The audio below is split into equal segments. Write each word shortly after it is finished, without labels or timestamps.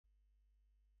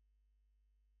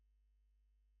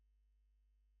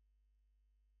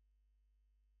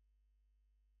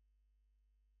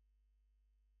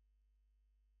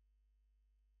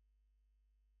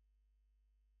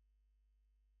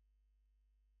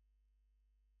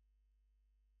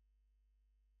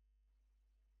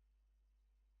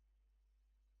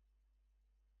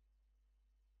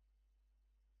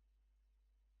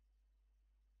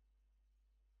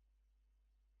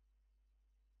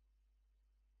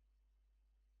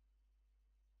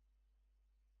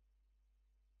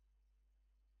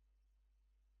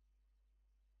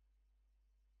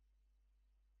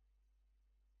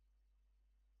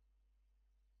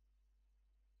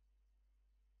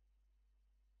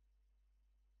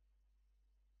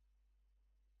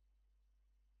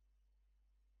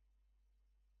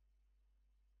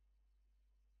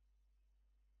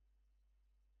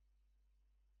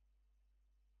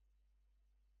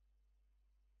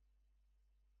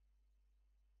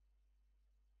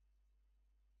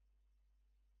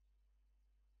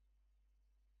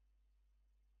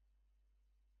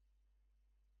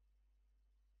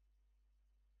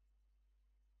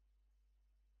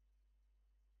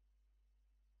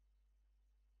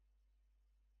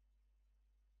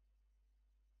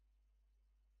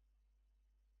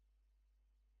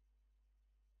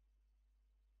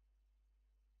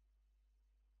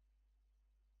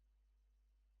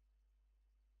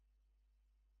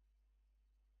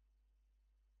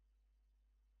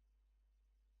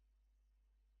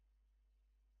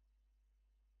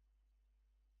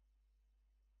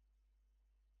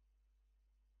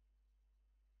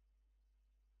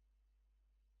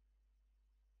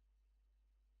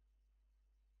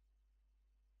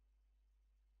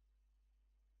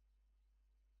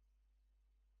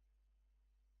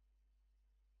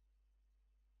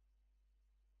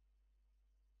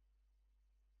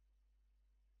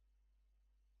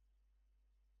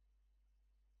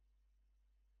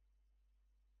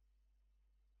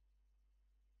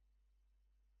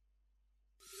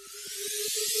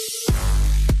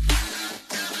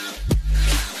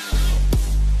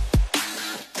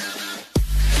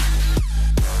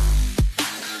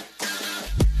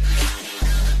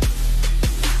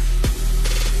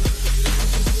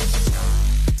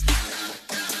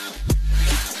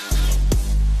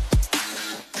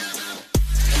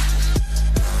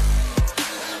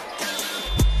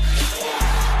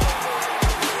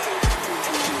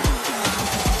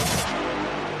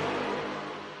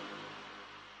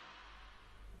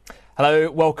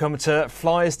Hello, welcome to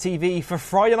Flyers TV for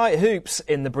Friday Night Hoops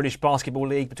in the British Basketball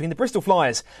League between the Bristol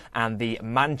Flyers and the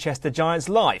Manchester Giants,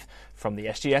 live from the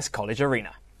SGS College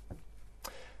Arena.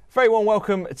 Very warm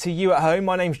welcome to you at home.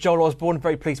 My name's Joel Osborne.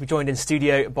 Very pleased to be joined in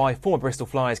studio by former Bristol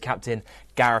Flyers captain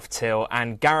Gareth Till.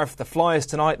 And Gareth, the Flyers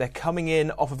tonight, they're coming in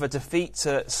off of a defeat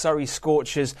to Surrey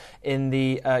Scorchers in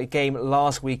the game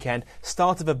last weekend.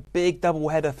 Start of a big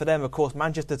double-header for them, of course,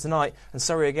 Manchester tonight and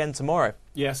Surrey again tomorrow.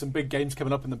 Yeah, some big games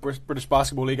coming up in the British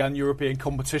Basketball League and European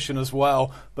competition as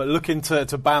well. But looking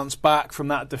to bounce back from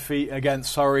that defeat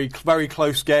against Surrey. Very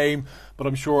close game, but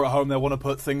I'm sure at home they'll want to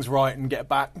put things right and get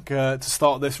back to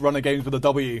start this run of games with a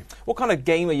W. What kind of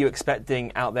game are you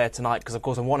expecting out there tonight? Because, of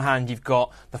course, on one hand, you've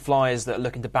got the Flyers that are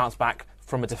looking to bounce back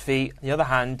from a defeat. On the other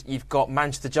hand, you've got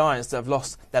Manchester Giants that have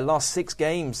lost their last 6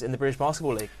 games in the British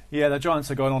Basketball League. Yeah, the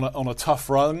Giants are going on a tough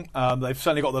run. They've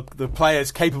certainly got the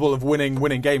players capable of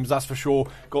winning games, that's for sure.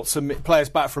 Got some players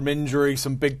back from injury,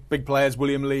 some big players,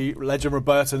 William Lee, Legend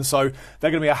Robertson. So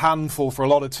they're going to be a handful for a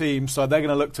lot of teams. So they're going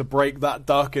to look to break that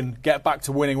duck and get back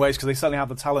to winning ways because they certainly have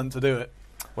the talent to do it.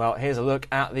 Well, here's a look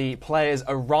at the players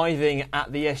arriving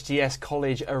at the SGS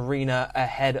College Arena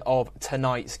ahead of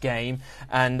tonight's game.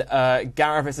 And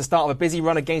Gareth, it's the start of a busy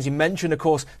run of games. You mentioned, of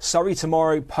course, Surrey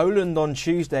tomorrow, Poland on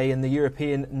Tuesday in the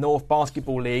European North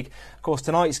Basketball League. Of course,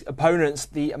 tonight's opponents,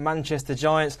 the Manchester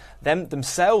Giants,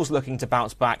 themselves looking to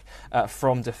bounce back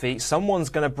from defeat. Someone's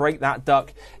going to break that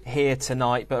duck here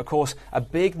tonight. But, of course, a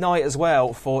big night as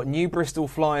well for new Bristol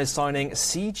Flyers signing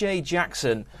CJ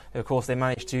Jackson. Of course, they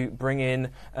managed to bring in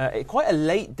quite a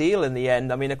late deal in the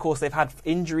end. I mean, of course, they've had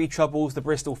injury troubles, the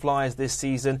Bristol Flyers, this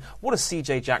season. What does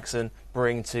CJ Jackson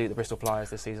bring to the Bristol Flyers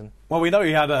this season? Well, we know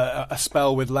he had a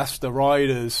spell with Leicester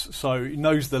Riders, so he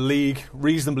knows the league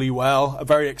reasonably well. A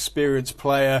very experienced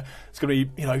player. It's going to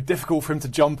be difficult for him to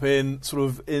jump in sort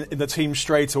of in the team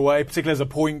straight away, particularly as a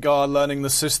point guard, learning the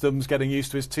systems, getting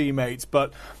used to his teammates.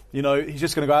 But he's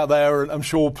just going to go out there and I'm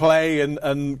sure play,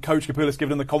 and Coach Capoulas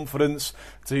given him the confidence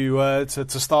to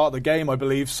start the game, I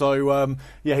believe. So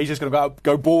he's just going to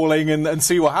go balling and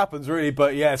see what happens, really.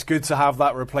 But yeah, it's good to have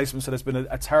that replacement. So there's been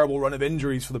a terrible run of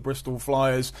injuries for the Bristol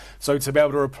Flyers. So to be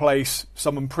able to replace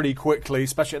someone pretty quickly,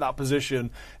 especially at that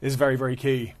position, is very, very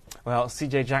key. Well,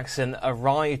 CJ Jackson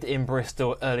arrived in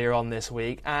Bristol earlier on this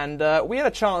week, and we had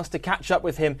a chance to catch up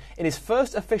with him in his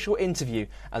first official interview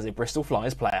as a Bristol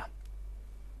Flyers player.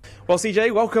 Well,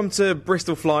 CJ, welcome to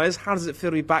Bristol Flyers. How does it feel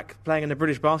to be back playing in the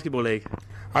British Basketball League?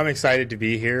 I'm excited to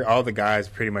be here. All the guys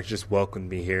pretty much just welcomed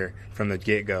me here from the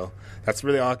get-go. That's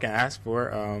really all I can ask for.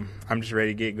 I'm just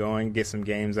ready to get going, get some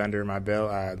games under my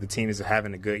belt. The team is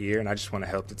having a good year, and I just want to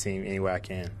help the team any way I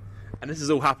can. And this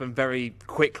has all happened very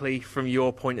quickly from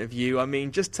your point of view. I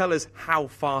mean, just tell us how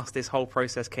fast this whole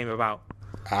process came about.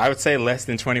 I would say less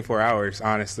than 24 hours,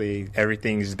 honestly.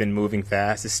 Everything's been moving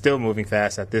fast. It's still moving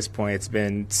fast at this point. It's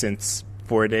been since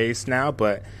 4 days now,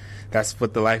 but that's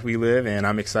what the life we live, and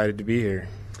I'm excited to be here.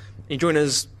 You joined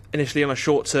us initially on a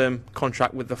short-term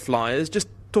contract with the Flyers. Just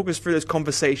talk us through those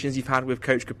conversations you've had with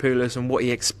Coach Capoulas and what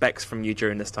he expects from you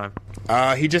during this time.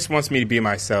 He just wants me to be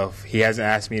myself. He hasn't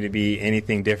asked me to be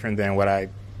anything different than what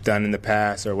I've done in the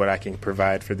past or what I can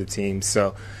provide for the team.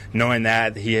 So knowing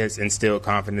that, he has instilled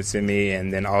confidence in me,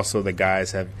 and then also the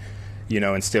guys have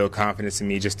instilled confidence in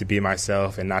me just to be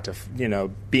myself and not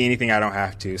to be anything I don't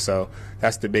have to. So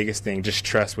that's the biggest thing, just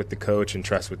trust with the coach and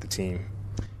trust with the team.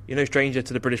 You're no stranger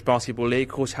to the British Basketball League.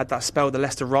 Of course, you had that spell with the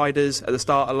Leicester Riders at the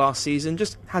start of last season.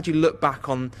 Just how do you look back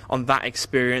on that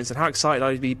experience, and how excited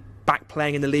are you to be back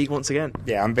playing in the league once again?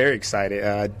 Yeah, I'm very excited.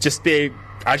 I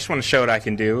just want to show what I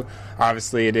can do.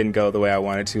 Obviously, it didn't go the way I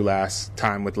wanted to last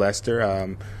time with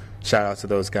Leicester. Shout out to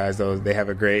those guys, though. They have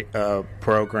a great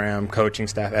program, coaching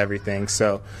staff, everything.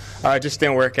 So it just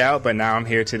didn't work out, but now I'm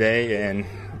here today, and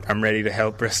I'm ready to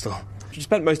help Bristol. You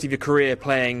spent most of your career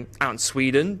playing out in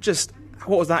Sweden. Just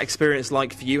what was that experience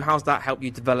like for you? How's that helped you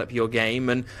develop your game,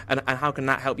 and how can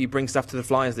that help you bring stuff to the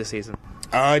Flyers this season?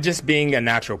 Just being a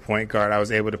natural point guard, I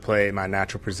was able to play my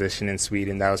natural position in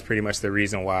Sweden. That was pretty much the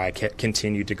reason why I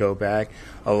continued to go back,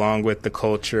 along with the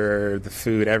culture, the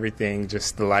food, everything,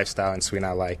 just the lifestyle in Sweden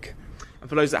I like. And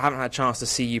for those that haven't had a chance to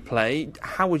see you play,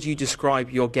 how would you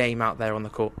describe your game out there on the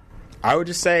court? I would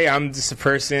just say I'm just a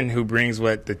person who brings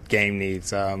what the game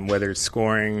needs, whether it's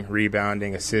scoring,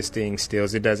 rebounding, assisting,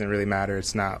 steals. It doesn't really matter.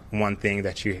 It's not one thing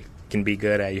that you can be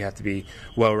good at. You have to be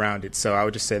well-rounded. So I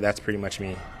would just say that's pretty much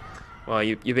me. Well,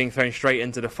 you're being thrown straight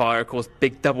into the fire. Of course,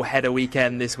 big double-header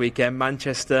weekend this weekend.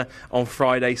 Manchester on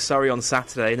Friday, Surrey on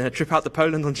Saturday, and then a trip out to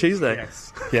Poland on Tuesday.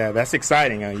 Yes. Yeah, that's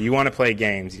exciting. You want to play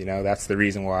games, That's the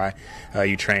reason why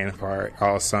you train for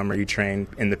all summer. You train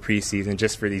in the preseason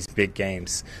just for these big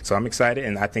games. So I'm excited,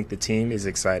 and I think the team is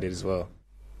excited as well.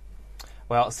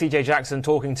 Well, CJ Jackson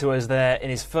talking to us there in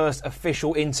his first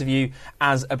official interview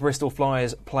as a Bristol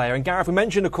Flyers player. And Gareth, we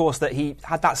mentioned, of course, that he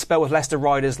had that spell with Leicester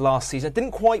Riders last season. It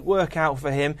didn't quite work out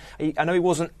for him. I know he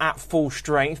wasn't at full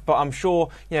strength, but I'm sure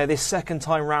this second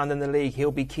time round in the league,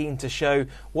 he'll be keen to show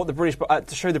the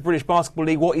British Basketball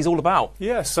League what he's all about.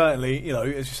 Yeah, certainly.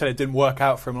 As you said, it didn't work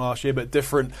out for him last year, but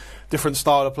different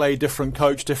style of play, different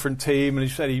coach, different team, and he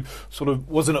said he sort of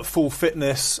wasn't at full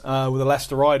fitness with the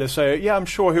Leicester Riders. So yeah, I'm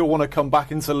sure he'll want to come back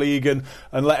into the league and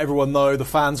let everyone know, the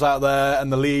fans out there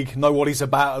and the league, know what he's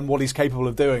about and what he's capable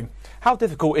of doing. How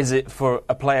difficult is it for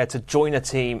a player to join a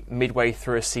team midway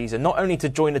through a season? Not only to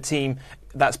join a team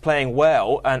that's playing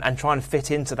well and try and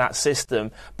fit into that system,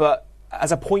 but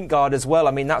as a point guard as well.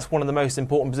 I mean, that's one of the most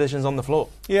important positions on the floor.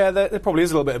 Yeah, there probably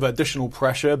is a little bit of additional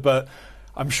pressure, but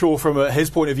I'm sure from his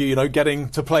point of view, getting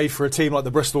to play for a team like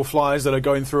the Bristol Flyers that are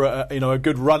going through a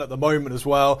good run at the moment as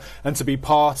well, and to be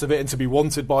part of it and to be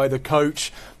wanted by the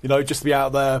coach, just to be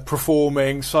out there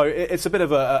performing. So it's a bit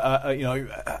of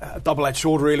a double-edged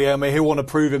sword, really. I mean, he'll want to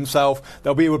prove himself.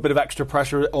 There'll be a bit of extra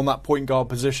pressure on that point guard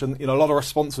position. A lot of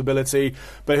responsibility,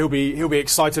 but he'll be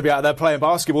excited to be out there playing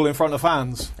basketball in front of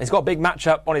fans. He's got a big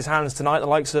matchup on his hands tonight, the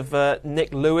likes of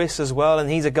Nick Lewis as well, and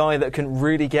he's a guy that can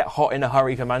really get hot in a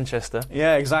hurry for Manchester.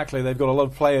 Yeah, exactly. They've got a lot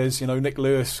of players. Nick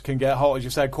Lewis can get hot, as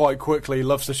you said, quite quickly. He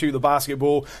loves to shoot the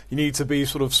basketball. You need to be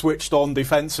sort of switched on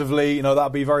defensively.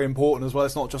 That'd be very important as well.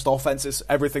 It's not just offense, it's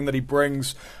everything that he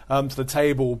brings to the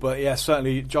table. But yeah,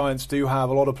 certainly Giants do have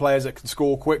a lot of players that can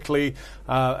score quickly,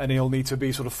 and he'll need to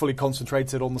be sort of fully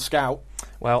concentrated on the scout.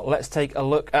 Well, let's take a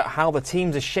look at how the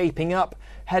teams are shaping up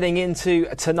heading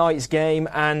into tonight's game.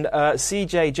 And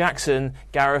CJ Jackson,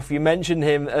 Gareth, you mentioned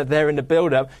him there in the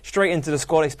build-up, straight into the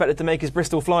squad, expected to make his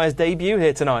Bristol Flyers debut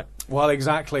here tonight. Well,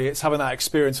 exactly. It's having that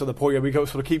experience at the point guard. We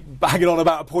sort of keep banging on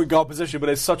about a point guard position, but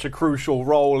it's such a crucial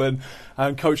role, and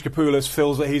Coach Kapoulas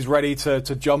feels that he's ready to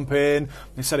jump in.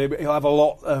 He said he'll have a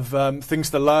lot of things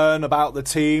to learn about the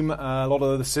team, a lot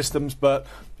of the systems, but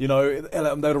he'll let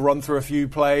him know to run through a few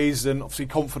plays, and obviously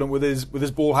confident with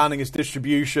his ball handling, his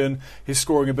distribution, his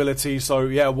scoring ability. So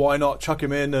yeah, why not chuck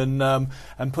him in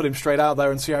and put him straight out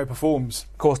there and see how he performs.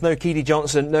 Of course, no Keedy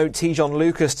Johnson, no Tejon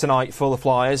Lucas tonight for the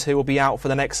Flyers, who will be out for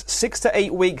the next 6 to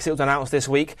 8 weeks. It was announced this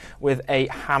week with a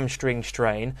hamstring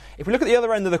strain. If we look at the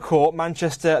other end of the court,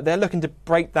 Manchester, they're looking to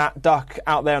break that duck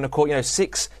out there on the court.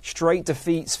 6 straight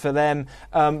defeats for them,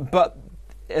 but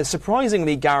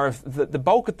surprisingly, Gareth, the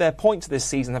bulk of their points this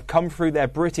season have come through their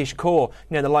British core.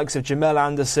 The likes of Jamel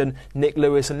Anderson, Nick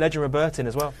Lewis, and Legend Robertin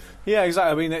as well. Yeah,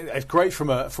 exactly. I mean, it's great from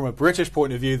a British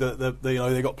point of view that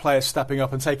they've got players stepping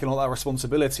up and taking on that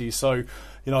responsibility. So,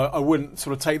 I wouldn't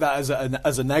sort of take that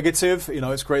as a negative.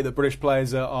 It's great that British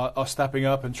players are stepping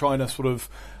up and trying to sort of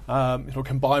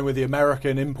combine with the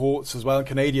American imports as well, and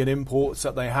Canadian imports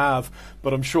that they have.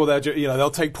 But I'm sure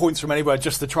they'll take points from anywhere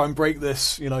just to try and break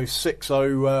this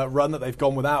 6-0 run that they've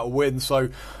gone without a win. So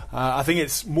I think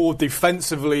it's more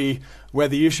defensively where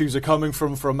the issues are coming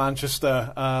from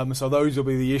Manchester. So those will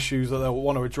be the issues that they'll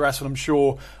want to address, and I'm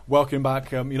sure welcoming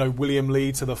back William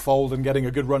Lee to the fold and getting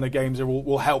a good run of games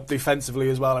will help defensively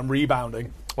as well, and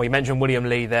rebounding. Well, you mentioned William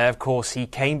Lee there. Of course, he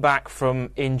came back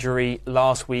from injury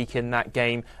last week in that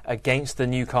game against the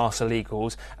Newcastle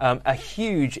Eagles. A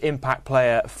huge impact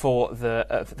player for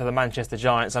the Manchester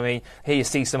Giants. I mean, here you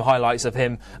see some highlights of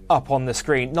him up on the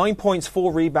screen. 9 points,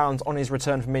 4 rebounds on his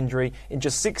return from injury in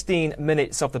just 16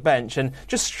 minutes off the bench, and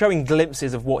just showing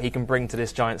glimpses of what he can bring to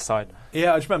this Giants side.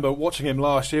 Yeah, I just remember watching him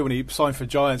last year when he signed for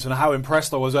Giants, and how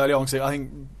impressed I was early on. I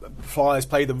think Flyers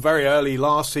played them very early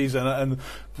last season, and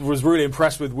was really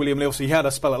impressed with William Lee. He had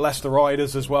a spell at Leicester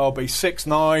Riders as well, but he's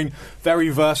 6'9", very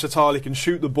versatile. He can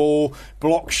shoot the ball,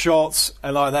 block shots,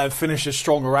 and like that, finishes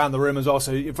strong around the rim as well.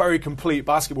 So a very complete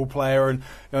basketball player, and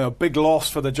a big loss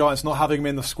for the Giants not having him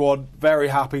in the squad. Very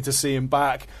happy to see him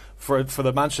back for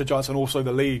the Manchester Giants and also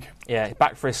the league. Yeah,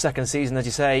 back for his second season, as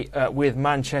you say, with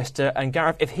Manchester. And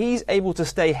Gareth, if he's able to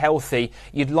stay healthy,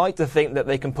 you'd like to think that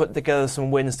they can put together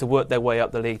some wins to work their way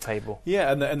up the league table.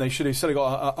 Yeah, and they should. He's still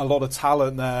got a lot of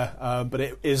talent there, but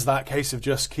it is that case of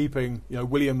just keeping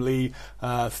William Lee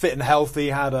fit and healthy.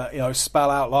 Had a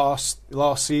spell out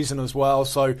last season as well,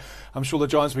 so I'm sure the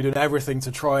Giants will be doing everything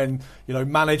to try and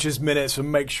manage his minutes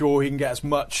and make sure he can get as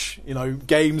much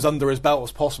games under his belt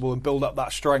as possible and build up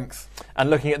that strength. strength. And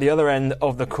looking at the other end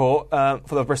of the court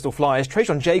for the Bristol Flyers,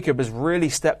 Trajan Jacob has really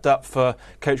stepped up for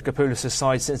Coach Kapoulis'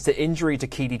 side since the injury to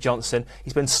Keedy Johnson.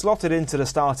 He's been slotted into the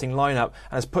starting lineup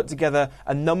and has put together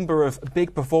a number of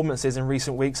big performances in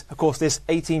recent weeks. Of course, this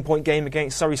 18-point game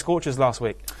against Surrey Scorchers last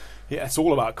week. Yeah, it's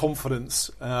all about confidence,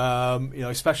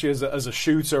 especially as a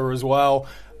shooter as well.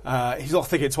 He's not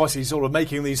thinking twice. He's sort of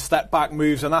making these step-back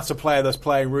moves, and that's a player that's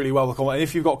playing really well. And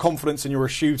if you've got confidence and you're a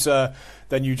shooter,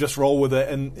 then you just roll with it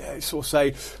and sort of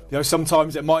say,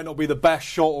 sometimes it might not be the best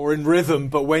shot or in rhythm,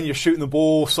 but when you're shooting the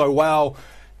ball so well,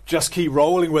 just keep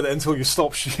rolling with it until you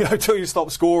stop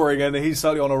scoring, and he's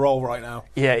certainly on a roll right now.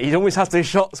 Yeah, he always has those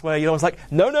shots where you're always like,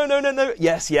 no,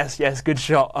 yes, good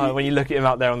shot when you look at him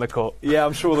out there on the court. Yeah,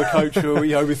 I'm sure the coach will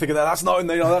be thinking that's not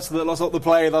the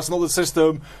play, that's not the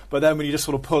system. But then when you're just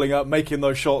sort of pulling up, making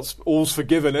those shots, all's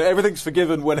forgiven. Everything's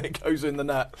forgiven when it goes in the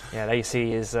net. Yeah, there you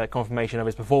see his confirmation of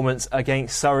his performance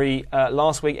against Surrey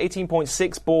last week.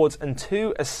 18.6 boards and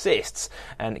 2 assists.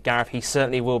 And Gareth, he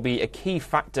certainly will be a key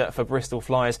factor for Bristol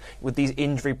Flyers with these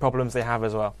injury problems they have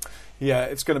as well. Yeah,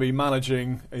 it's going to be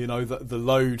managing, the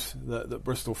load that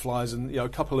Bristol Flyers, and a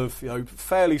couple of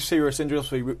fairly serious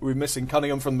injuries. We're missing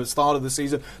Cunningham from the start of the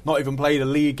season, not even played a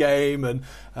league game, and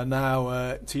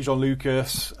now Tijon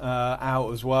Lucas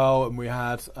out as well, and we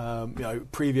had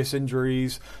previous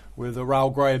injuries with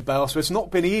Raul Gray and Bell. So it's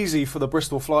not been easy for the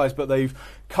Bristol Flyers, but they've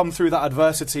come through that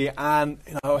adversity and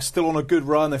are still on a good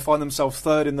run. They find themselves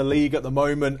third in the league at the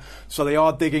moment. So they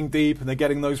are digging deep and they're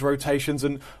getting those rotations.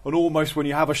 And almost when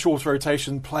you have a short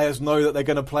rotation, players know that they're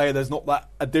going to play. There's not that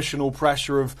additional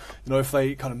pressure of, if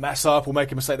they kind of mess up or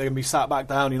make a mistake, they're going to be sat back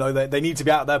down. They need to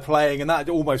be out there playing, and that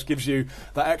almost gives you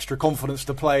that extra confidence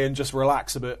to play and just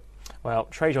relax a bit. Well,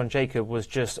 Trajan Jacob was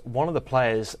just one of the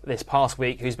players this past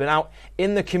week who's been out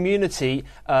in the community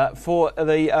for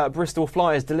the Bristol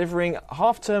Flyers, delivering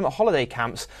half-term holiday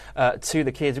camps to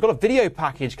the kids. We've got a video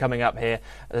package coming up here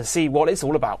to see what it's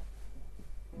all about.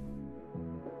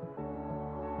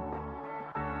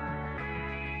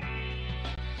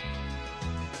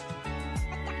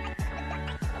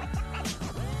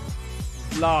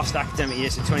 Last academic year,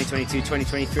 so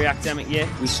 2022-2023 academic year,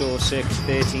 we saw circa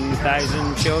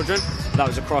 13,000 children. That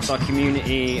was across our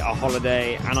community, our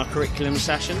holiday and our curriculum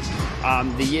sessions.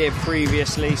 The year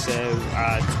previously, so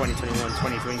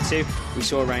 2021-2022, we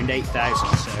saw around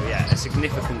 8,000, so yeah, a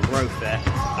significant growth there.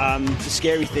 The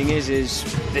scary thing is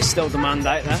there's still demand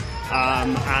out there,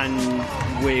 and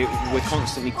we're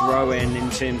constantly growing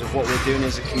in terms of what we're doing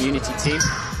as a community team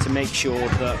to make sure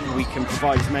that we can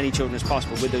provide as many children as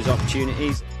possible with those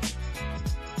opportunities.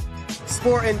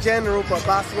 Sport in general, but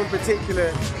basketball in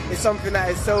particular, is something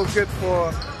that is so good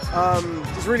for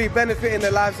just really benefiting the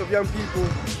lives of young people,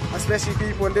 especially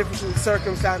people in difficult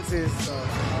circumstances. So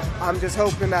I'm just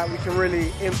hoping that we can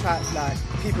really impact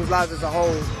people's lives as a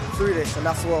whole through this, and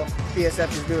that's what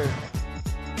BSF is doing.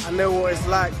 I know what it's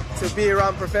like to be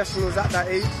around professionals at that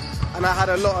age, and I had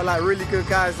a lot of really good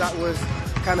guys that was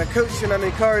kind of coaching and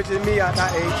encouraging me at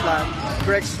that age, like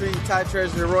Greg Street, Ty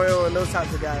Treasurer, Royal, and those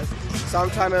types of guys. So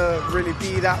I'm trying to really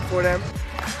be that for them.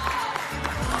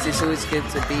 It's always good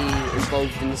to be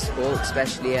involved in the sport,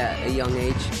 especially at a young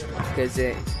age, because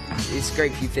it's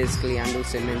great for you physically and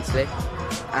also mentally.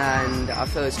 And I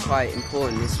feel it's quite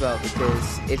important as well,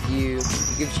 because it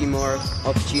gives you more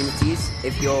opportunities.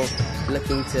 If you're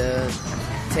looking to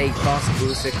take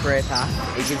basketball as a career path,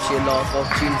 it gives you a lot of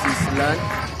opportunities to learn.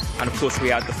 And of course we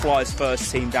had the Flyers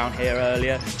first team down here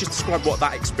earlier. Just describe what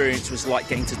that experience was like,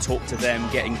 getting to talk to them,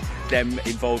 getting them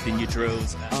involved in your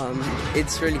drills.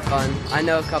 It's really fun. I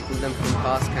know a couple of them from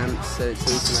past camps, so it's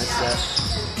always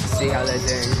nice to see how they're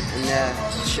doing. And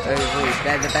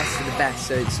they're the best of the best,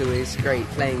 so it's always great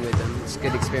playing with them. It's a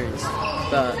good experience.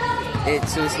 But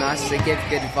it's always nice to give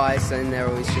good advice, and they're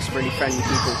always just really friendly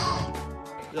people.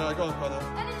 Yeah, go on, brother.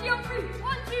 Energy on 3,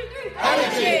 1, 2, 3.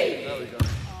 Energy! There we go.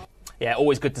 Yeah,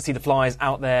 always good to see the Flyers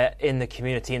out there in the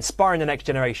community, inspiring the next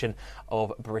generation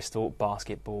of Bristol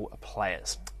basketball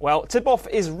players. Well, tip-off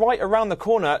is right around the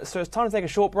corner, so it's time to take a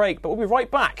short break, but we'll be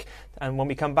right back. And when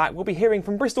we come back, we'll be hearing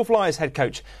from Bristol Flyers head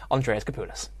coach Andreas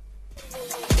Kapoulis.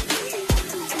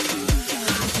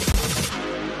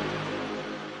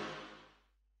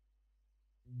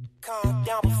 Calm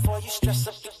down before you stress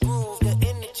up the groove. The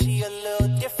energy a little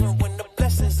different when the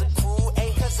blessings accrue.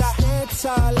 Cause I head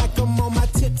tall like I'm on my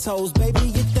tiptoes, baby.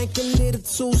 You think a little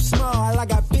too small. I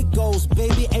got big goals,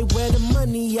 baby. Ain't where the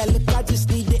money at. Look, I just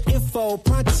need the info.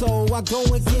 Pronto, I go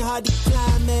and get hard to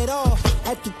climb at all.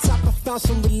 At the top, I found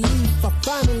some relief. I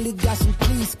finally got some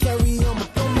peace. Carry on,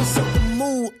 but don't mess up the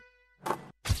mood.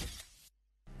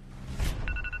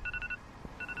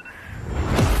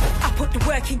 I put the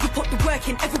working, you put the work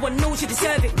in, everyone knows you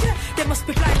deserve it. They must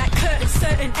be blind like curtains,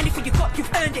 certain anything you got, you've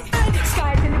earned it.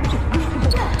 Sky's the limit, just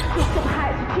reachable. Lost on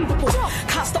heights, achievable.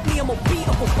 Can't stop me, I'm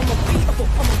unbeatable, I'm unbeatable,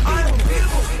 I'm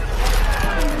unbeatable.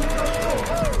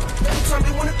 Every time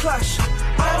they wanna clash,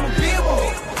 I am unbeatable.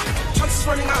 Chances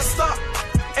running out of stock,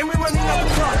 and we're running out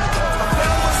of clock. My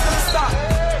plan was gonna stop.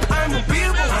 I am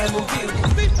unbeatable, I am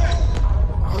unbeatable.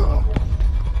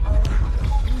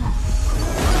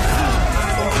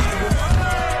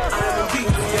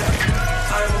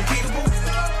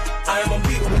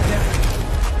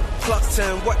 Clock's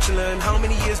turn, watch and learn. How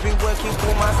many years been working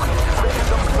for my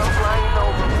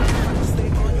stay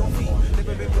on your feet,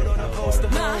 never been put on a poster.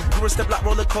 You're a step like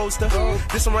roller coaster.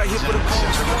 This one right here for the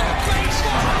culture.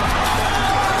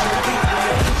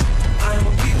 I am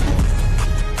unbeatable.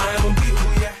 I am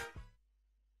unbeatable, yeah.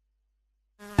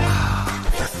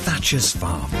 The Thatcher's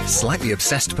Farm. Slightly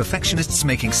obsessed perfectionists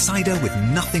making cider with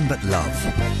nothing but love.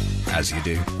 As you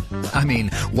do. I mean,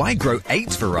 why grow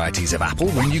 8 varieties of apple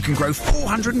when you can grow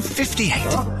 458?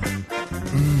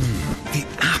 The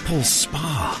apple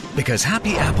spa. Because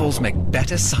happy apples make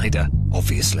better cider,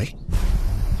 obviously.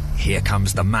 Here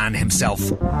comes the man himself,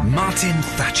 Martin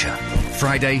Thatcher.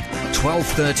 Friday,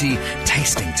 12:30,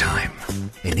 tasting time.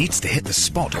 It needs to hit the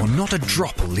spot or not a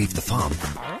drop will leave the farm.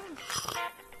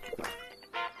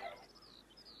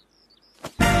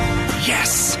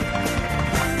 Yes!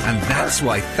 And that's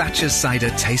why Thatcher's cider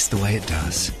tastes the way it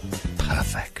does.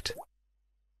 Perfect.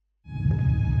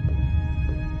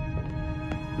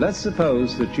 Let's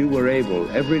suppose that you were able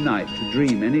every night to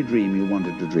dream any dream you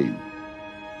wanted to dream.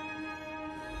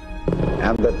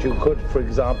 And that you could, for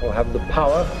example, have the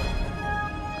power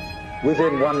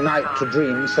within one night to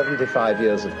dream 75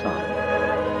 years of time.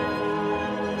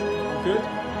 Good.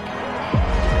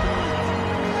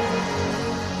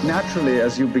 Naturally,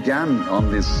 as you began on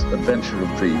this adventure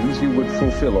of dreams, you would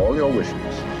fulfill all your wishes.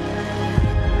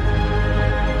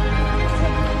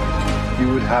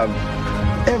 You would have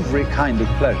every kind of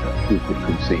pleasure you could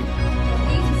conceive.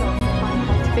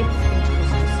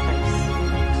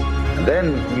 And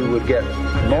then you would get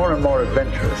more and more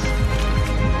adventurous.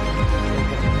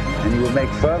 And you would make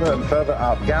further and further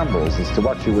out gambles as to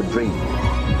what you would dream.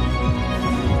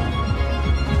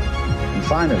 And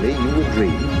finally, you would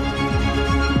dream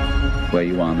where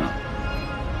you are now.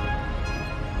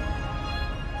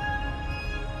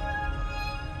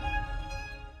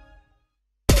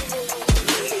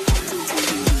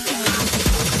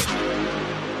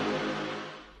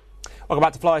 Welcome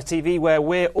back to Flyers TV, where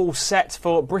we're all set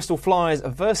for Bristol Flyers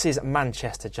versus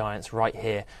Manchester Giants right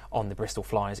here on the Bristol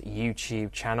Flyers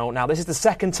YouTube channel. Now, this is the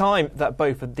second time that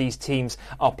both of these teams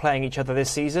are playing each other this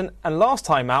season, and last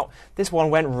time out, this one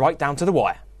went right down to the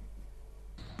wire.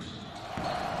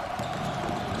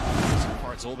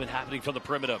 It's all been happening from the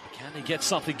perimeter. Can they get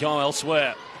something going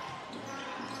elsewhere?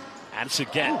 Anderson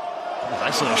again.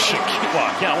 Nice little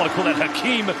well, again, I want to call that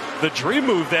Hakeem, the dream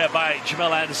move there by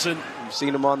Jamel Anderson. You've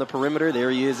seen him on the perimeter.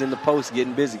 There he is in the post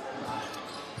getting busy.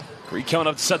 Green coming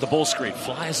up to set the ball screen.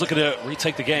 Flyers looking to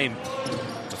retake the game.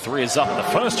 The three is up. And the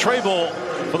first tray ball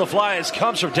for the Flyers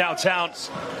comes from downtown.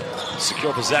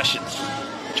 Secure possession.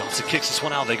 Johnson kicks this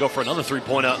one out. They go for another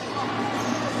three-pointer.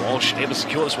 Walsh able to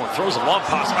secure this one, throws a long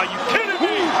pass. Are you kidding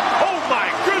me? Oh my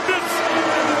goodness!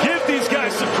 Give these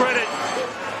guys some credit.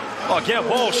 Oh, again,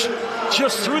 Walsh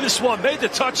just threw this one, made the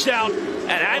touchdown,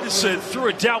 and Anderson threw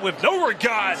it down with no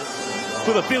regard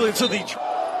for the feelings of the...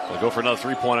 They'll go for another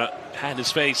three-pointer. Pat in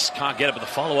his face, can't get it, but the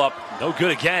follow-up, no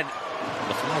good again.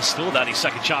 The Flyers still without any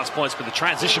second chance points, but the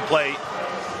transition play...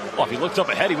 Well, if he looked up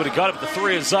ahead, he would have got it, but the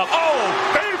three is up. Oh,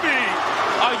 baby!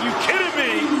 Are you kidding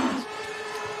me?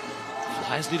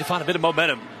 Flyers need to find a bit of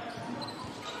momentum.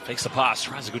 Fakes the pass,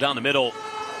 tries to go down the middle.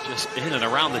 Just in and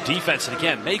around the defense. And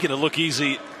again, making it look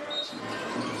easy.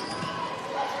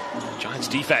 Giants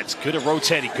defense, good at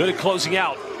rotating, good at closing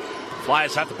out.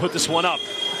 Flyers have to put this one up.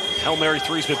 Hail Mary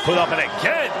three's been put up, and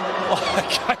again,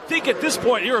 I think at this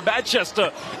point here in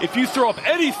Manchester, if you throw up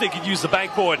anything and use the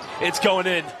backboard, it's going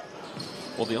in.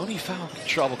 Well, the only foul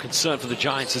trouble concern for the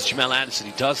Giants is Jamel Anderson.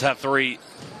 He does have three.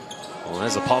 Well,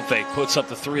 there's a pump fake, puts up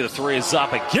the three is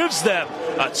up. It gives them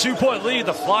a 2-point lead.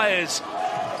 The Flyers,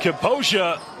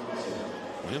 composure.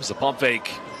 Williams the pump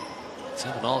fake.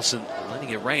 Tevin Allison letting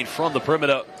it rain from the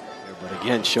perimeter. But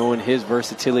again, showing his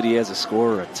versatility as a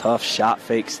scorer, a tough shot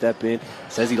fake step in.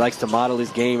 Says he likes to model his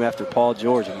game after Paul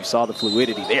George, and you saw the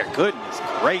fluidity there. Goodness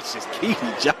gracious,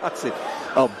 Keaton Johnson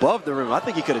above the rim. I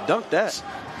think he could have dunked that.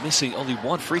 Missing only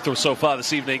one free throw so far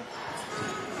this evening.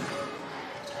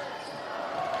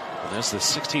 And there's the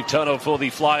 16th turnover for the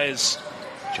Flyers.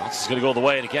 Johnson's going to go all the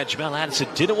way, and again, Jamel Anderson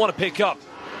didn't want to pick up.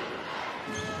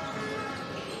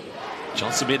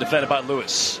 Johnson being defended by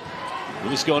Lewis.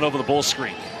 Lewis going over the ball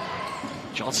screen.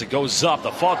 Johnson goes up.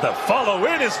 The follow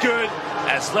in is good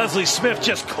as Leslie Smith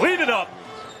just cleaned it up.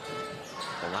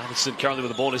 Iverson currently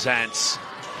with the ball in his hands.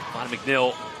 Find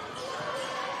McNeil.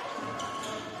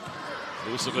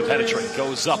 Lewis looking to penetrate.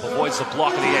 Goes up, avoids the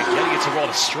block of the end. Getting it to roll.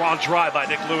 A strong drive by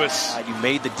Nick Lewis. You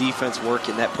made the defense work,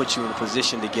 and that puts you in a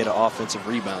position to get an offensive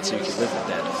rebound so you can live with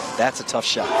that. That's a tough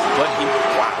shot. But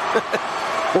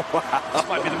wow. This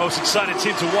might be the most exciting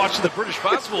team to watch in the British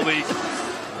Basketball League.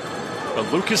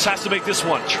 But Lucas has to make this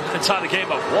one. Trying to tie the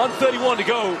game up. 1:31 to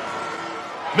go.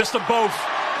 Missed them both.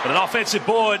 But an offensive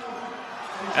board.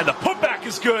 And the putback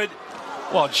is good.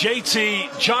 Well,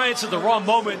 JT, Giants at the wrong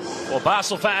moment. Well,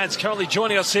 Basel fans currently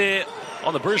joining us here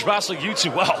on the British Basketball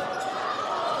YouTube.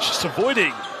 Well, just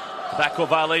avoiding the backcourt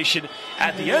violation.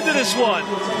 At the end of this one,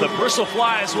 the Bristol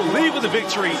Flyers will leave with a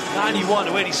victory,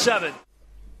 91-87.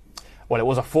 Well, it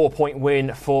was a 4-point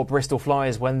win for Bristol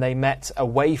Flyers when they met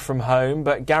away from home.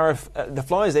 But Gareth, the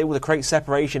Flyers able to create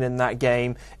separation in that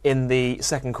game in the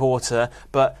second quarter.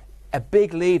 But a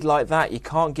big lead like that, you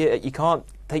can't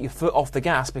take your foot off the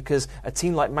gas, because a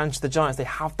team like Manchester Giants, they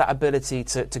have that ability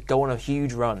to go on a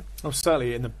huge run. Well,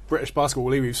 certainly in the British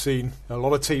Basketball League, we've seen a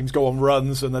lot of teams go on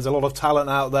runs, and there's a lot of talent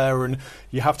out there, and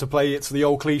you have to play. It's the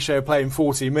old cliche of playing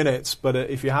 40 minutes. But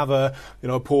if you have a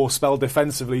poor spell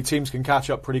defensively, teams can catch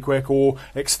up pretty quick or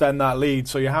extend that lead.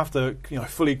 So you have to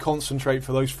fully concentrate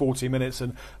for those 40 minutes.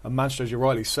 And Manchester, as you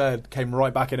rightly said, came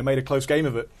right back in and made a close game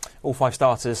of it. All 5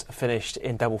 starters finished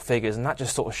in double figures, and that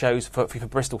just sort of shows for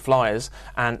Bristol Flyers,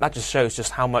 and that just shows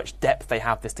just how much depth they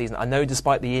have this season. I know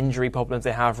despite the injury problems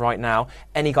they have right now,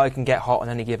 any guy can get hot on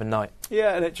any given night.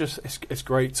 Yeah, and it's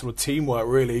great sort of teamwork,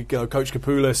 really. Coach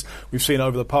Kapoulis, we've seen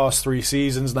over the past 3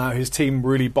 seasons now, his team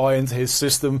really buy into his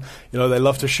system. They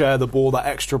love to share the ball, that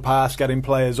extra pass, getting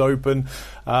players open.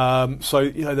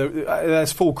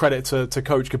 There's full credit to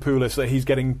Coach Kapoulis that he's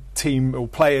getting team or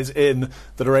players in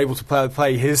that are able to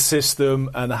play his system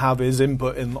and have his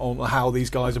input on how these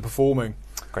guys are performing.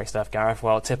 Great stuff, Gareth.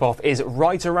 Well, tip-off is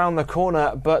right around the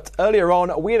corner, but earlier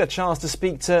on we had a chance to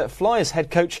speak to Flyers head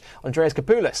coach Andreas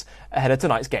Kapoulis ahead of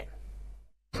tonight's game.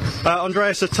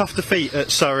 Andreas, a tough defeat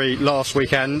at Surrey last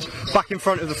weekend. Back in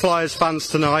front of the Flyers fans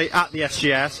tonight at the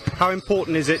SGS. How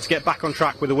important is it to get back on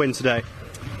track with a win today?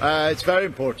 It's very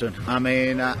important. I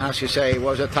mean, as you say, it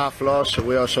was a tough loss.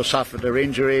 We also suffered an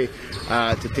injury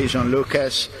to Tijon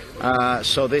Lucas.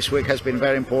 So this week has been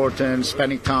very important,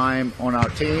 spending time on our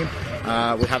team.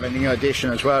 We have a new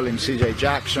addition as well in CJ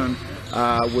Jackson.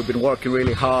 We've been working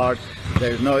really hard.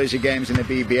 There's no easy games in the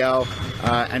BBL.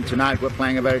 And tonight we're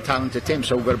playing a very talented team,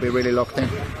 so we've got to be really locked in.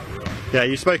 Yeah,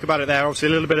 you spoke about it there. Obviously,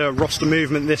 a little bit of roster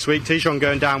movement this week. Tijon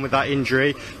going down with that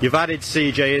injury. You've added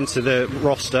CJ into the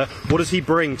roster. What does he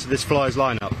bring to this Flyers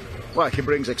lineup? Well, he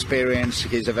brings experience.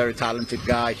 He's a very talented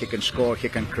guy. He can score, he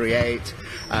can create,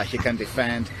 he can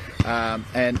defend.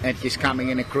 And he's coming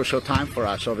in a crucial time for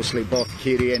us. Obviously, both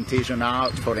Kiri and Tijon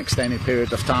out for an extended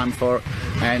period of time.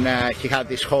 And he had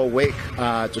this whole week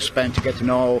to spend to get to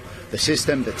know the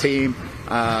system, the team,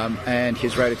 and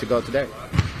he's ready to go today.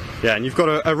 Yeah, and you've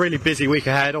got a really busy week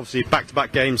ahead. Obviously,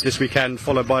 back-to-back games this weekend,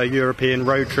 followed by a European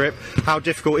road trip. How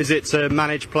difficult is it to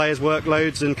manage players'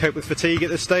 workloads and cope with fatigue at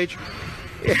this stage?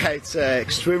 Yeah, it's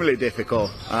extremely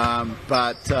difficult,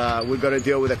 but we've got to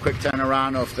deal with a quick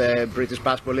turnaround of the British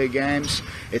Basketball League games.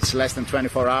 It's less than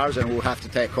 24 hours, and we'll have to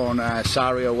take on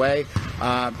Surrey away.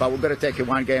 But we've got to take it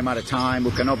one game at a time. We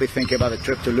cannot be thinking about the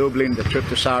trip to Lublin, the trip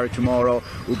to Surrey tomorrow.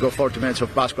 We've got 40 minutes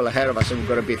of basketball ahead of us, and we've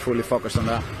got to be fully focused on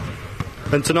that.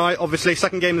 And tonight, obviously,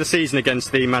 second game of the season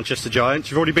against the Manchester Giants.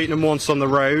 You've already beaten them once on the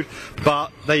road, but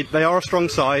they are a strong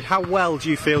side. How well do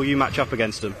you feel you match up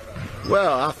against them?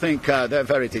 Well, I think they're a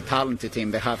very talented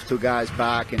team. They have 2 guys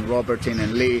back in Robertson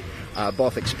and Lee,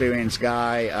 both experienced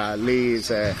guy. Lee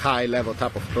is a high-level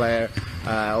type of player.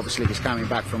 Obviously, he's coming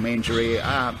back from injury.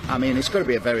 I mean, it's going to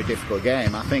be a very difficult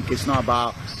game. I think it's not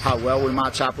about how well we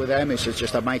match up with them. It's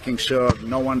just about making sure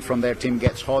no one from their team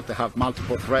gets hot. They have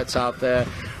multiple threats out there.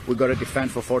 We've got to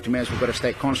defend for 40 minutes. We've got to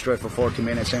stay concentrated for 40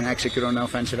 minutes and execute on the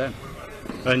offensive end.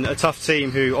 And a tough team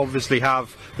who obviously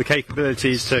have the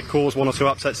capabilities to cause 1 or 2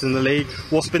 upsets in the league.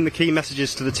 What's been the key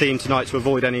messages to the team tonight to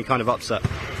avoid any kind of upset?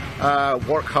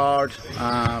 Work hard,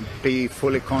 be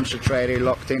fully concentrated,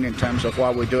 locked in terms of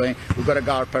what we're doing. We've got to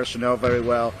guard personnel very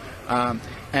well.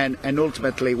 And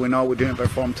ultimately, we know we didn't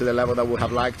perform to the level that we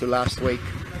have liked to last week.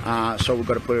 So we've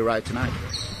got to put it right tonight.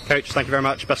 Coach, thank you very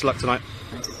much. Best of luck tonight.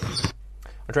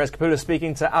 Andreas Kapula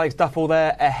speaking to Alex Duffel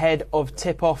there ahead of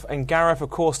tip-off. And Gareth, of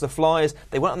course, the Flyers,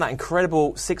 they went on that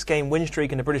incredible 6-game win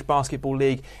streak in the British Basketball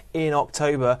League in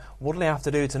October. What do they have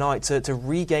to do tonight to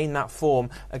regain that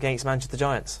form against Manchester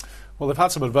Giants? Well, they've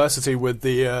had some adversity with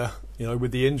the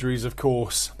with the injuries, of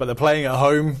course, but they're playing at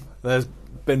home. There's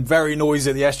been very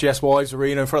noisy at the SGS Wives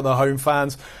Arena in front of the home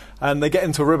fans. And they get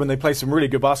into a rhythm. They play some really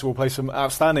good basketball, play some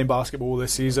outstanding basketball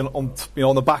this season on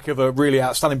the back of a really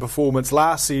outstanding performance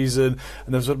last season.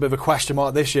 And there's a bit of a question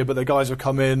mark this year, but the guys have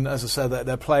come in, as I said,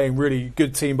 they're playing really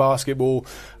good team basketball.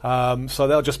 So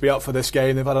they'll just be up for this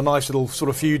game. They've had a nice little sort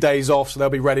of few days off, so they'll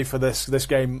be ready for this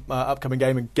game, upcoming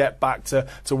game, and get back to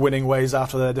winning ways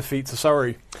after their defeat to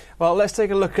Surrey. Well, let's take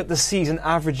a look at the season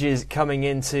averages coming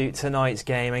into tonight's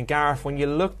game. And Gareth, when you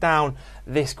look down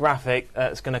this graphic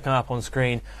that's going to come up on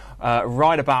screen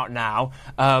right about now,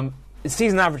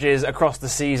 season averages across the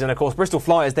season, of course, Bristol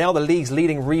Flyers, they are the league's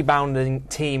leading rebounding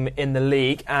team in the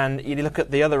league. And you look at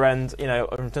the other end, in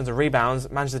terms of rebounds,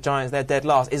 Manchester Giants, they're dead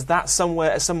last. Is that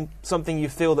something you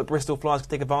feel that Bristol Flyers can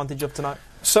take advantage of tonight?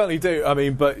 Certainly do. I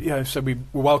mean, but so we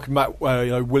welcome back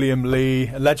William Lee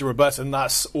and Ledger Robertson.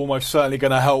 That's almost certainly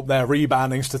going to help their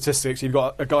rebounding statistics. You've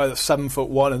got a guy that's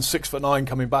 7'1" and 6'9"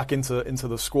 coming back into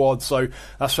the squad, so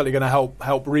that's certainly going to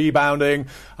help rebounding.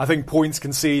 I think points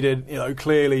conceded,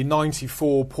 clearly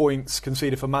 94 points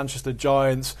conceded for Manchester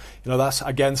Giants. That's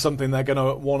again something they're going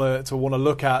to want to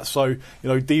look at. So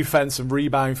defense and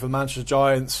rebounding for the Manchester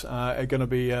Giants are going to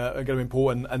be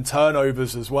important, and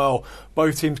turnovers as well.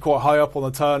 Both teams quite high up on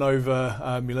the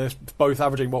turnover, both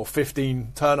averaging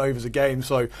 15 turnovers a game,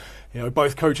 so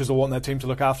both coaches will want their team to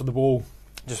look after the ball.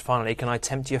 Just finally, can I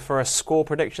tempt you for a score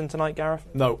prediction tonight, Gareth?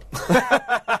 No.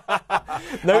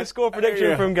 No score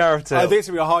prediction from Gareth Till. I think it's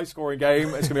going to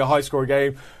be a high-scoring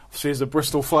game. Obviously, as the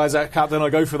Bristol Flyers captain, I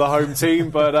go for the home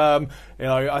team, but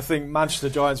I think Manchester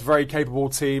Giants, very capable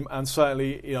team, and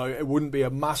certainly it wouldn't be a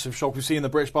massive shock. We've seen the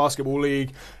British Basketball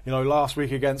League, last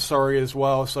week against Surrey as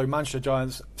well. So Manchester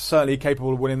Giants certainly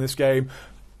capable of winning this game.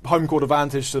 Home court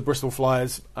advantage to the Bristol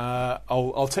Flyers.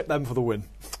 I'll tip them for the win.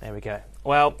 There we go.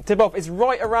 Well, tip-off is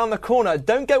right around the corner.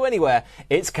 Don't go anywhere.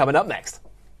 It's coming up next.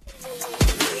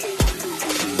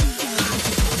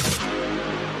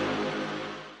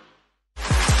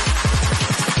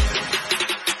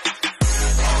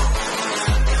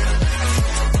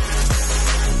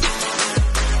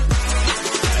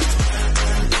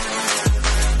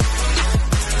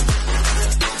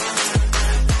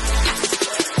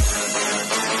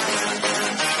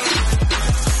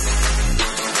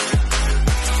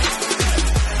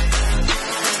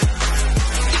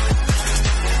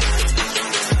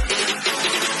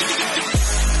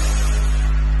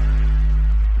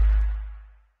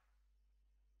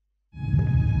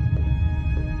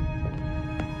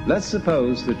 Let's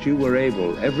suppose that you were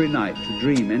able every night to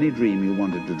dream any dream you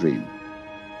wanted to dream.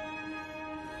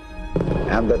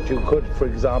 And that you could, for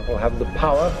example, have the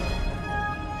power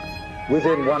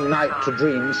within one night to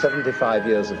dream 75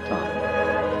 years of time.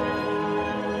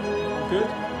 Good.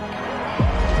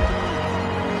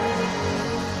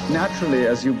 Naturally,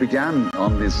 as you began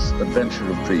on this adventure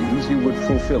of dreams, you would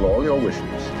fulfill all your wishes.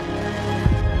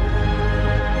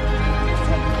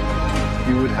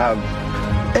 You would have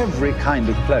every kind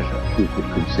of pleasure you could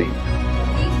conceive.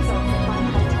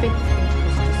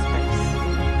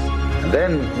 And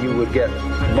then you would get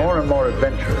more and more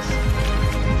adventurous.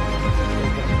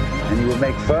 And you would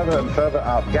make further and further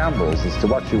out gambles as to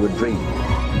what you would dream.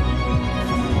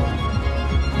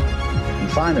 And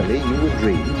finally, you would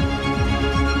dream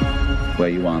where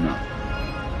you are now.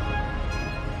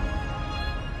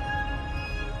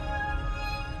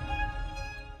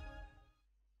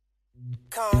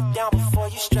 Calm down before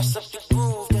you stress up the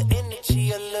groove. The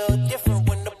energy a little different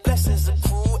when the blessings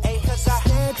accrue. Cause I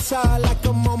dance hard like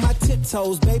I'm on my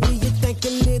tiptoes, baby. You think a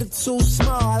little too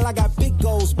small. I got big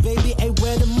goals, baby.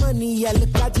 Where the money at?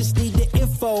 Look, I just need the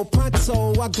info.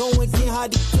 Pronto, I go and get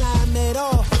hard to climb at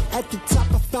all. At the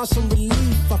top, I found some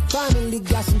relief. I finally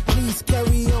got some peace.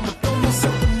 Carry on, but don't mess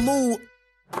up the mood.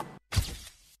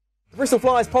 The Bristol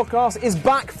Flyers podcast is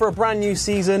back for a brand new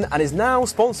season and is now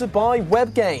sponsored by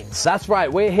WebGains. That's right,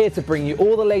 we're here to bring you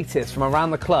all the latest from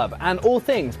around the club and all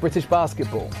things British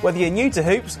basketball. Whether you're new to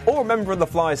hoops or a member of the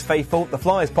Flyers faithful, the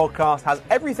Flyers podcast has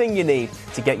everything you need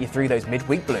to get you through those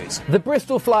midweek blues. The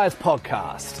Bristol Flyers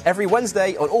podcast. Every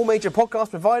Wednesday on all major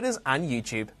podcast providers and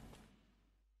YouTube.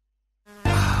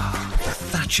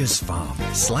 Thatcher's Farm.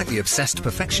 Slightly obsessed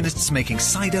perfectionists making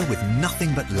cider with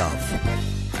nothing but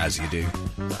love. As you do.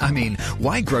 I mean,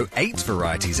 why grow 8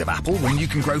 varieties of apple when you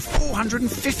can grow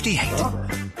 458?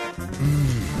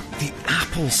 The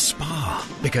apple spa.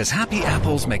 Because happy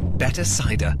apples make better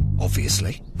cider,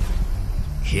 obviously.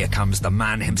 Here comes the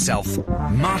man himself,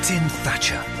 Martin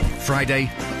Thatcher. Friday,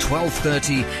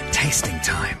 12:30, tasting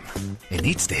time. It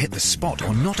needs to hit the spot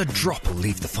or not a drop will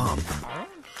leave the farm.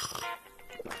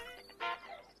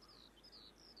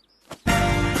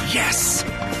 Yes!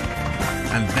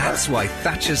 And that's why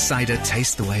Thatcher's cider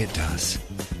tastes the way it does.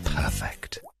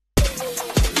 Perfect.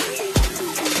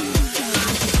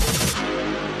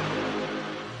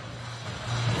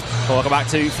 Welcome back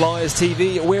to Flyers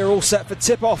TV. We're all set for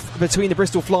tip-off between the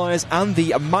Bristol Flyers and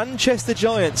the Manchester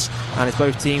Giants. And as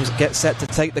both teams get set to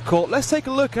take the court, let's take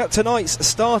a look at tonight's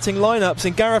starting lineups.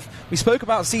 And Gareth, we spoke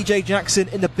about CJ Jackson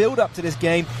in the build-up to this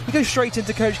game. He goes straight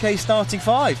into Coach K's starting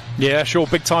five. Yeah, sure,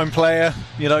 big-time player.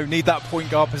 You know, need that point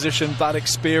guard position, that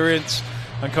experience.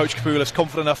 And Coach Kapula's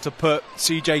confident enough to put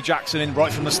CJ Jackson in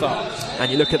right from the start.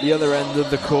 And you look at the other end of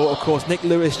the court, of course, Nick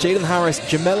Lewis, Jalen Harris,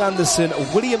 Jamel Anderson,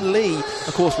 William Lee,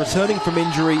 of course, returning from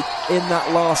injury in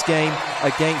that last game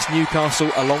against Newcastle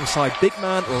alongside big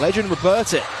man legend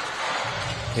Robertin,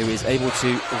 who is able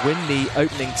to win the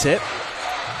opening tip.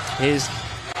 Here's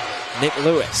Nick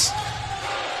Lewis.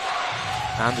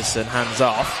 Anderson hands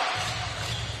off.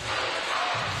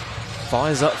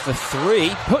 Fires up for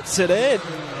three, puts it in.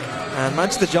 And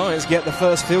Manchester Giants get the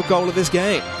first field goal of this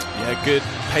game. Yeah, good,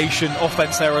 patient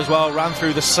offense there as well. Ran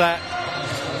through the set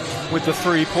with the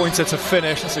three-pointer to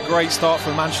finish. That's a great start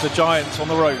for the Manchester Giants on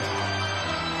the road.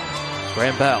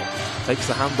 Graham Bell takes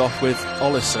the handoff with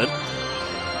Ollison.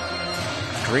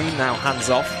 Green now hands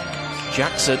off.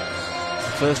 Jackson,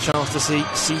 first chance to see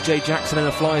CJ Jackson in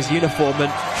a Flyers uniform,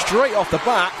 and straight off the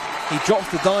bat, he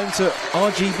drops the dime to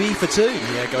RGB for two.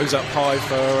 Yeah, goes up high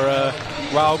for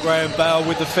Raoul Graham Bell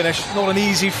with the finish. Not an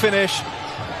easy finish,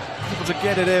 able to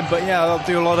get it in, but yeah, that'll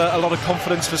do a lot of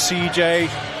confidence for CJ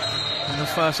in the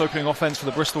first opening offense for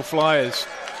the Bristol Flyers.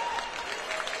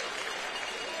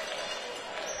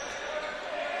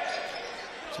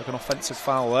 It's like an offensive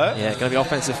foul there. Yeah, going to be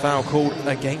offensive foul called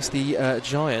against the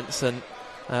Giants, and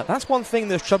that's one thing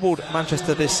that's troubled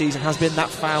Manchester this season, has been that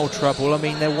foul trouble. I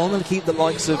mean, they want to keep the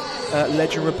likes of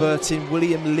legend Robertin,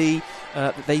 William Lee.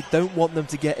 They don't want them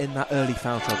to get in that early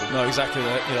foul trouble. No, exactly.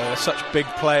 They're such big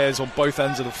players on both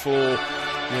ends of the floor.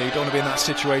 You don't want to be in that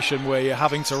situation where you're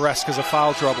having to rest because of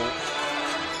foul trouble.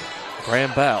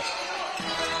 Graham Bell.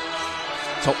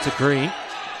 Top to Green.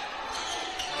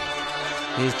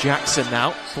 Here's Jackson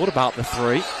now. Thought about the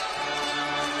three.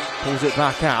 Pulls it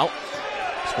back out.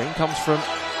 Screen comes from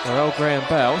Raoul Graham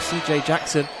Bell. CJ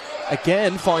Jackson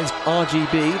again finds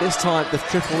RGB. This time the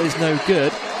triple is no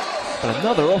good. But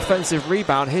another offensive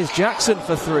rebound. Here's Jackson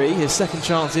for three. His second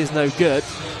chance is no good.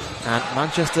 And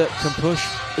Manchester can push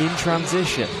in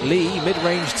transition. Lee,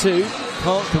 mid-range two,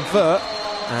 can't convert.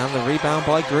 And the rebound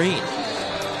by Green.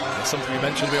 There's something we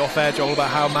mentioned a bit off air, Joel,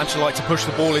 about how Manchester like to push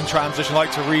the ball in transition,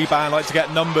 like to rebound, like to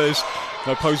get numbers,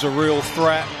 pose a real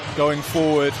threat going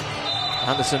forward.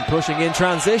 Anderson pushing in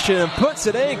transition and puts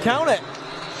it in, count it.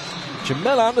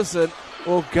 Jamel Anderson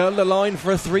will go to the line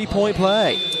for a three-point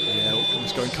play. Yeah,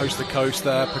 he's going coast to coast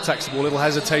there, protects the ball, little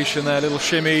hesitation there, little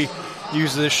shimmy,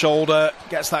 uses his shoulder,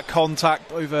 gets that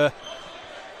contact over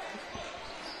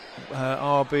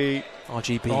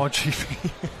RGB.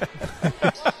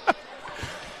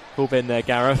 All been there,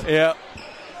 Gareth. Yeah.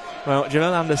 Well,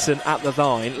 Jamel Anderson at the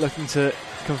line, looking to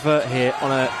convert here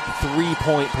on a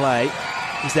three-point play.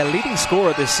 He's their leading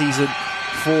scorer this season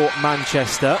for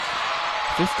Manchester.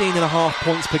 15.5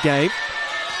 points per game.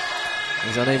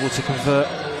 He's unable to convert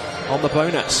on the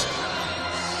bonus.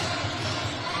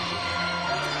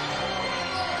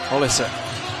 Ollison.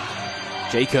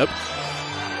 Jacob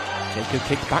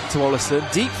kicks back to Ollison.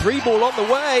 Deep three ball on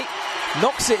the way.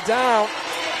 Knocks it down.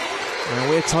 And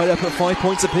we're tied up at 5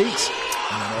 points apiece.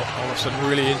 Ollison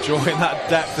really enjoying that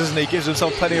depth, doesn't he? Gives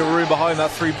himself plenty of room behind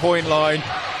that three-point line.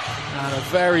 And a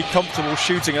very comfortable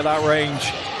shooting at that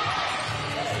range.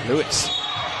 Lewis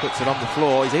puts it on the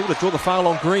floor. He's able to draw the foul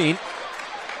on Green.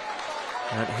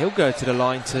 And he'll go to the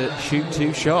line to shoot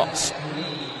two shots.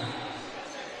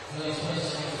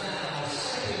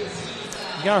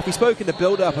 Gareth, we spoke in the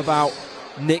build-up about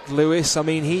Nick Lewis. I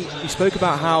mean, he spoke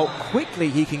about how quickly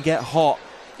he can get hot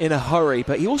in a hurry,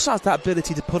 but he also has that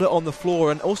ability to put it on the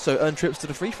floor and also earn trips to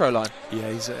the free throw line.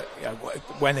 Yeah, he's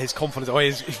when his confidence,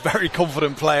 he's a very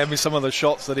confident player. I mean, some of the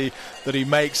shots that he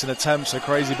makes and attempts are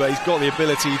crazy, but he's got the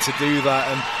ability to do that.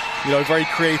 And very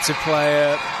creative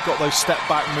player. Got those step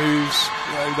back moves,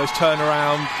 those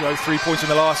turnaround. 3 points in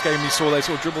the last game, you saw they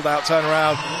sort of dribbled out, turn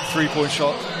around, 3-point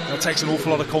shot. It takes an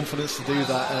awful lot of confidence to do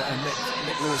that, and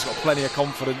Nick Lewis got plenty of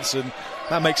confidence, and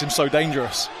that makes him so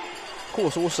dangerous. Of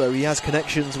course, also he has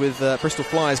connections with Bristol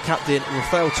Flyers captain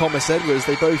Raphael Thomas Edwards.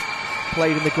 They both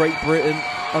played in the Great Britain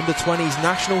under-20s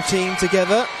national team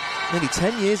together nearly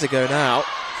 10 years ago now.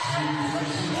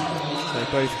 So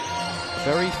both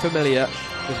very familiar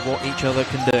with what each other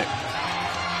can do.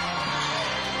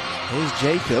 Here's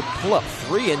Jacob, pull-up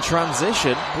 3 in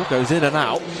transition. Ball goes in and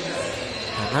out.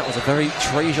 And that was a very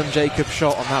Trajan Jacob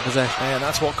shot on that possession. Yeah, and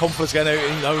that's what confidence getting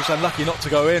out. He was unlucky not to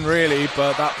go in, really,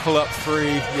 but that pull-up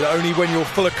 3, only when you're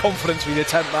full of confidence when you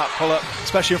attempt that pull-up,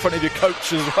 especially in front of your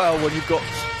coach as well, when you've got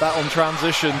that on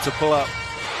transition to pull up.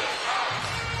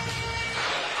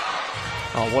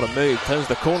 Oh, what a move. Turns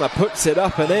the corner, puts it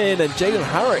up and in, and Jalen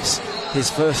Harris, his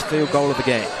first field goal of the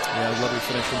game. Yeah, lovely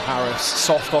finish from Harris.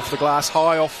 Soft off the glass,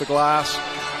 high off the glass.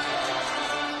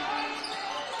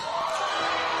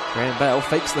 Graham Bell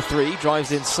fakes the 3,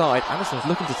 drives inside. Anderson's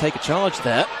looking to take a charge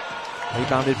there.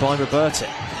 Rebounded by Robertin.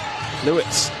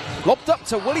 Lewis lobbed up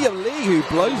to William Lee, who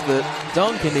blows the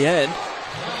dunk in the end.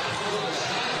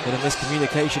 Bit of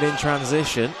miscommunication in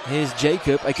transition. Here's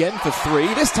Jacob again for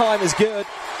 3. This time is good.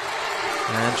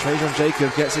 And Trajan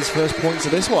Jacob gets his first points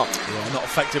of this one. Yeah, not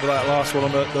effective with that last one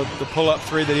on the pull-up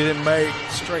 3 that he didn't make.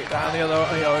 Straight down the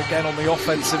other, again on the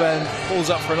offensive end. Pulls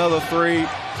up for another 3.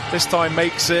 This time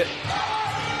makes it.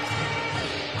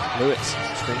 Lewis,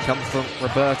 screen comes from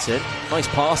Robertin. Nice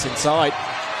pass inside,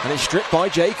 and it's stripped by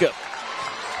Jacob.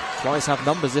 Flyers have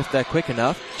numbers if they're quick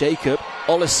enough. Jacob,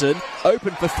 Ollison,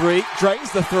 open for 3,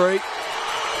 drains the 3.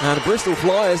 And the Bristol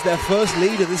Flyers, their first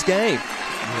lead of this game.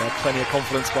 Yeah, plenty of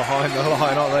confidence behind the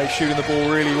line, aren't they? Shooting the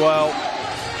ball really well.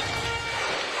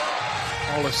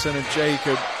 Ollison and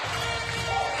Jacob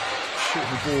shooting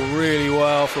the ball really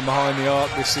well from behind the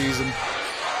arc this season.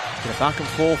 A back and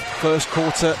forth first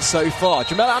quarter so far.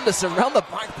 Jamel Anderson round the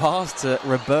back pass to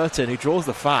Robertin, who draws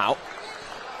the foul.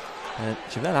 And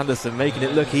Jamel Anderson making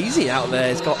it look easy out there.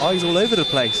 He's got eyes all over the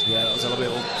place. Yeah, that was a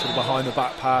little bit sort of behind the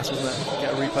back pass, wasn't it?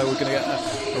 Get a replay. We're going to get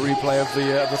a replay of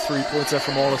the 3-pointer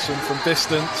from Ollison from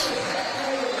distance.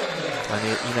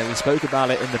 And we spoke about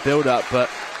it in the build-up, but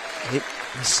he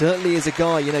certainly is a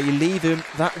guy, you leave him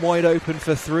that wide open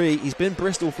for 3. He's been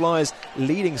Bristol Flyers'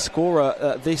 leading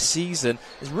scorer this season.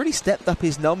 He's really stepped up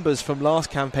his numbers from last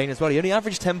campaign as well. He only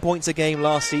averaged 10 points a game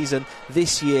last season.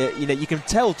 This year, you can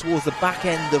tell towards the back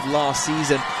end of last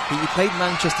season, he played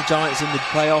Manchester Giants in the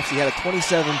playoffs. He had a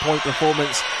 27-point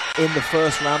performance in the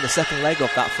first round, the second leg of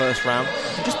that first round.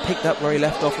 He just picked up where he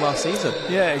left off last season.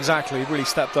 Yeah, exactly. He really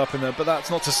stepped up in there, but that's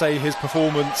not to say his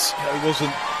performance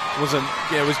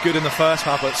it was good in the first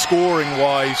half, but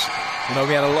scoring-wise,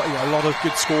 we had a lot of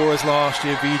good scorers last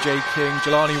year. VJ King,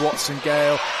 Jelani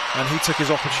Watson-Gale, and he took his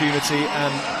opportunity.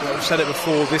 And I've said it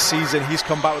before, this season he's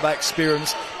come back with that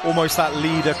experience, almost that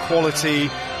leader quality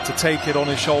to take it on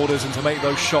his shoulders and to make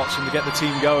those shots and to get the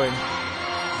team going.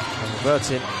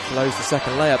 Robertin blows the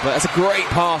second layup, but that's a great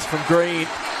pass from Green.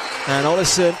 And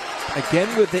Ollison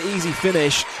again with the easy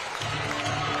finish.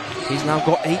 He's now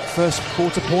got 8 first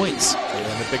quarter points.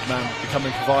 Yeah, the big man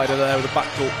becoming provider there with a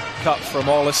backdoor cut from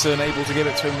Ollison, able to give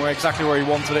it to him exactly where he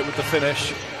wanted it with the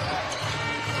finish.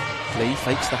 Lee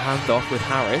fakes the handoff with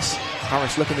Harris.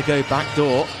 Harris looking to go back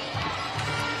door.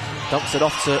 Dumps it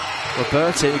off to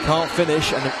Robertin, who can't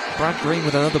finish, and Brad Green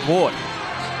with another board.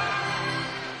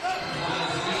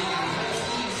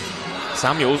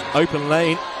 Samuels, open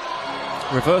lane.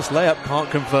 Reverse layup,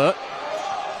 can't convert.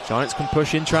 Giants can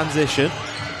push in transition.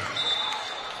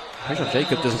 Trajan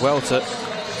Jacob does well to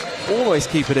always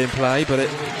keep it in play, but it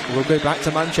will go back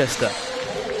to Manchester.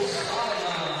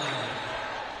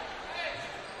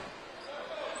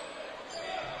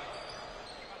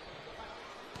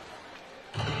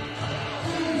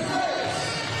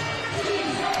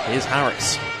 Here's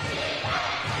Harris.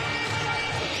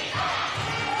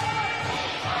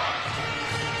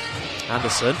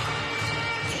 Anderson.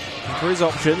 For his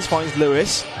options, finds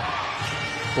Lewis.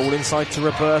 Ball inside to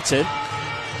Robertin.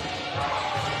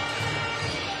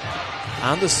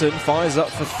 Anderson fires up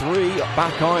for 3.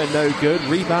 Back iron, no good.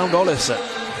 Rebound, Ollison.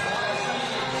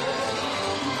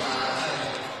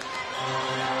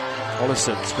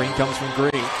 Ollison, screen comes from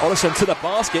Green. Ollison to the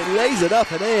basket, lays it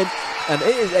up and in. And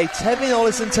it is a Tevin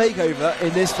Ollison takeover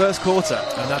in this first quarter.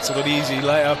 And that's an easy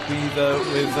layup either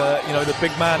with the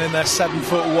big man in there,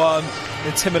 7'1",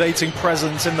 intimidating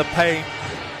presence in the paint.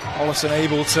 Ollison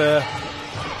able to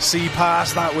see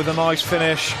past that with a nice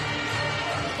finish.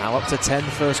 Now up to 10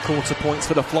 first quarter points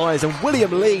for the Flyers, and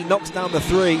William Lee knocks down the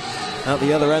 3 at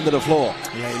the other end of the floor.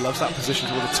 Yeah, he loves that position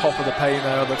toward the top of the paint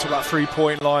there, to that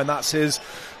 3-point line. That's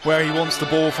where he wants the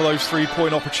ball for those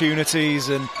 3-point opportunities,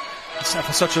 and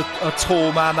for such a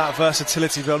tall man, that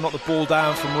versatility to be able to knock the ball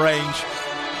down from range.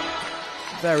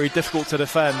 Very difficult to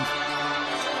defend.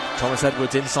 Thomas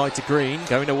Edwards inside to Green,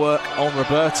 going to work on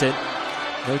Robertin.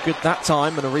 No good that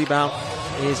time, and a rebound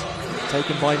is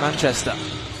taken by Manchester.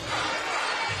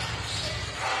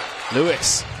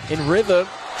 Lewis in rhythm,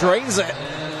 drains it.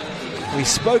 We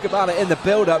spoke about it in the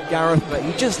build-up, Gareth, but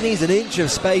he just needs an inch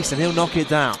of space and he'll knock it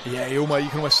down. Yeah, you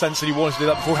can almost sense that he wanted to do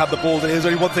that before he had the ball. There's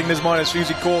only one thing in his mind as soon as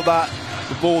he caught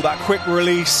the ball, that quick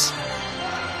release.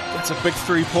 Gets a big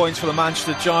 3 points for the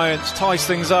Manchester Giants, ties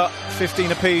things up,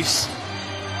 15 apiece.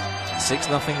 6-0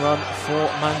 run for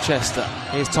Manchester.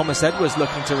 Here's Thomas Edwards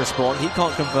looking to respond. He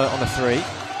can't convert on a 3.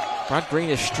 Brad Green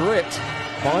is stripped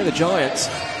by the Giants.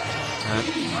 And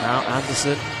now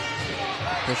Anderson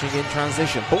pushing in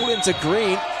transition. Ball into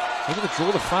Green. Able to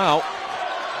draw the foul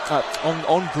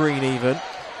on Green even.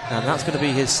 And that's going to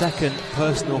be his second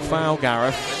personal foul,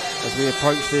 Gareth, as we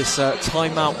approach this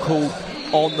timeout call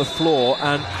on the floor.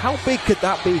 And how big could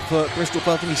that be for Bristol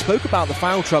Flyers? We spoke about the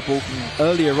foul trouble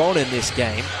earlier on in this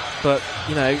game, but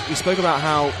you know, we spoke about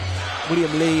how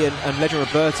William Lee and Legend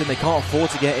Robertson, they can't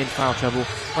afford to get in foul trouble.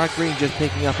 Brad Green just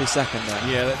picking up his second there.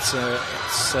 Yeah, that's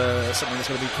something that's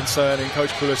going to be concerning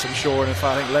Coach Poulos, I'm sure, and in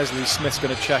fact I think Leslie Smith's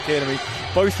going to check in. I mean,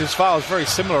 both his fouls very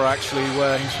similar actually,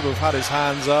 where he sort of had his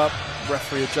hands up.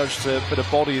 Referee adjudged a bit of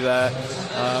body there,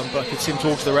 but I could see him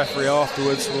talk to the referee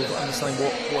afterwards, sort of understanding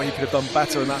what he could have done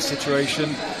better in that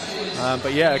situation.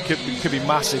 But yeah, it could be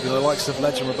massive. The likes of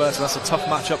Legend Robertson, that's a tough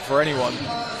matchup for anyone.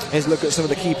 Here's a look at some of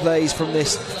the key plays from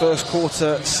this first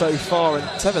quarter so far, and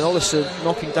Tevin Ollison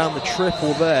knocking down the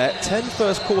triple there. 10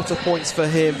 first quarter points for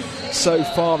him so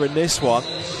far in this one.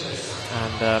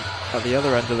 And at the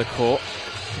other end of the court,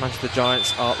 Manchester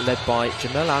Giants are led by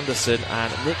Jamel Anderson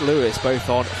and Nick Lewis, both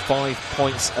on 5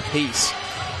 points apiece.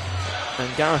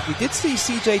 And Gareth, we did see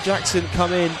CJ Jackson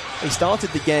come in. He started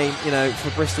the game, you know, for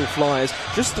Bristol Flyers.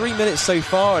 Just 3 minutes so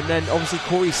far, and then obviously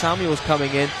Corey Samuels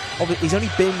coming in. He's only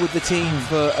been with the team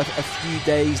for a few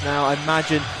days now. I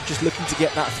imagine just looking to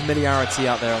get that familiarity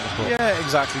out there on the court. Yeah,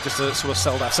 exactly. Just to sort of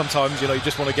sell that. Sometimes, you know, you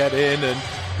just want to get in and,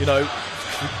 you know,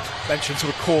 mentioned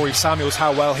sort of Corey Samuels,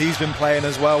 how well he's been playing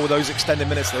as well with those extended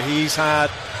minutes that he's had.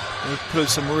 And he's put in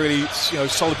some really, you know,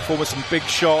 solid performance, some big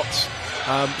shots.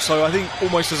 So I think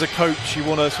almost as a coach, you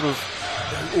want to sort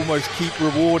of almost keep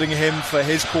rewarding him for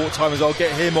his court time as well,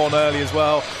 get him on early as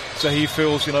well, so he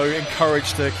feels, you know,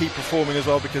 encouraged to keep performing as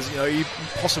well, because, you know, he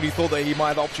possibly thought that he might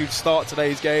have the opportunity to start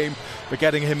today's game, but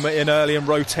getting him in early and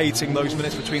rotating those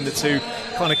minutes between the two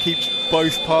kind of keeps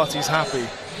both parties happy.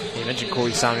 You mentioned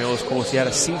Corey Samuels, of course. He had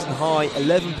a season-high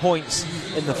 11 points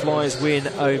in the Flyers win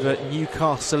over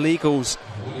Newcastle Eagles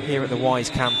here at the Wise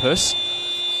campus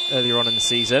earlier on in the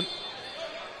season.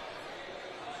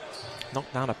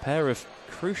 Knocked down a pair of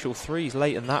crucial threes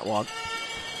late in that one.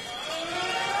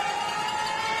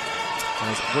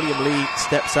 As William Lee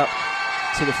steps up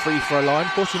to the free throw line.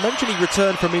 Of course, you mentioned he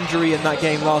returned from injury in that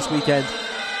game last weekend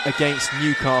against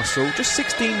Newcastle. Just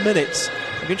 16 minutes.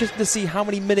 I'm interested to see how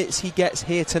many minutes he gets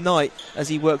here tonight as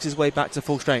he works his way back to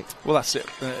full strength. Well, that's it,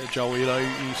 Joel. You know,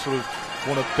 you sort of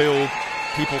want to build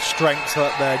people's strength,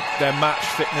 their match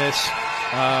fitness.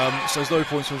 So there's no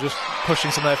point in just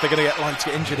pushing something. If they're going to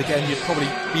get injured again, you'd probably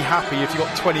be happy if you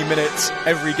got 20 minutes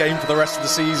every game for the rest of the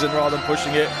season rather than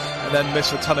pushing it and then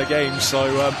miss a ton of games.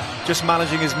 So just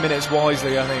managing his minutes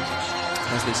wisely, I think.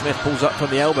 Leslie Smith pulls up from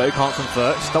the elbow, can't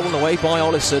convert. Stolen away by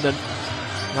Ollison, and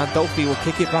Landolfi will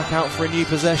kick it back out for a new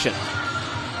possession.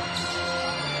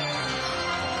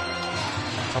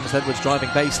 Thomas Edwards driving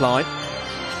baseline.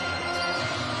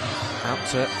 Out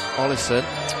to Ollison.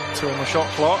 2 on the shot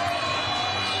clock.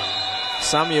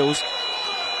 Samuels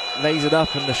lays it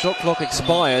up and the shot clock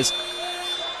expires.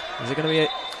 Is it going to be a...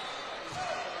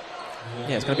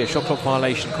 Yeah, it's going to be a shot clock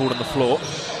violation called on the floor.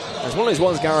 As one of those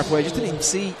ones, Gareth, where you just didn't even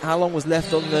see how long was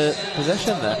left on the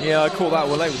possession there. Yeah, I caught that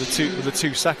one late with the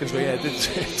 2 seconds, but yeah, it did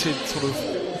sort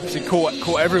of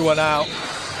caught everyone out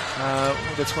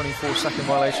with a 24-second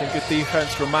violation. Good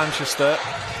defence from Manchester.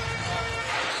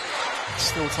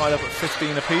 Still tied up at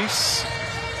 15 apiece.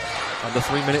 Under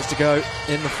 3 minutes to go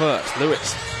in the first.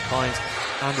 Lewis finds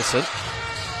Anderson.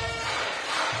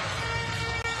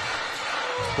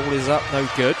 Ball is up, no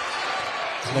good.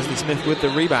 Leslie Smith with the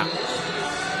rebound.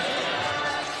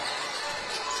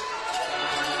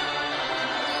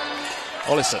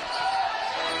 Ollison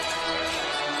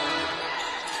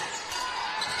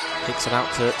kicks it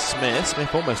out to Smith.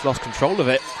 Smith almost lost control of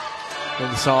it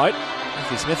inside.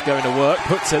 Leslie Smith going to work,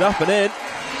 puts it up and in.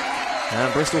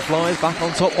 And Bristol Flyers back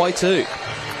on top by 2.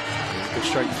 Good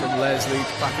strength from Leslie,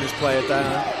 backing his player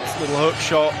down. Little hook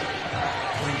shot.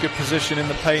 In good position in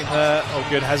the paint there. Oh,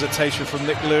 good hesitation from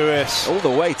Nick Lewis. All the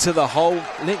way to the hole.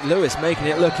 Nick Lewis making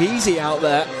it look easy out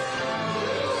there.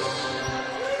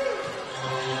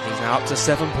 He's now up to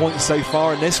 7 points so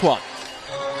far in this one.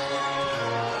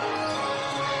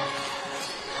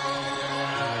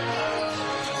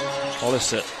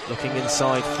 Olisett looking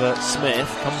inside for Smith.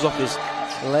 Comes off his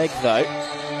leg though.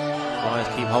 Flyers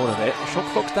keep hold of it. Shot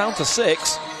clock's down to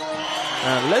 6.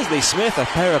 And Leslie Smith, a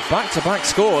pair of back-to-back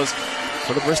scores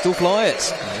for the Bristol Flyers.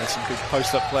 Yeah, some good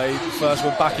post-up play. First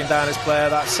one backing down his player.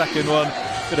 That second one,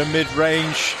 bit of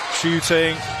mid-range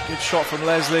shooting. Good shot from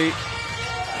Leslie.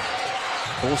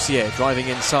 Borsier driving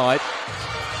inside.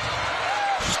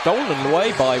 Stolen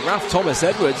away by Ralph Thomas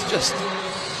Edwards. Just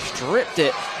stripped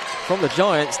it from the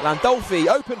Giants. Landolfi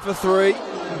open for 3.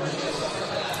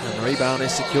 And the rebound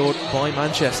is secured by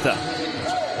Manchester.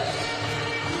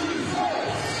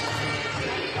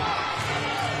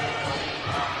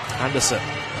 Anderson.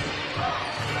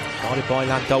 Guarded by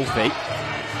Landolfi.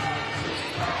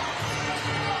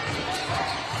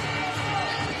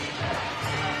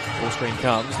 Ball screen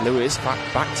comes. Lewis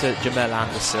back to Jamel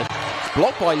Anderson.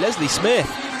 Blocked by Leslie Smith.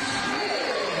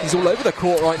 He's all over the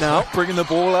court right now. Bringing the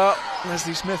ball out.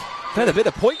 Leslie Smith. Playing a bit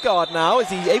of point guard now. Is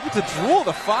he able to draw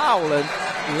the foul?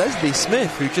 And Leslie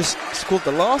Smith, who just scored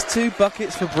the last 2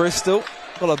 buckets for Bristol,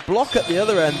 got a block at the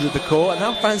other end of the court and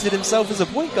now fancied himself as a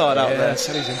point guard out there.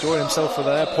 Said he's enjoying himself for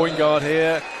there. Point guard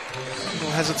here. No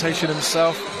hesitation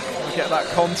himself. Get that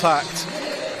contact.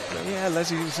 But yeah,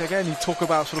 Leslie, again, you talk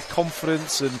about sort of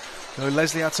confidence, and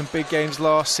Leslie had some big games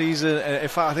last season. And in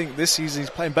fact, I think this season he's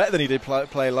playing better than he did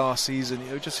play last season.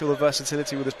 Just feel the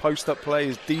versatility with his post-up play,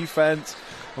 his defence.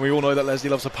 And we all know that Leslie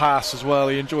loves to pass as well.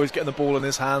 He enjoys getting the ball in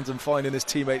his hands and finding his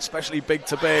teammates, especially big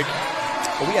to big.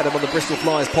 Well, we had him on the Bristol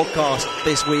Flyers podcast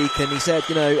this week, and he said,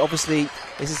 obviously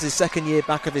this is his second year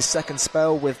back of his second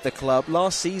spell with the club.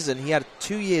 Last season he had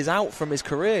 2 years out from his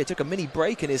career. He took a mini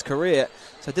break in his career,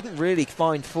 so didn't really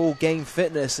find full game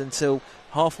fitness until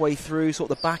halfway through sort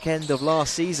of the back end of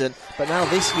last season. But now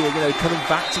this year, coming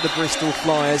back to the Bristol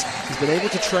Flyers, he's been able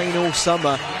to train all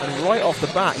summer, and right off the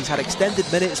bat he's had extended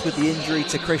minutes with the injury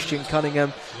to Christian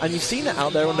Cunningham, and you've seen it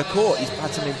out there on the court. He's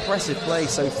had some impressive play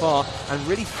so far and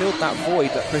really filled that void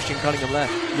that Christian Cunningham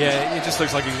left. Yeah, it just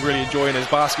looks like he's really enjoying his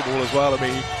basketball as well. I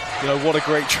mean, what a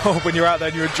great job when you're out there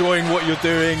and you're enjoying what you're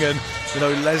doing, and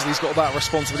Leslie's got that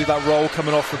responsibility, that role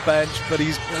coming off the bench, but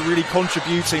he's really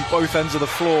contributing both ends of the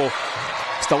floor.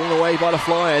 Stolen away by the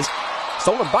Flyers.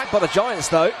 Stolen back by the Giants,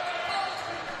 though.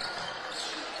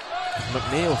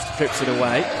 McNeil strips it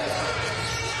away.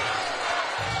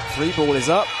 3 ball is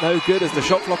up. No good as the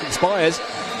shot clock expires.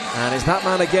 And it's that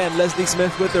man again, Leslie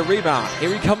Smith, with the rebound.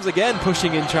 Here he comes again,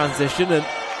 pushing in transition. And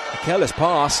a careless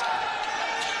pass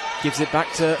gives it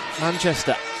back to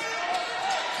Manchester.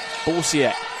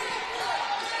 Borsier.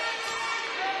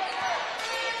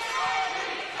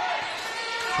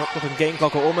 Shot clock and game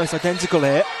clock are almost identical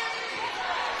here.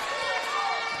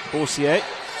 Borsier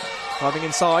driving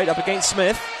inside, up against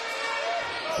Smith.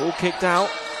 Ball kicked out.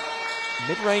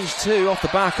 Mid-range 2 off the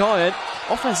back iron.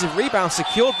 Offensive rebound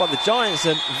secured by the Giants,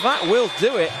 and that will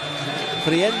do it for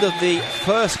the end of the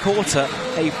first quarter.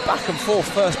 A back and forth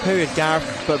first period,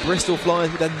 Gareth, but Bristol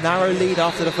Flyers with a narrow lead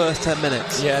after the first 10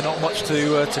 minutes. Yeah, not much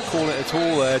to call it at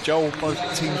all there. Joel, both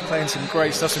teams playing some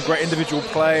great stuff, some great individual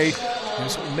play.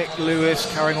 Sort of Nick Lewis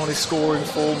carrying on his scoring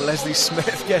form. Leslie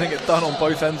Smith getting it done on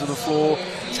both ends of the floor.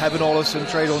 Tevin Ollison,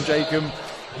 Traydon Jacob,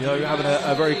 having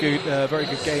a very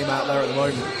good game out there at the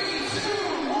moment.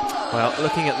 Well,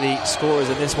 looking at the scorers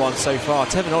in this one so far,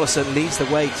 Tevin Ollison leads the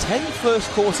way. 10 first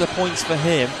quarter points for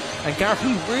him. And Gareth,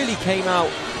 he really came out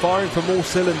firing from all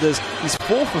cylinders. He's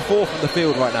 4 for 4 from the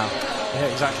field right now. Yeah,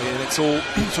 exactly. And it's all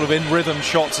sort of in rhythm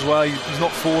shots as well. He's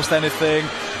not forced anything.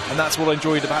 And that's what I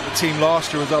enjoyed about the team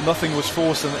last year as well. Nothing was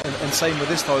forced, and same with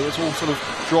this time. It's all sort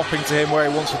of dropping to him where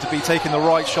he wants it to be, taking the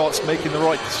right shots, making the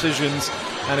right decisions,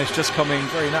 and it's just coming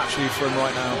very naturally for him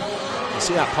right now. You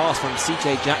see that pass from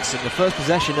CJ Jackson, the first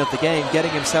possession of the game,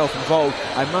 getting himself involved.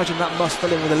 I imagine that must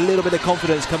fill him with a little bit of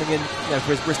confidence coming in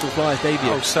for his Bristol Flyers debut.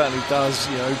 Oh, it certainly does.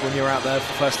 When you're out there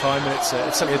for the first time, and it's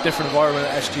certainly a different environment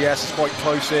at SGS. It's quite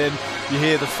close in. You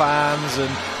hear the fans,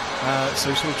 and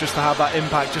so sort of just to have that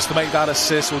impact, just to make that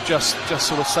assist, or just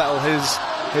sort of settle his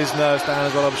nerves down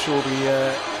as well. I'm sure be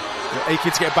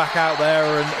aching to get back out there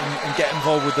and get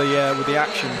involved with the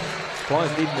action.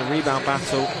 Flyers leading the rebound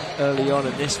battle early on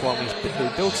in this one. We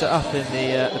built it up in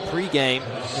the pre-game.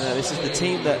 This is the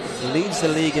team that leads the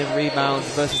league in rebounds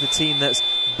versus the team that's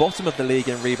bottom of the league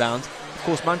in rebounds. Of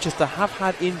course, Manchester have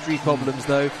had injury problems,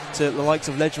 though, to the likes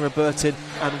of Legend Robertson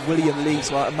and William Lee,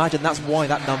 so I imagine that's why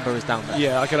that number is down there.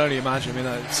 Yeah, I can only imagine. I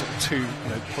mean, it's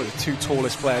probably the two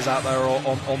tallest players out there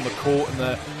on the court, and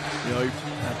they're,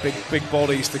 big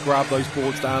bodies to grab those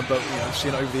boards down. But I've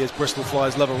seen over the years, Bristol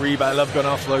Flyers love a rebound, love going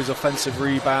after those offensive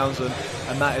rebounds, and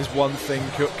that is one thing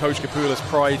Coach Kapoulas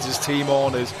prides his team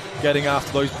on, is getting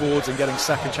after those boards and getting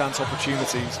second chance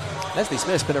opportunities. Leslie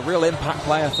Smith's been a real impact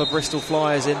player for Bristol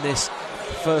Flyers in this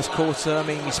first quarter. I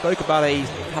mean, you spoke about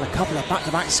had a couple of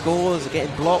back-to-back scores,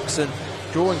 getting blocks and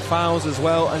drawing fouls as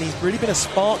well, and he's really been a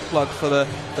spark plug for the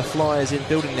Flyers in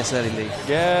building this early lead.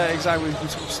 Yeah, exactly. We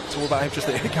talked all about him just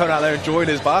going out there enjoying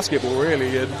his basketball,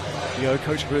 really, and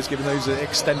Coach Kapoulas giving those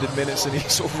extended minutes, and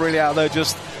he's sort of really out there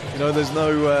just, there's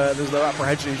no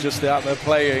apprehension. He's just out there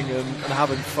playing and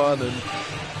having fun and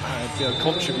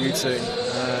contributing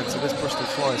to this Bristol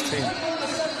Flyers team.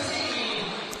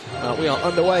 We are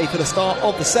underway for the start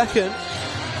of the second.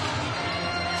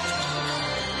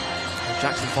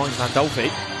 Jackson finds Landolfi.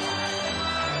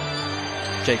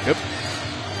 Jacob.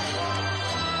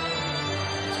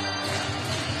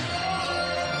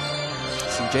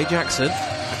 CJ Jackson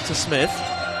back to Smith.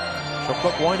 Shot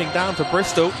clock winding down for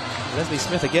Bristol. Leslie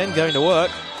Smith again going to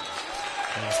work.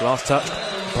 And it's last touch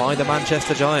by the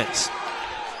Manchester Giants.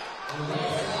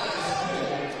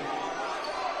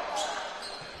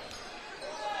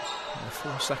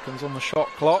 4 seconds on the shot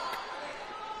clock.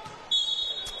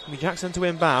 Jackson to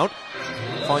inbound.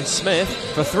 Finds Smith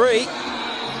for three.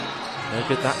 No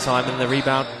good that time, and the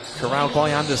rebound corralled by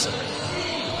Anderson.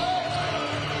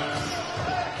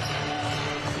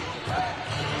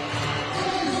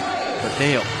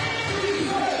 McNeil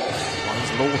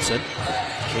finds Lawton.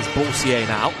 Here's Boursier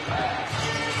now.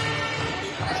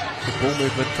 Good ball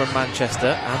movement from Manchester.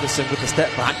 Anderson with the step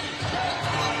back.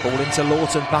 Ball into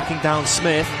Lawton, backing down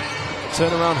Smith.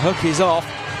 Turnaround hook is off.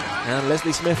 And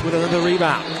Leslie Smith with another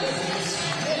rebound.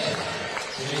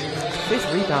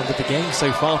 5th rebound of the game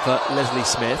so far for Leslie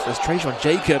Smith, as Trajan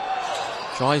Jacob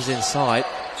drives inside.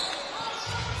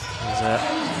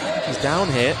 He's down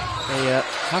here. They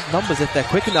have numbers if they're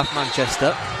quick enough,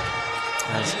 Manchester.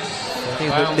 As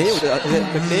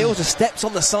McNeil just steps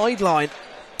on the sideline.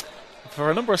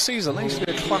 For a number of seasons, that used to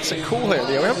be a classic call here.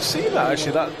 We haven't seen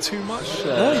that too much.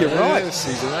 No, you're right. This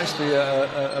season, actually,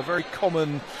 a very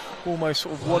common, almost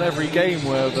sort of one every game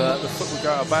where the foot would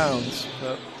go out of bounds.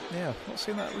 But yeah, not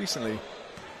seen that recently.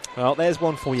 Well, there's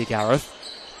one for you, Gareth.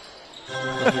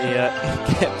 Let me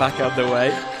get back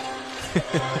underway.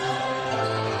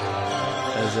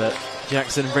 As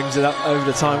Jackson brings it up over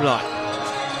the timeline.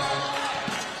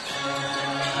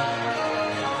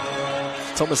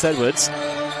 Thomas Edwards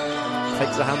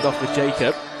takes the handoff with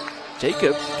Jacob.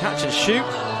 Jacob, catch and shoot.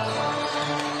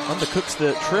 Undercooks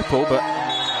the triple, but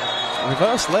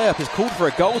reverse layup is called for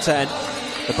a goaltend.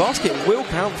 The basket will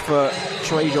count for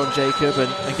Trajan Jacob.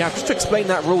 And Gav, just to explain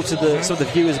that rule to some of the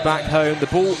viewers back home, the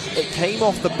ball, it came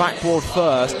off the backboard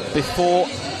first before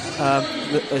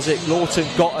Lawton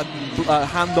got a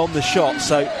hand on the shot.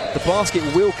 So the basket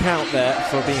will count there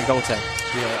for being a goaltend.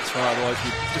 Yeah, that's right. Otherwise,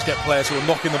 you just get players who are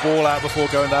knocking the ball out before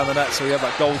going down the net. So we have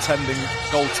that goaltending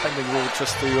rule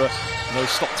just to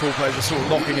stop tall players just sort of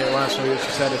knocking it around. So as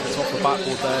you said, if it's off the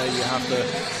backboard there, you have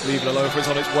to leave it alone. If it's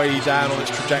on its way down on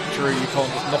its trajectory, you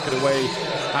can't just knock it away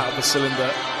out of the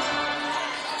cylinder.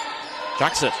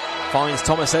 Jackson finds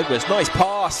Thomas Edwards. Nice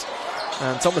pass.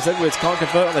 And Thomas Edwards can't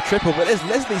convert on the triple, but there's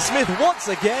Leslie Smith once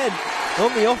again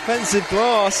on the offensive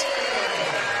glass.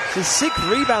 His 6th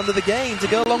rebound of the game to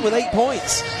go along with 8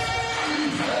 points.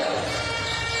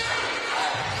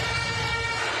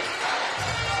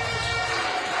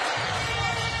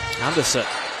 Anderson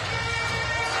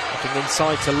looking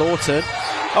inside to Lawton.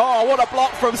 Oh, what a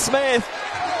block from Smith!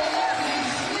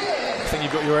 I think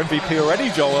you've got your MVP already,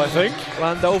 Joel, I think.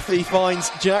 Landolfi finds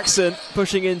Jackson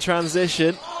pushing in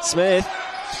transition. Smith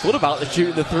thought about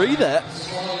shooting the 3 there.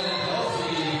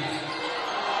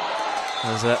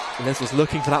 As Les was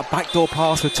looking for that backdoor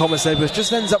pass with Thomas Edwards,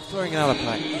 just ends up throwing out a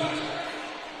play.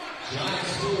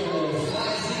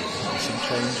 Some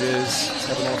changes.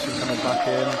 Kevin Austin coming back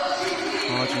in.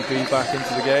 RGB back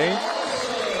into the game.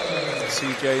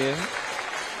 CJ in.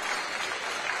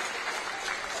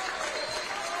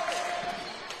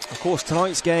 Of course,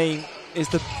 tonight's game is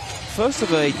the first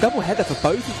of a double-header for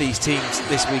both of these teams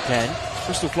this weekend.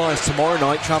 Bristol Flyers tomorrow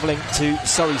night travelling to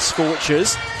Surrey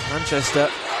Scorchers. Manchester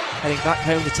heading back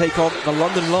home to take on the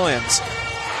London Lions.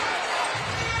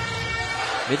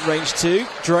 Mid-range 2,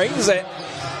 drains it.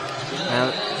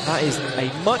 And that is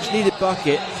a much-needed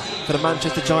bucket for the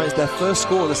Manchester Giants, their first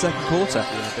score of the second quarter.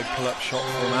 Yeah, big pull-up shot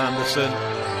from Anderson.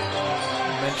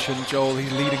 mentioned, Joel,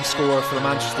 he's leading scorer for the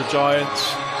Manchester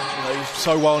Giants. He's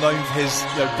so well known for his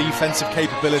defensive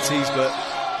capabilities, but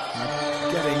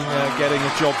getting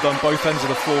a job done both ends of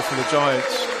the floor for the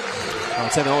Giants.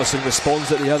 Tevin Ollison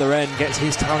responds at the other end, gets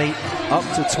his tally up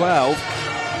to 12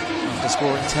 after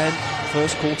scoring 10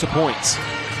 first quarter points.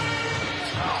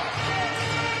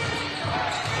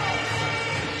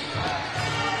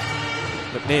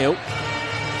 McNeil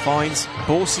finds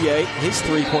Borsier, his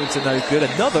three-pointer no good.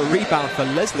 Another rebound for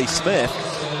Leslie Smith.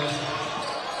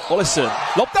 Ollison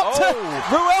lobbed up to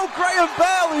Ruel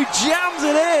Graham-Bell, who jams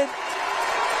it in.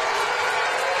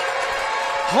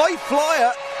 High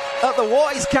flyer at the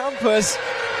Wise campus.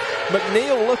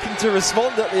 McNeil looking to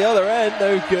respond at the other end,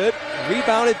 no good.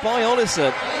 Rebounded by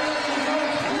Ollison.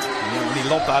 Yeah, when he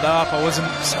lobbed that up, I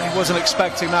wasn't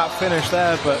expecting that finish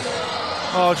there, but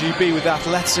RGB with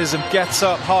athleticism gets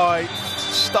up high,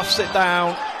 stuffs it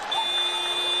down.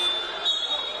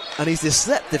 And he's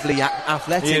deceptively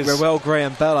athletic, Ruel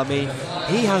Graham-Bell. I mean,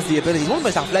 he has the ability. He's one of the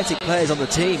most athletic players on the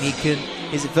team.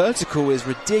 His vertical is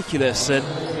ridiculous, and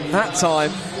that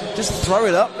time, just throw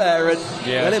it up there and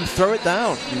let him throw it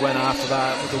down. He went after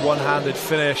that with the one-handed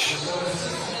finish.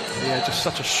 Yeah, just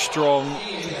such a strong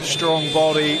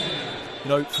body.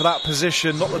 For that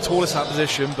position, not the tallest at that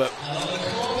position, but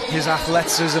his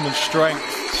athleticism and strength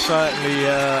certainly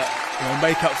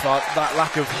make up for that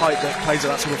lack of height that plays at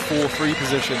that sort of 4-3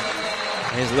 position.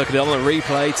 Here's a look at it on the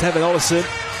replay. Tevin Ollison.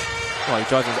 Oh, he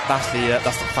drives it.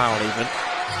 That's the foul even.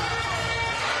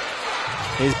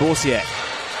 Here's Borsier.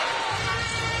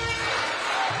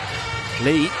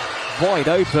 Lee, wide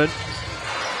open.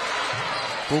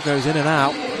 Ball goes in and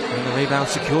out. And the rebound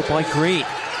secured by Green.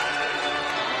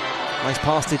 Nice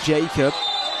pass to Jacob.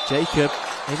 Jacob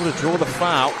able to draw the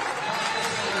foul.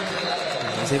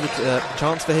 There's a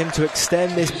chance for him to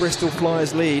extend this Bristol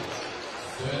Flyers lead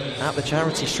at the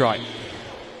charity stripe.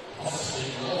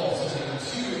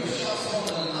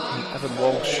 Evan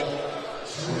Walsh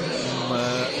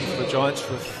for the Giants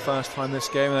for the first time this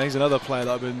game, and he's another player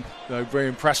that I've been very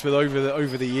impressed with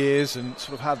over the years, and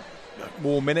sort of had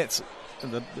more minutes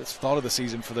at the start of the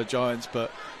season for the Giants.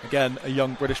 But again, a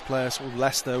young British player, sort of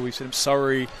Leicester. We've seen him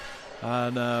Surrey,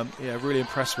 and really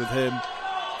impressed with him.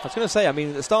 I was going to say, I mean,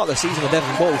 at the start of the season with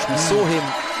Evan Walsh, we saw him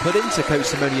put into Coach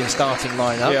Simonian's starting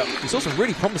lineup. Yeah. We saw some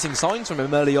really promising signs from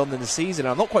him early on in the season.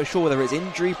 I'm not quite sure whether it's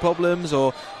injury problems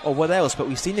or what else, but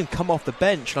we've seen him come off the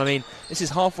bench. And I mean, this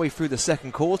is halfway through the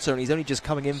second quarter, and he's only just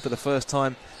coming in for the first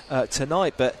time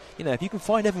tonight. But, if you can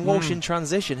find Evan Walsh in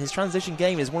transition, his transition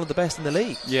game is one of the best in the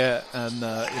league. Yeah, and,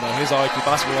 his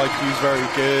basketball IQ is very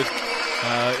good.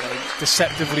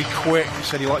 Deceptively quick. He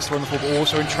said he likes to run the ball, but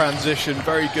also in transition,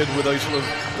 very good with those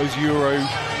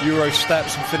Euro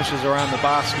steps and finishes around the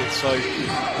basket. So,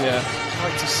 I'd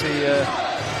like to see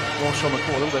Walsh on the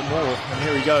court a little bit more. And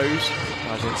here he goes.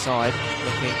 Right inside,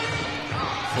 looking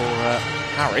for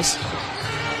Harris.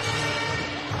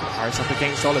 Harris up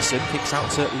against Ollison, kicks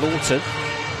out to Lawton.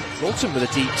 Lawton with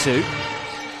a deep two.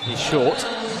 He's short,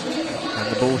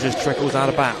 and the ball just trickles out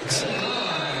of bounds.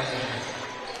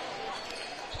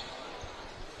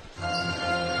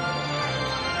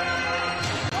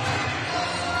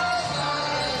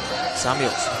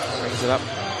 Samuels brings it up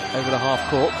over the half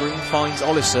court. Green finds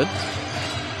Ollison.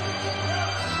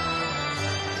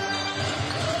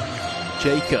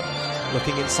 Jacob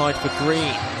looking inside for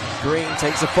Green. Green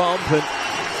takes a bump and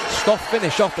soft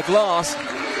finish off the glass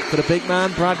for the big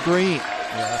man, Brad Green.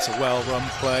 Yeah, that's a well-run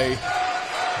play.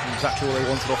 Exactly what they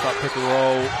wanted off that pick and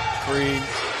roll. Green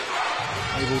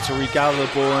able to regather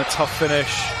the ball and a tough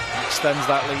finish. Extends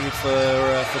that lead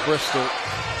for Bristol.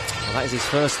 Well, that is his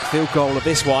first field goal of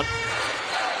this one.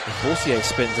 Borsier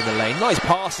spins in the lane. Nice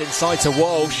pass inside to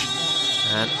Walsh.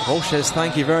 And Walsh says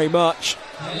thank you very much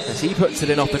as he puts it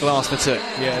in off the glass for two.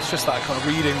 Yeah, it's just that kind of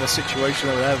reading the situation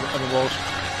with Evan Walsh.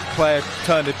 Player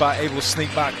turned it back, able to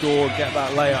sneak back door and get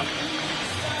that layup.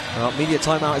 Well, media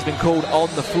timeout has been called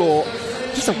on the floor.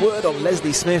 Just a word on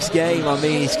Leslie Smith's game. I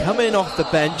mean, he's coming off the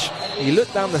bench. You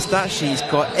look down the stat sheet, he's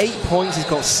got 8 points, he's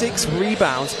got 6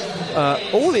 rebounds,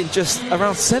 all in just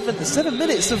around 7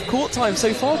 minutes of court time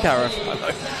so far, Gareth. I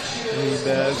mean,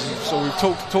 so we've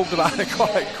talked about it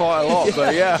quite a lot,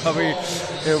 but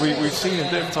we've seen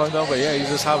him different time now, but he's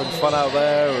just having fun out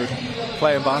there and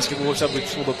playing basketball. We've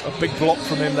sort of a big block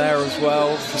from him there as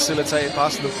well, facilitating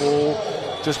passing the ball,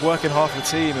 just working hard for the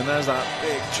team, and there's that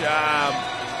big jam.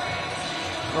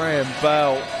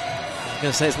 Graham-Bell. I'm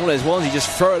going to say it's one of those ones, you just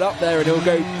throw it up there and he'll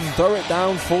go throw it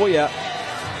down for you.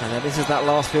 And then this is that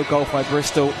last field goal by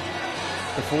Bristol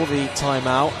before the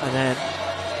timeout, and then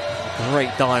a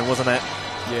great dime, wasn't it?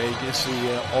 Yeah, you can see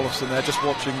Olafsson there just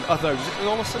watching. I don't know, was it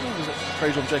Olafsson or was it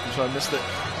Trajan Jacobs? I missed it.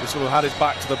 He sort of had his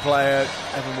back to the player.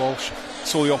 Evan Walsh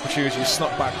saw the opportunity,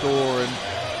 snuck back door and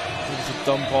able to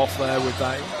dump off there with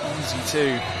that easy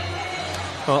 2.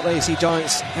 Well, there you see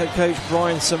Giants head coach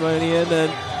Brian Simonian,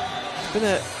 and it's been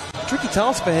a tricky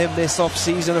task for him this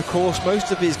off-season. Of course,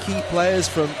 most of his key players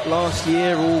from last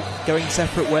year all going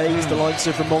separate ways. The likes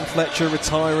of Ramon Fletcher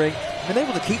retiring. Been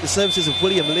able to keep the services of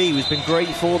William Lee, who's been great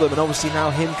for them, and obviously now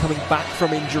him coming back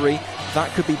from injury,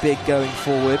 that could be big going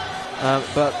forward.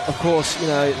 But of course, you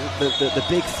know, the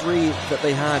big 3 that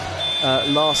they had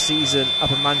last season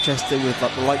up in Manchester with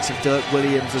like the likes of Dirk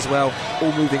Williams as well,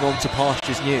 all moving on to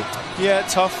pastures new. Yeah,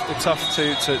 tough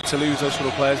to lose those sort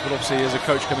of players, but obviously as a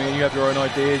coach coming in, you have your own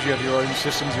ideas, you have your own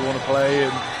systems you want to play,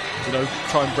 and you know,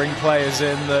 try and bring players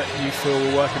in that you feel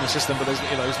will work in the system. But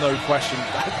there's no question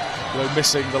that,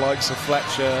 missing the likes of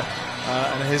Fletcher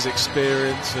and his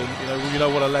experience, and you know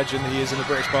what a legend he is in the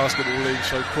British Basketball League.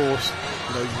 So of course,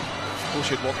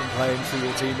 you'd want them playing for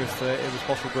your team if it was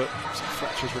possible. But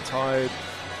Fletcher's retired,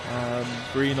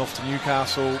 Green off to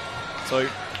Newcastle. So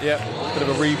yeah, a bit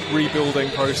of a rebuilding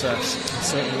process.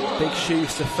 Certainly big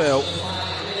shoes to fill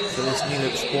for this new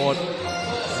look squad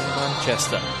in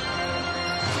Manchester.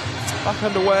 Back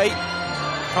underway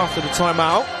after the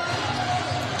timeout.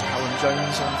 Alan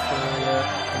Jones on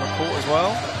the court as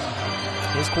well.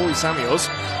 Here's Corey Samuels.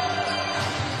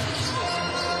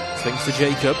 Swings to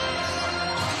Jacob.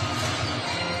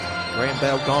 Graham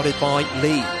Bell guarded by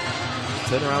Lee.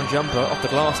 Turnaround jumper off the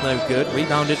glass, no good.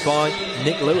 Rebounded by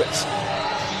Nick Lewis.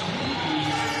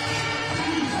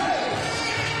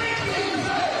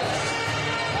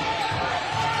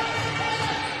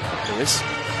 Lewis.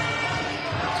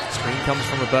 Screen comes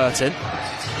from Robertson.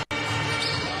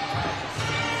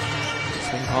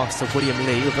 Swing pass to William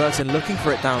Lee. Robertson looking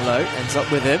for it down low. Ends up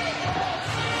with him.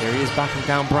 Here he is backing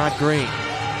down Brad Green.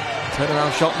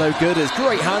 Turnaround shot no good. It's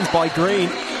great hands by Green.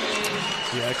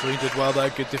 Yeah, Green did well there.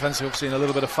 Good defensive. Obviously in a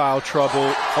little bit of foul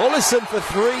trouble. Ollison for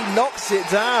 3. Knocks it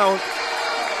down.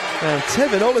 And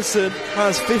Tevin Ollison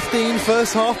has 15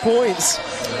 first half points.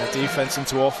 Yeah, defense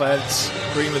into offense.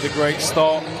 Green with a great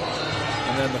stop.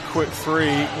 And then the quick 3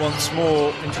 once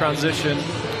more in transition.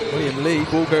 William Lee,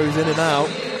 ball goes in and out.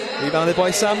 Rebounded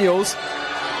by Samuels.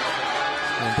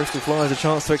 And Bristol Flyers a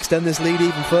chance to extend this lead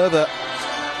even further.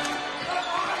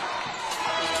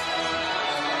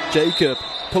 Jacob,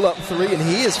 pull up 3, and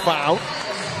he is fouled.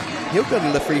 He'll go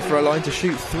to the free throw line to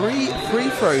shoot 3 free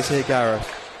throws here, Gareth.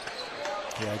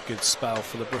 Yeah, good spell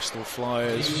for the Bristol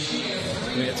Flyers.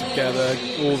 Putting it together,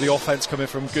 all the offense coming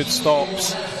from good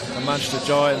stops. And Manchester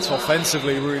Giants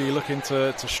offensively really looking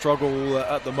to struggle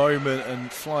at the moment,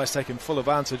 and Flyers taking full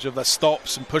advantage of their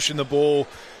stops and pushing the ball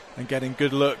and getting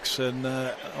good looks, and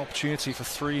an opportunity for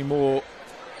 3 more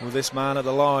with this man at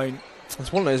the line.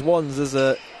 It's one of those ones as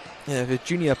the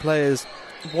junior players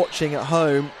watching at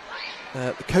home.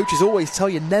 The coaches always tell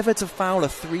you never to foul a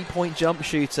 3-point jump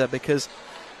shooter, because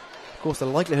of course the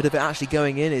likelihood of it actually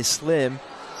going in is slim,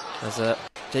 as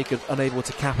Jacob unable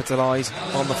to capitalise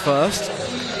on the first.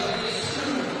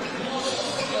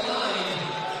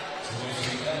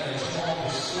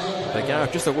 But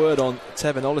Gareth, just a word on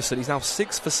Tevin Ollison. He's now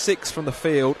 6 for 6 from the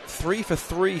field, 3 for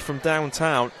 3 from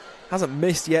downtown. Hasn't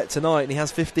missed yet tonight, and he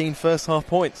has 15 first half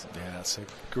points. Yeah, that's a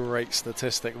great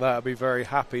statistic. I'd be very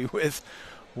happy with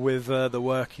the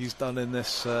work he's done in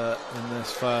this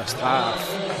first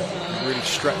half. Really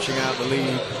stretching out the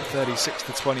lead,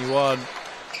 36-21.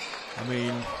 I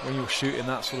mean, when you're shooting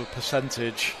that sort of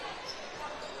percentage,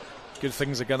 good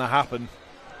things are going to happen.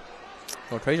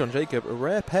 Well, Trajan Jacob, a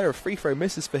rare pair of free throw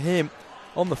misses for him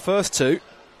on the first 2.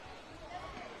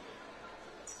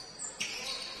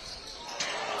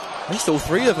 Missed all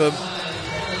 3 of them.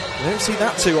 You don't see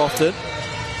that too often.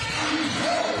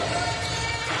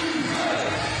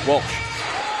 Walsh.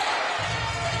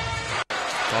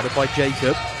 Guarded by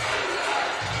Jacob.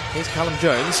 Here's Callum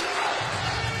Jones.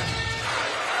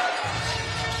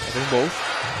 Evan Walsh.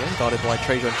 Again guarded by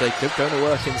Trajan Jacob. Going to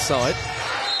work inside.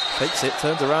 Takes it,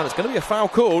 turns around. It's going to be a foul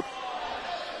called.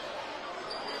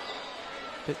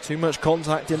 Bit too much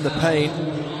contact in the paint.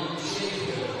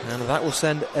 And that will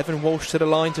send Evan Walsh to the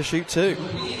line to shoot 2.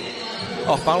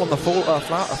 Oh, foul on the floor,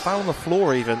 foul on the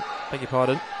floor even. Beg your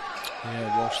pardon.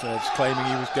 Yeah, Walsh there just claiming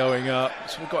he was going up.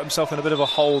 Sort of got himself in a bit of a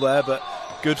hole there, but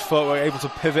good footwork, able to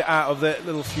pivot out of it.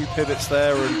 Little few pivots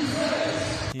there, and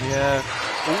yeah.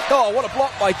 Oh, what a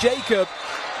block by Jacob.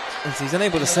 And he's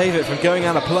unable to save it from going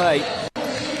out of play.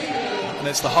 And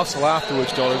it's the hustle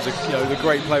afterwards, John. It was the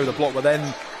great play with the block, but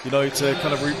then to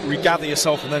kind of regather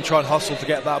yourself and then try and hustle to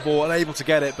get that ball, and able to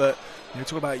get it. But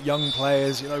talk about young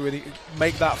players, really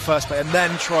make that first play and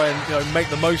then try and make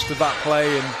the most of that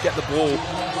play and get the ball.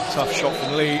 Tough shot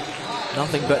from Lee.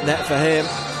 Nothing but net for him.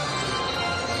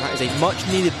 That is a much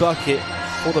needed bucket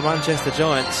for the Manchester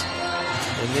Giants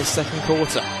in this second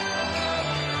quarter.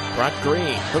 Brad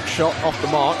Green, hook shot off the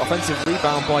mark, offensive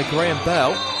rebound by Graham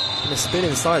Bell, and the spin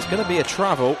inside is going to be a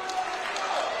travel.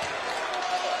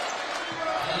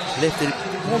 Lifted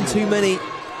one too many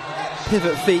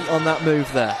pivot feet on that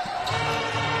move there.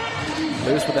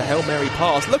 Lewis with a Hail Mary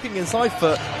pass, looking inside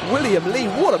for William Lee.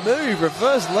 What a move,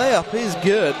 reverse layup is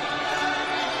good.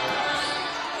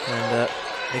 And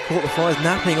they caught the Flyers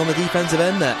napping on the defensive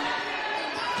end there.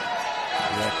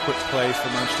 Yeah, quick play for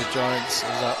Manchester Giants.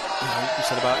 As that, you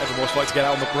said about everyone wants to get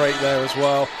out on the break there as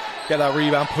well. Get that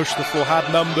rebound, push the floor,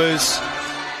 had numbers.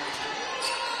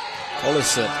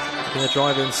 Ollison going to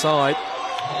drive inside.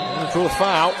 Draw a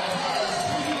foul.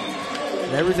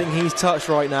 And everything he's touched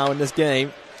right now in this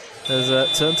game has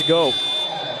turned to goal.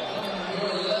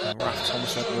 Raph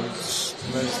Thomas Edwards,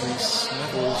 Leslie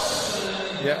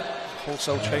Smith. Yeah,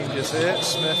 wholesale changes here.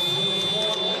 Smith.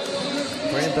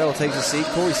 Graham Bell takes a seat.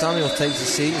 Corey Samuels takes a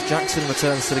seat. Jackson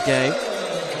returns to the game.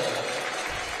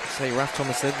 Say Raph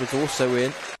Thomas Edwards also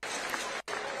in.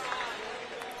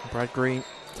 Brad Green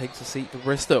takes a seat for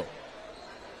Bristol.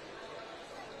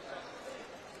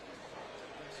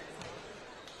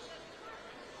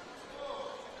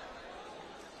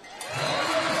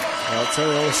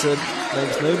 Terry Ollison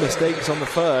makes no mistakes on the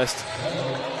first.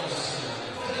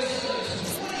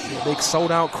 Big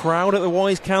sold-out crowd at the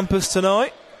Wise campus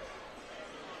tonight.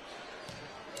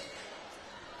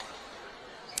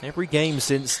 Every home game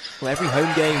since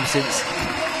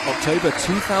October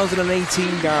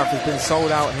 2018, Gareth, has been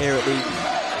sold out here at the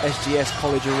SGS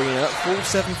College Arena. Full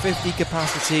 750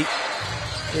 capacity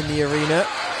in the arena.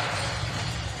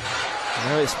 I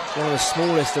know it's one of the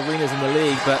smallest arenas in the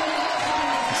league, but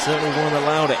it's certainly one of the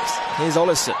loudest. Here's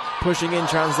Ollison pushing in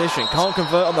transition. Can't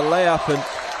convert on the layup, and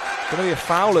going to be a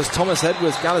foul as Thomas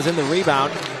Edwards gathers in the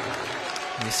rebound.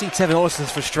 And you see Tevin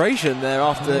Ollison's frustration there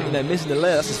after missing the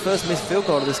layup. That's his first missed field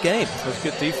goal of this game. It was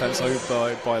good defense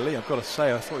over by Lee. I've got to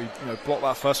say, I thought he blocked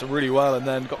that first one really well, and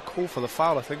then got called for the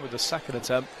foul, I think, with the second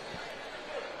attempt.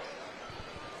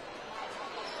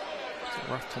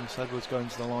 So Raph Thomas Edwards going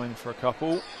to the line for a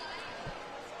couple.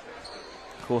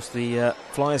 Of course, the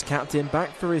Flyers captain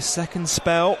back for his second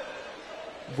spell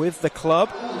with the club,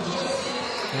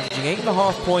 averaging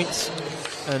 8.5 points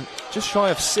and just shy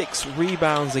of 6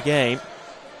 rebounds a game.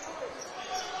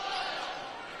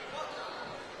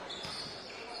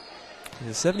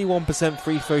 He's a 71%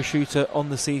 free throw shooter on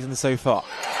the season so far.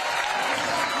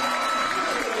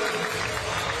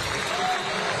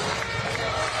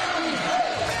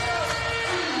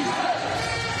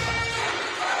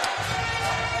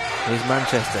 Here's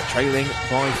Manchester trailing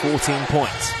by 14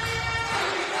 points.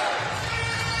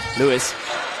 Lewis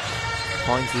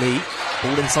finds Lee.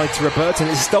 Ball inside to Robertson.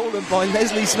 It's stolen by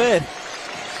Leslie Smith.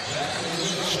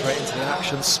 Straight into the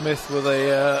action. Smith with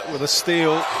a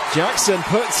steal. Jackson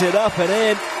puts it up and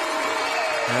in.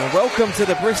 And welcome to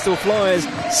the Bristol Flyers,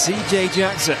 CJ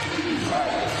Jackson.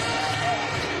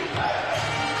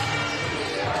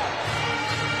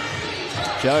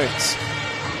 Jones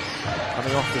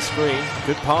coming off the screen.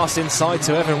 Good pass inside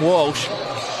to Evan Walsh,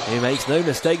 who makes no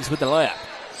mistakes with the layup.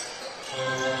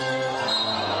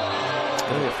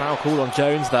 Going to be a foul call on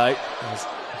Jones, though, as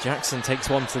Jackson takes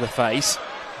one to the face.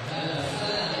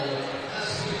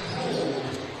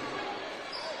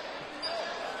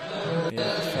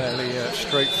 Yeah, fairly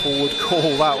straightforward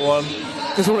call, that one.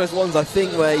 It's one of those ones, I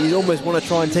think, where you almost want to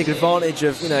try and take advantage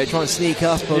of, try and sneak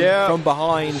up from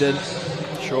behind. And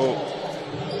sure.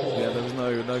 Yeah, there was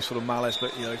no sort of malice,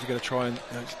 but if you're going to try and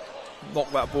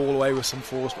knock that ball away with some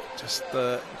force, but just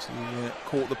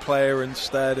caught the player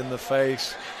instead in the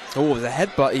face. Oh, it was a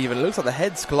headbutt even. It looks like the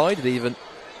heads collided even.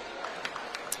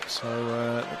 So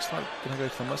looks like going to go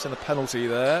for a penalty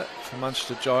there for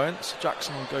Manchester Giants.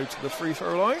 Jackson will go to the free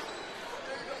throw line.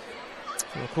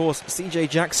 And of course, CJ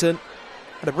Jackson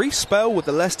had a brief spell with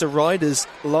the Leicester Riders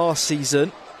last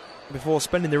season before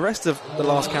spending the rest of the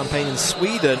last campaign in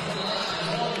Sweden,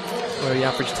 where he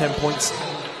averaged 10 points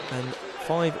and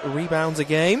 5 rebounds a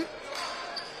game.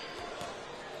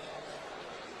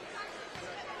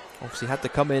 Obviously had to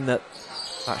come in at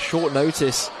short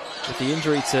notice with the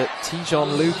injury to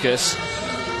Tijon Lucas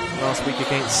last week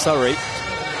against Surrey.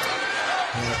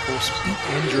 And of course,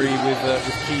 injury with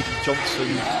Keith Johnson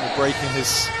breaking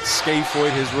his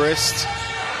scaphoid, his wrist.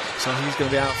 So he's going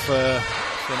to be out for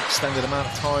an extended amount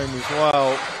of time as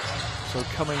well. So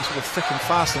coming sort of thick and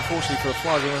fast, unfortunately for the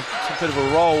Flyers, it's a bit of a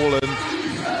roll and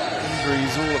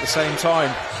injuries all at the same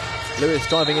time. Lewis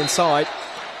driving inside.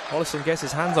 Ollison gets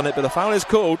his hands on it, but the foul is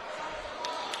called.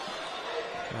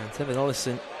 And Tevin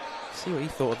Ollison, see what he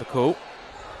thought of the call.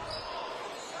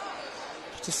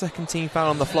 Just a second team foul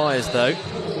on the Flyers, though.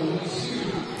 And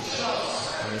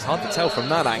it's hard to tell from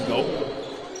that angle.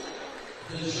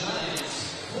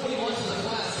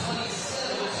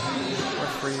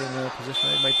 Referee in the position,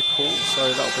 they made the call,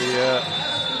 so that'll be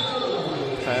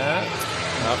fair.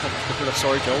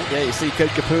 Sorry, Joel. Yeah, you see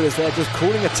Coach Kapula's there just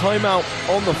calling a timeout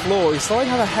on the floor. He's starting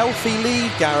to have a healthy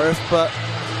lead, Gareth, but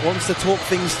wants to talk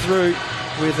things through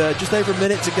with just over a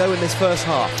minute to go in this first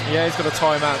half. Yeah, he's got a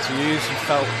timeout to use. He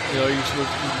felt, he sort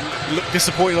of looked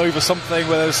disappointed over something,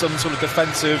 whether there's some sort of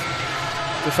defensive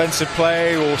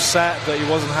play or set that he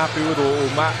wasn't happy with,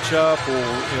 or match up, or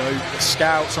a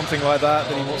scout, something like that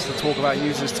he wants to talk about.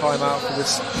 Use his timeout for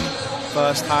this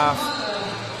first half.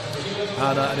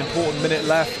 And an important minute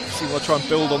left. So we'll try and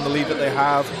build on the lead that they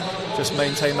have. Just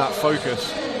maintain that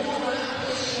focus.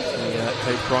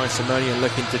 Coach Brian Simonian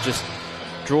looking to just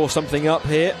draw something up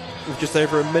here with just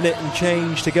over a minute and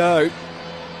change to go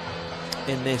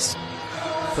in this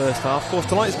first half. Of course,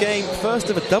 tonight's game,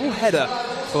 first of a double-header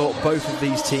for both of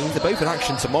these teams. They're both in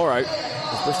action tomorrow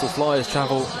as Bristol Flyers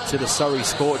travel to the Surrey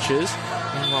Scorchers.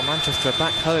 Meanwhile, Manchester are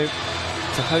back home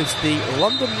to host the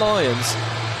London Lions.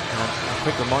 And a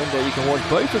quick reminder, you can watch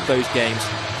both of those games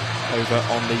over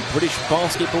on the British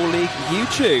Basketball League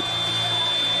YouTube.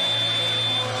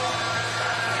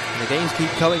 And the games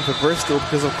keep coming for Bristol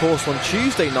because, of course, on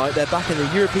Tuesday night they're back in the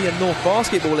European North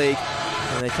Basketball League.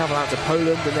 And they travel out to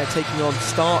Poland and they're taking on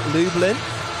Start Lublin.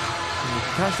 And you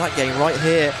can catch that game right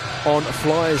here on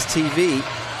Flyers TV.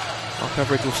 Our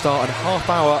coverage will start a half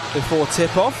hour before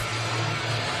tip-off,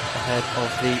 ahead of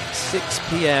the 6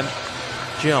 p.m.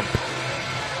 jump.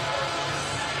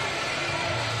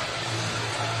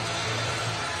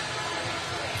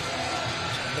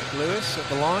 Nick Lewis at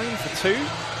the line for two.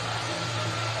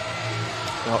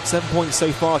 Well, 7 points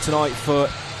so far tonight for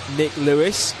Nick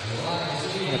Lewis.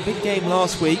 A big game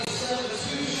last week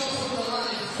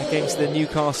against the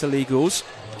Newcastle Eagles.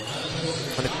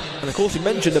 And of course we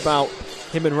mentioned about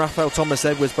him and Raphael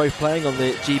Thomas-Edwards both playing on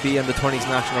the GB Under-20s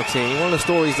national team. One of the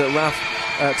stories that Raph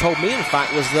told me, in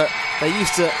fact, was that they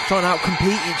used to try and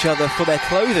out-compete each other for their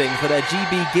clothing, for their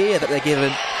GB gear that they're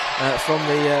given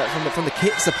from the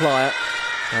kit supplier.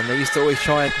 And they used to always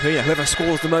try and, whoever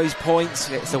scores the most points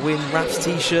gets to win Raph's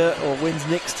t-shirt or wins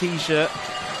Nick's t-shirt.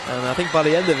 And I think by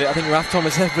the end of it, I think Raph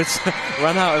Thomas-Edwards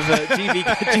ran out of GB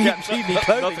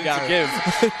clothing. Nothing to give.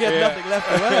 He had nothing left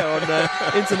to wear on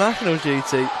international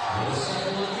duty.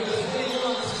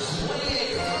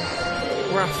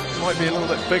 Raph might be a little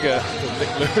bit bigger than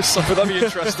Nick Lewis, so that'd be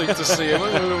interesting to see him.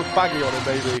 A little baggy on him,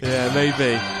 maybe. Yeah,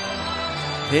 maybe.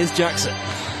 Here's Jackson.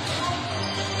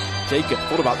 Jacob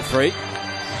thought about the three.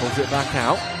 Pulls it back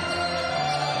out.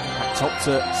 Back top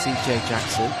to CJ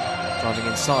Jackson. Driving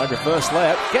inside, reverse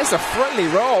layup, gets a friendly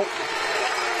roll,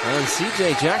 and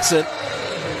CJ Jackson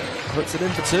puts it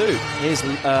in for two. Here's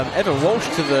Evan Walsh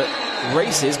to the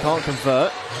races, can't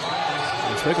convert.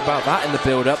 We spoke about that in the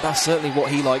build-up, that's certainly what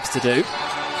he likes to do.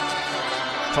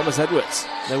 Thomas-Edwards,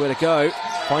 nowhere to go,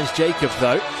 finds Jacob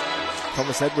though.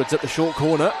 Thomas-Edwards at the short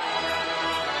corner.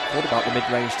 Thought about the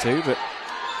mid-range too, but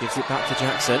gives it back to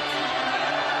Jackson.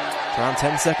 Around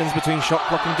 10 seconds between shot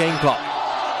clock and game clock.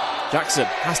 Jackson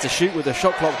has to shoot with the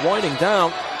shot clock winding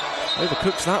down.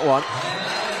 Overcooks that one.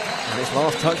 And it's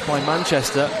last touch by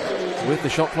Manchester with the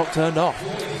shot clock turned off.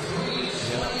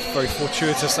 Yeah, very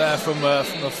fortuitous there from the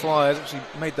Flyers. Actually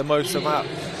made the most of that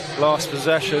last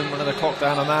possession. Running the clock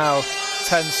down to now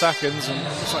 10 seconds. And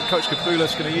looks like Coach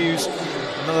Kapula's going to use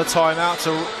another timeout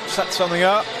to set something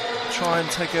up. Try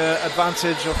and take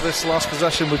advantage of this last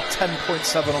possession with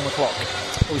 10.7 on the clock.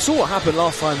 Well, we saw what happened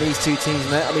last time these two teams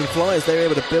met. I mean, Flyers, they were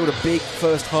able to build a big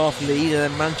first half lead, and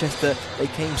then Manchester, they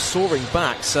came soaring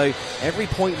back. So every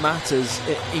point matters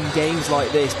in games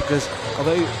like this, because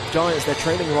although Giants, they're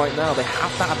trailing right now, they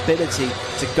have that ability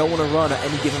to go on a run at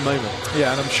any given moment.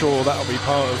 Yeah, and I'm sure that'll be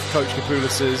part of Coach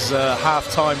Kapoulis'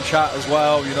 half-time chat as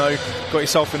well. Got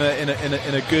yourself in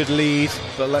a good lead,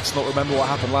 but let's not remember what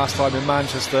happened last time in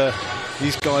Manchester.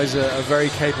 These guys are very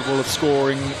capable of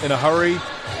scoring in a hurry.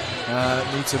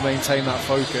 Need to maintain that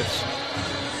focus.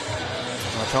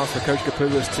 A chance for Coach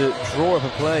Kapoulis to draw up a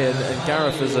play, and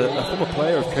Gareth, as a former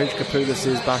player of Coach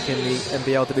Kapoulis' back in the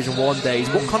NBL Division 1 days,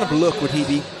 what kind of look would he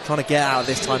be trying to get out of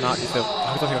this time out, you feel?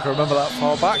 I don't think I can remember that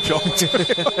far back, John.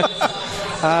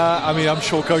 I mean, I'm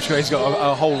sure Coach Kapoulis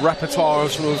got a whole repertoire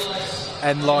of sort of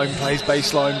end line plays,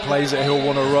 baseline plays that he'll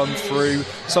want to run through.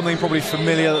 Something probably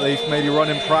familiar that they've maybe run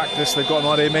in practice. They've got an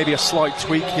idea, maybe a slight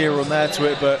tweak here and there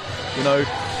to it, but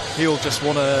he'll just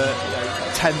want to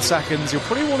 10 seconds. He'll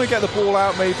probably want to get the ball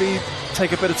out, maybe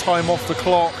take a bit of time off the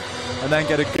clock, and then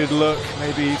get a good look.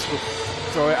 Maybe sort of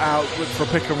throw it out, look for a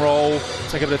pick and roll,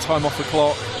 take a bit of time off the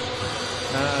clock,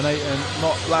 and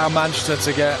not allow Manchester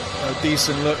to get a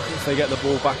decent look if they get the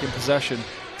ball back in possession.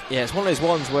 Yeah, it's one of those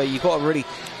ones where you've got to really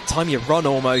time your run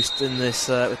almost in this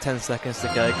with 10 seconds to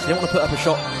go, because you don't want to put up a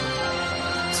shot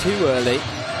too early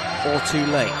or too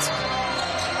late.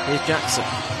 Here's Jackson,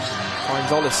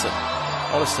 finds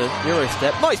Ollison, Euro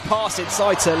step, nice pass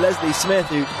inside to Leslie Smith,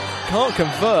 who can't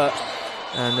convert,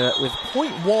 and with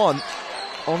 0.1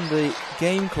 on the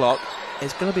game clock,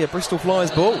 it's going to be a Bristol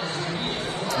Flyers ball.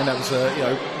 And that was a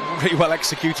really well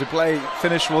executed play.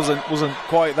 Finish wasn't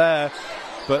quite there,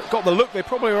 but got the look they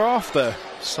probably were after.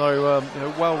 So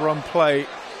well run play,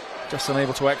 just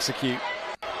unable to execute.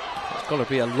 It's got to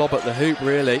be a lob at the hoop,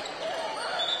 really.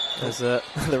 As the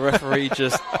referee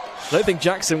just, I don't think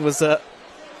Jackson was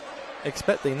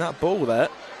expecting that ball there.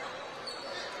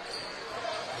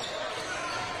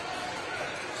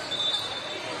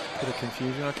 Bit of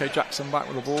confusion. Okay, Jackson back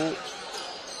with the ball.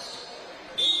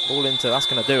 Ball into, that's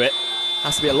going to do it.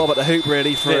 Has to be a lob at the hoop,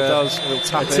 really, for a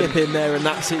tip in there in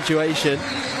that situation.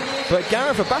 But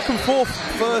Gareth, a back and forth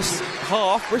first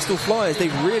half. Bristol Flyers, they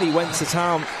really went to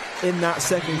town in that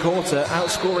second quarter,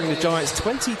 outscoring the Giants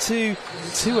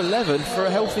 22-11 for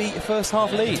a healthy first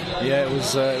half lead. Yeah, it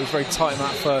was very tight in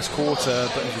that first quarter,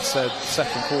 but as you said,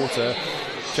 second quarter,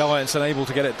 Giants unable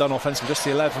to get it done offensively, just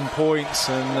the 11 points,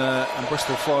 and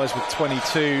Bristol Flyers with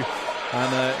 22.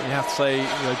 And you have to say,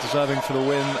 deserving for the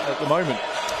win at the moment.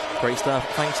 Great stuff.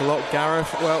 Thanks a lot,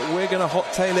 Gareth. Well, we're going to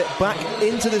hot tail it back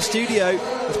into the studio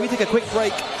as we take a quick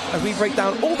break as we break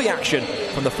down all the action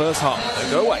from the first half. Don't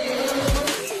go away.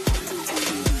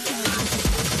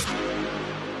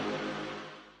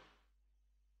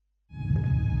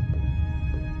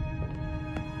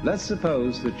 Let's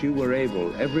suppose that you were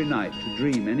able every night to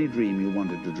dream any dream you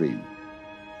wanted to dream.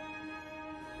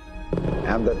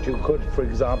 And that you could, for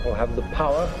example, have the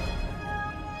power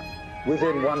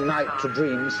within one night to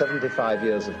dream 75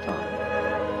 years of time.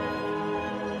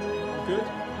 Good.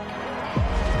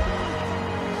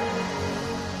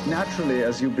 Naturally,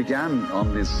 as you began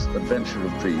on this adventure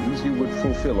of dreams, you would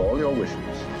fulfill all your wishes.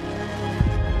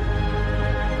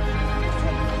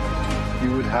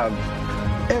 You would have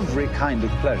every kind of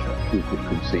pleasure you could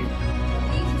conceive.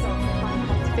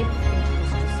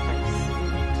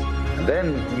 And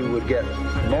then you would get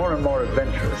more and more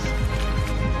adventurous.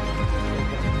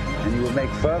 And you would make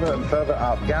further and further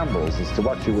out gambles as to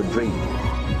what you would dream.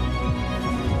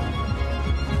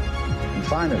 And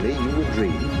finally, you would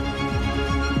dream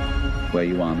where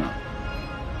you are now.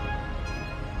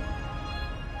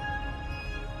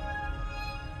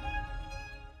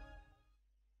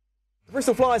 The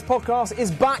Bristol Flyers podcast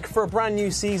is back for a brand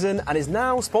new season and is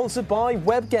now sponsored by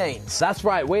WebGains. That's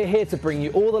right, we're here to bring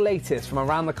you all the latest from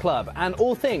around the club and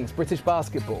all things British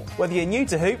basketball. Whether you're new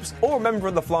to hoops or a member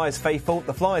of the Flyers faithful,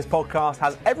 the Flyers podcast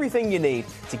has everything you need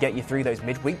to get you through those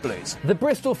midweek blues. The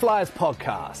Bristol Flyers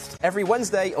podcast. Every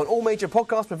Wednesday on all major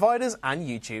podcast providers and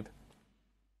YouTube.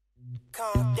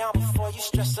 Calm down before you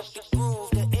stress up the groove.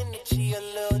 The energy a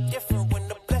little different when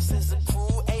the blessings accrue.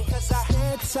 Cause I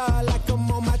head tall like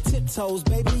I'm on my tiptoes,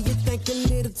 baby. You think a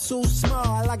little too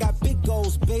small. I got big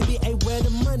goals, baby. Ain't where the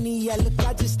money at. Look,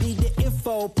 I just need the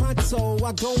info. Pronto,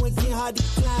 I go and get hard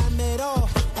to climb at all.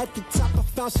 At the top, I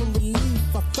found some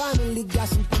relief. I finally got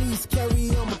some peace. Carry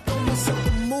on, but don't mess up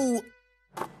the mood.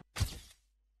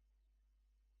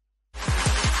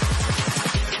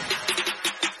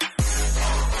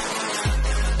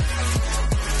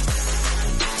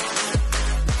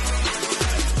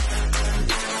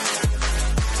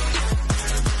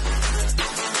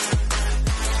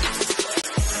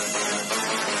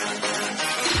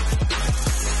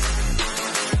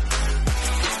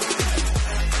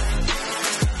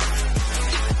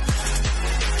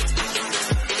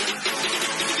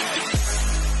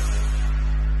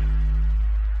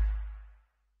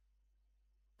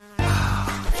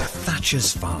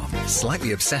 Thatcher's Farm.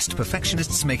 Slightly obsessed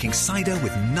perfectionists making cider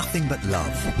with nothing but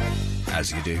love.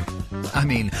 As you do. I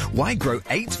mean, why grow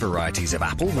 8 varieties of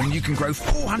apple when you can grow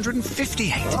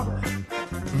 458?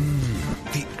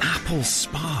 The Apple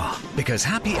Spa. Because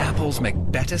happy apples make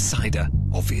better cider,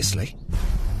 obviously.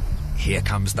 Here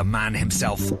comes the man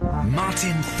himself,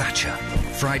 Martin Thatcher.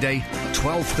 Friday,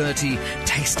 12:30,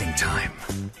 tasting time.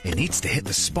 It needs to hit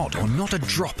the spot or not a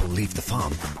drop will leave the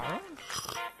farm.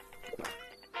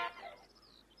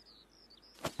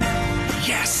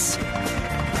 Yes!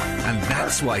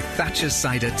 That's why Thatcher's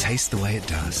cider tastes the way it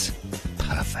does.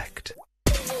 Perfect.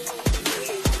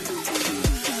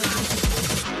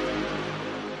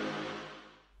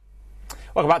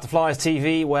 Welcome back to Flyers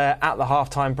TV, where at the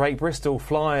half-time break, Bristol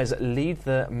Flyers lead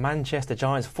the Manchester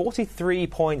Giants 43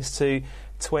 points to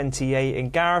 28.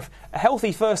 And Gareth, a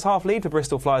healthy first half lead for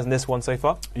Bristol Flyers in this one so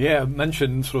far. Yeah,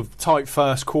 mentioned sort of tight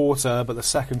first quarter, but the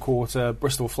second quarter,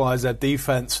 Bristol Flyers, their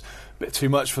defence a bit too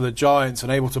much for the Giants,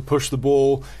 and able to push the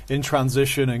ball in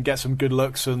transition and get some good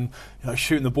looks and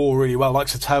shooting the ball really well. Like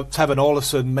Tevin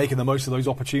Ollison making the most of those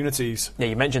opportunities. Yeah,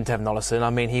 you mentioned Tevin Ollison.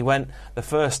 I mean, he went the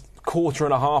first quarter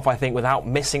and a half, I think, without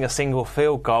missing a single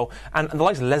field goal. And the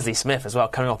likes of Leslie Smith as well,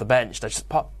 coming off the bench. They're just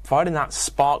providing that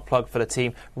spark plug for the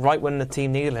team right when the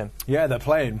team needed him. Yeah, they're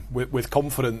playing with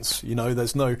confidence.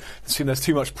 There's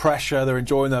too much pressure. They're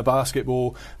enjoying their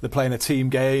basketball. They're playing a team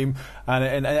game,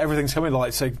 and everything's coming,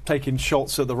 like, say, taking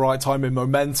shots at the right time in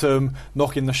momentum,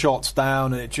 knocking the shots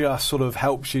down, and it just sort of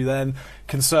helps you then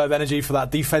conserve energy for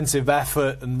that defensive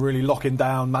effort and really locking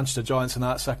down Manchester Giants in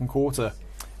that second quarter.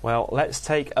 Well, let's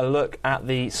take a look at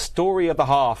the story of the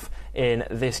half in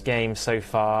this game so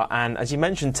far. And as you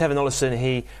mentioned, Tevin Ollison,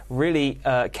 he really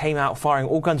came out firing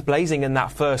all guns blazing in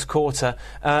that first quarter.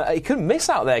 He couldn't miss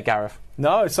out there, Gareth.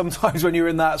 No, sometimes when you're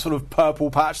in that sort of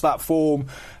purple patch, that form,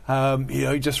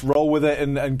 you just roll with it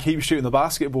and keep shooting the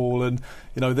basketball. And,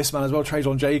 this man as well,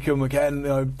 Trajan Jacob,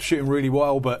 again, shooting really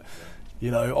well. But,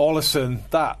 Ollison,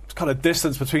 that kind of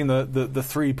distance between the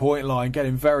three-point line,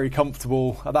 getting very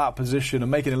comfortable at that position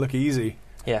and making it look easy.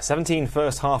 Yeah, 17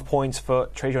 first half points for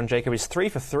Trajan Jacob. He's 3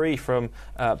 for 3 from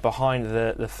behind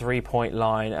the three-point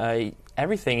line.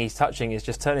 Everything he's touching is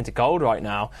just turning to gold right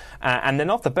now. And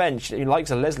then off the bench, he likes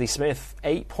a Leslie Smith,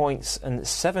 8 points and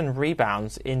 7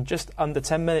 rebounds in just under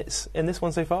 10 minutes in this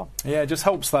one so far. Yeah, it just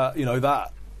helps that,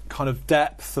 that kind of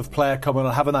depth of player coming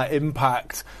and having that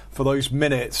impact for those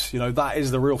minutes. That is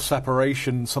the real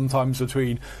separation sometimes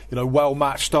between,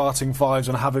 well-matched starting fives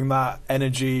and having that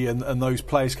energy and those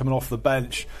players coming off the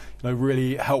bench,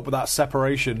 really help with that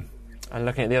separation. And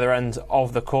looking at the other end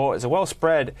of the court, it's a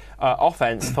well-spread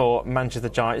offence for Manchester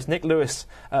Giants. Nick Lewis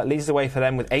leads the way for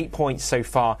them with 8 points so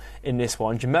far in this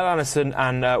one. Jamel Anderson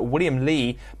and William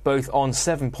Lee both on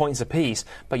 7 points apiece.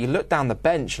 But you look down the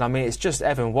bench, and it's just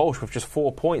Evan Walsh with just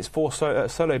 4 points, 4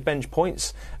 solo bench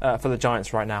points for the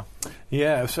Giants right now.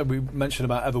 Yeah, so we mentioned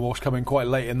about Evan Walsh coming quite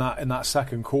late in that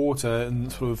second quarter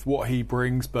and sort of what he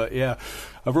brings. But yeah,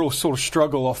 a real sort of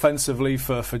struggle offensively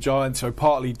for Giants, so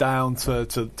partly down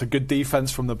to good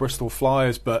defence from the Bristol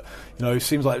Flyers. But it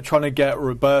seems like they're trying to get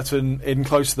Burton in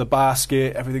close to the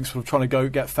basket. Everything's sort of trying to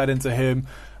get fed into him.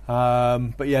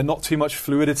 But yeah, not too much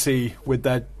fluidity with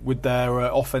their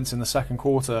offence in the second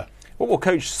quarter. What will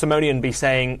Coach Simonian be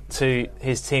saying to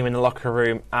his team in the locker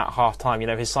room at half-time?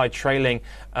 His side trailing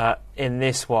in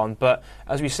this one. But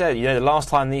as we said, the last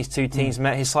time these two teams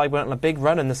met, his side went on a big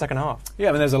run in the second half.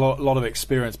 Yeah, there's a lot of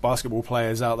experienced basketball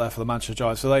players out there for the Manchester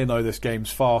Giants, so they know this game's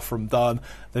far from done.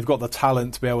 They've got the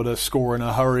talent to be able to score in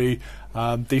a hurry.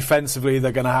 Defensively,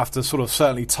 they're going to have to sort of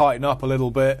certainly tighten up a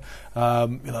little bit.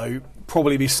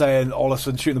 Probably be saying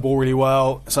Ollison shooting the ball really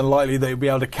well. It's unlikely they'll be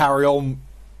able to carry on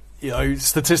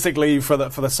statistically for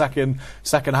the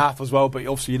second half as well, but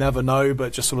obviously you never know.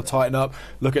 But just sort of tighten up,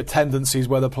 look at tendencies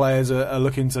where the players are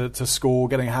looking to score,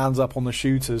 getting hands up on the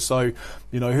shooters. So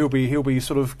he'll be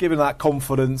sort of giving that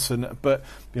confidence. But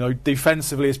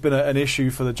defensively it's been an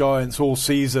issue for the Giants all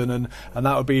season, and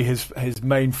that would be his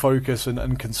main focus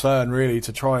and concern, really,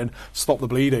 to try and stop the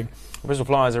bleeding. Bristol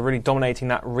Flyers are really dominating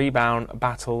that rebound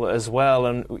battle as well,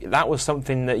 and that was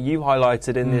something that you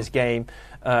highlighted in this game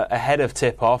ahead of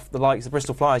tip-off. The likes of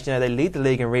Bristol Flyers, they lead the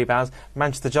league in rebounds.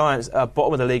 Manchester Giants are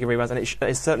bottom of the league in rebounds, and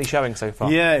it's certainly showing so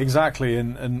far. Yeah, exactly,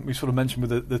 and we sort of mentioned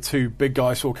with the two big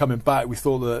guys sort of coming back, we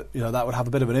thought that that would have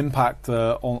a bit of an impact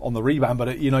on the rebound.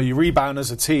 But you rebound as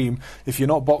a team, if you're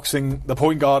not boxing the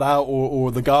point guard out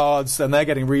or the guards, and they're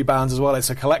getting rebounds as well.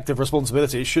 It's a collective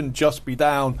responsibility. It shouldn't just be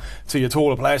down to your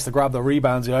taller players to grab the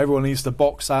rebounds. Everyone needs to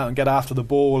box out and get after the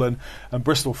ball. And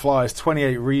Bristol Flyers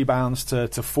 28 rebounds to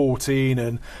 14,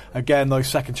 and again those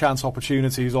second chance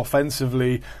opportunities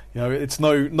offensively. It's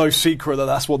no secret that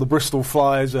that's what the Bristol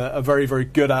Flyers are very, very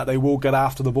good at. They will get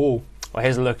after the ball. Well,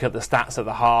 here's a look at the stats at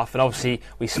the half, and obviously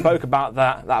we spoke about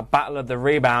that battle of the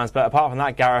rebounds, but apart from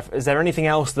that, Gareth, is there anything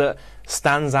else that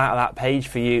stands out of that page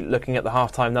for you looking at the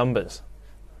half-time numbers?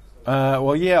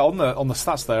 Well, yeah, on the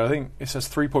stats there, I think it says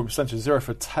 3-point percentage 0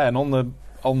 for 10. On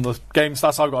the game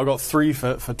stats, I got 3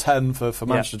 for 10 for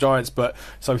Manchester Giants, but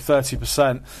so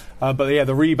 30%. But yeah,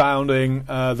 the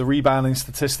rebounding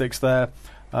statistics there.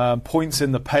 Points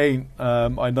in the paint,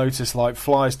 I noticed like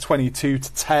Flyers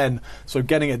 22-10, so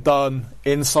getting it done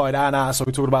inside and out. So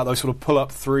we talked about those sort of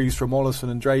pull-up threes from Ollison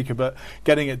and Draker, but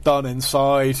getting it done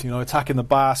inside, attacking the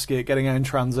basket, getting out in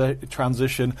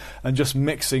transition, and just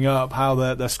mixing up how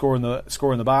they're scoring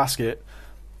the basket.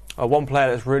 One player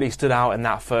that's really stood out in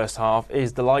that first half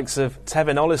is the likes of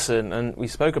Tevin Ollison, and we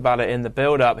spoke about it in the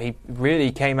build-up. He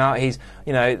really came out. He's,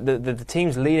 the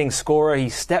team's leading scorer. He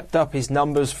stepped up his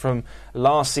numbers from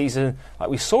last season. Like,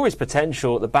 we saw his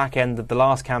potential at the back end of the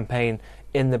last campaign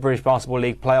in the British Basketball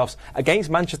League playoffs against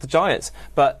Manchester Giants,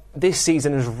 but this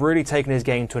season has really taken his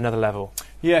game to another level.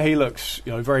 Yeah, he looks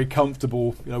very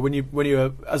comfortable. When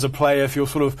you as a player, if you're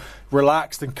sort of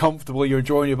relaxed and comfortable, you're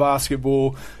enjoying your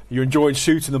basketball, you're enjoying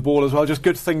shooting the ball as well. Just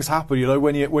good things happen.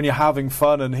 When you're having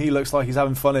fun, and he looks like he's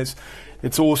having fun.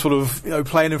 It's all sort of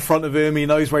playing in front of him. He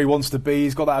knows where he wants to be.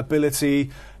 He's got that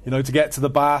ability to get to the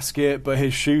basket, but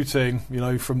his shooting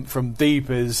from deep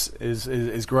is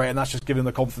great, and that's just giving him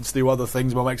the confidence to do other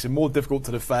things, but makes it more difficult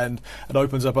to defend and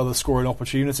opens up other scoring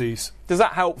opportunities. Does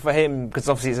that help for him? Because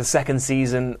obviously it's a second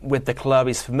season with the club.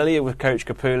 He's familiar with Coach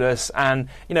Kapoulas, and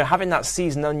having that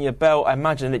season on your belt, I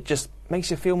imagine it just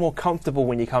makes you feel more comfortable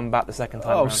when you come back the second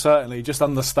time around. Certainly. Just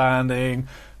understanding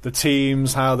the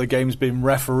teams, how the game's been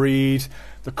refereed,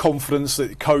 the confidence that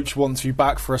the coach wants you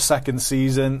back for a second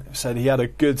season. Said he had a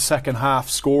good second half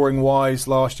scoring wise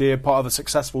last year, part of a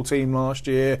successful team last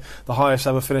year, the highest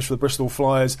ever finish for the Bristol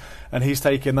Flyers, and he's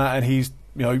taken that and he's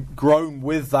grown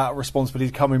with that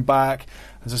responsibility coming back.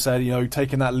 As I said,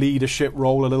 taking that leadership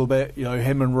role a little bit,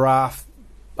 him and Raf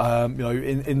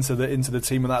into the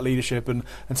team and that leadership and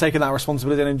taking that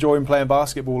responsibility and enjoying playing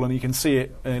basketball, and you can see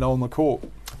it on the court.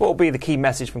 What will be the key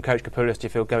message from Coach Kapoulas, do you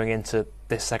feel, going into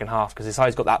this second half? Because his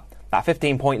side's got that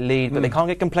 15-point lead, but they can't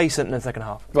get complacent in the second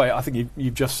half. Right, I think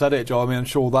you've just said it, Joe. I mean, I'm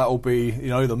sure that will be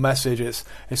the message. It's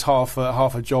half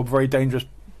a job. Very dangerous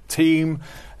team.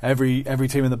 Every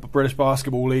team in the British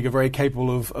Basketball League are very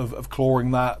capable of clawing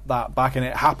that back, and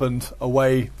it happened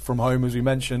away from home, as we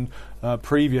mentioned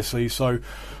previously. So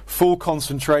full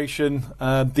concentration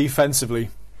defensively.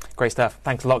 Great stuff.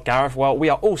 Thanks a lot, Gareth. Well, we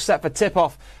are all set for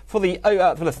tip-off for the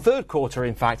third quarter,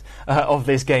 in fact, of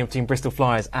this game between Bristol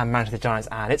Flyers and Manchester Giants,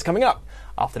 and it's coming up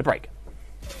after the break.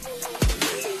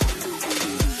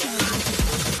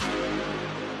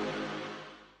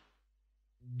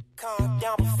 Calm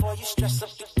down before you stress up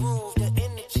the groove. The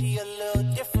energy a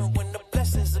little different when the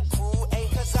blessings accrue.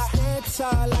 Cause I head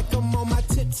tied like I'm on my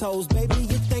tiptoes, baby.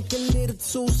 You think a little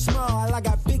too small. I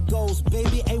got big goals,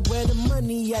 baby. Ain't where the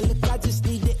money at. Look, I just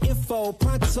need the info.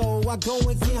 Pronto, I go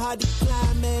and get hard to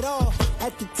climb at all.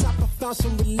 At the top, I found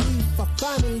some relief. I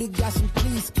finally got some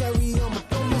peace. Carry on, but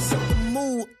don't mess up the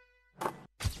mood.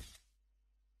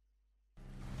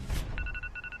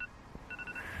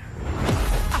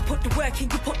 Put the work in,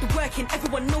 you put the work in,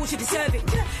 everyone knows you deserve it.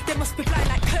 They must be blind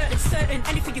like curtains, certain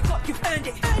anything you got, you've earned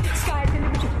it. Sky's the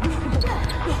limit, just reachable.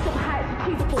 You're so high, it's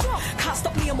achievable. Can't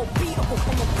stop me, I'm unbeatable,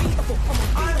 I'm unbeatable,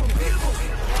 I'm unbeatable.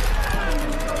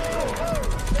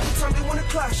 Every time they wanna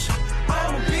clash,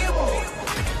 I'm unbeatable.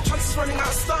 Chances running out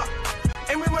of stock,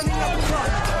 and we're running out of clock.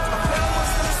 I feel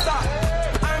what's gonna stop.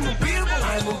 I'm unbeatable,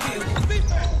 I'm unbeatable.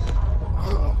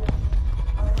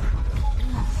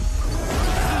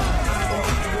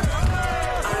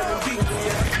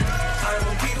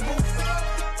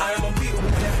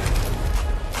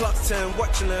 Clock turn,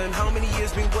 watch and learn. How many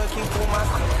years been working for my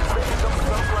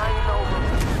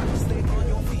stay on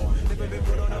your feet, never been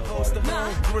put on a poster.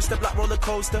 You're a step like roller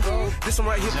coaster. This one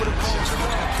right here for the culture.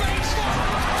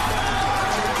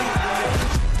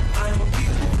 I am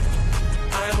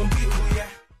unbeatable, yeah.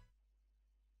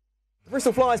 The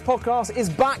Bristol Flyers podcast is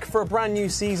back for a brand new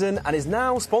season and is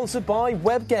now sponsored by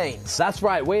Web Games. That's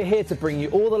right, we're here to bring you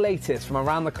all the latest from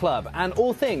around the club and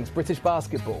all things British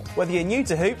basketball. Whether you're new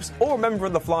to hoops or a member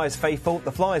of the Flyers faithful,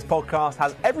 the Flyers podcast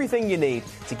has everything you need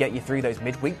to get you through those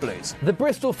midweek blues. The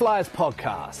Bristol Flyers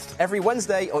podcast. Every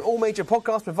Wednesday on all major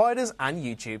podcast providers and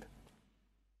YouTube.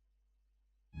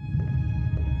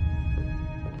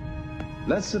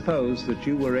 Let's suppose that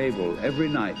you were able every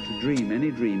night to dream any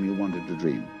dream you wanted to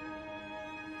dream.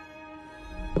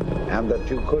 And that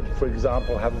you could, for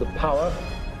example, have the power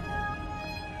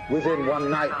within one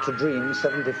night to dream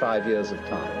 75 years of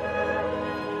time.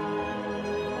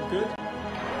 Good.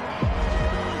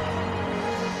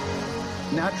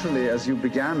 Naturally, as you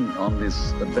began on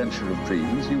this adventure of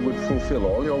dreams, you would fulfill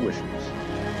all your wishes.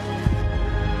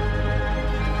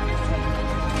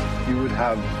 You would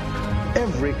have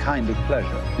every kind of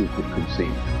pleasure you could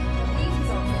conceive.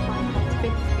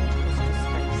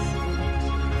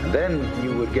 And then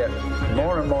you would get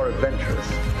more and more adventurous.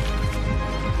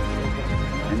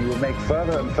 and you would make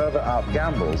further and further out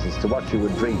gambles as to what you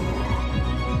would dream.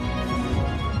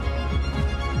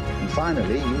 And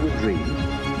finally, you would dream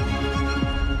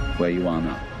where you are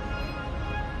now.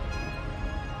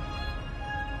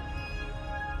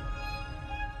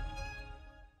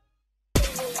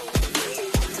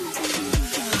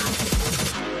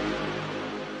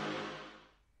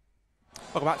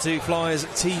 Welcome back to Flyers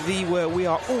TV, where we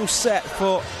are all set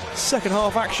for second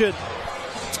half action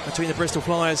between the Bristol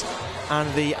Flyers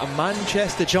and the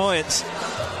Manchester Giants.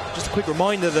 Just a quick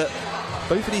reminder that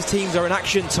both of these teams are in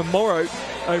action tomorrow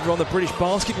over on the British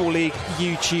Basketball League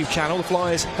YouTube channel. The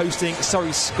Flyers hosting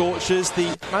Surrey Scorchers,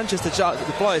 the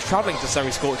Flyers travelling to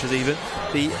Surrey Scorchers even,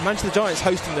 the Manchester Giants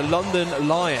hosting the London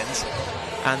Lions,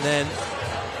 and then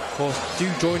of course, do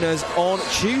join us on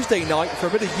Tuesday night for a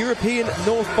bit of European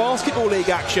North Basketball League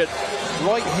action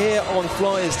right here on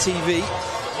Flyers TV.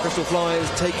 Bristol Flyers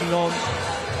taking on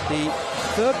the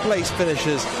third place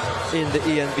finishers in the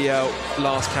ENBL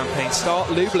last campaign start,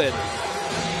 Lublin.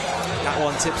 That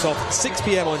one tips off 6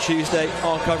 p.m. on Tuesday.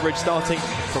 Our coverage starting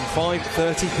from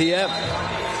 5:30 p.m.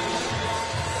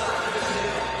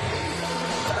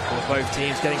 Both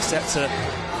teams getting set to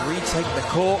retake the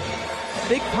court.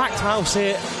 Big packed house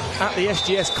here at the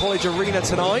SGS College Arena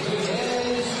tonight.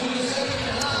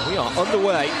 We are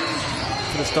underway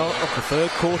for the start of the third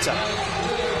quarter.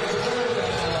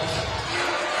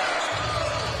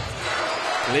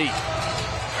 Lee.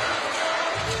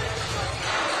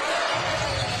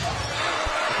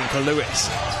 Looking for Lewis.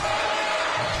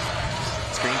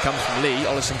 Screen comes from Lee.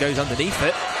 Ollison goes underneath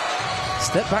it.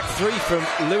 Step back three from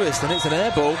Lewis, and it's an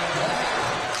air ball.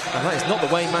 And that is not the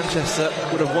way Manchester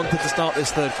would have wanted to start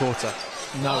this third quarter.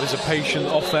 No, it was a patient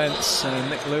offence, and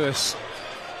Nick Lewis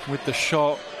with the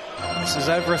shot. This is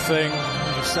everything.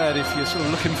 As I said, if you're sort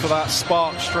of looking for that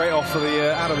spark straight off of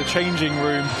the out of the changing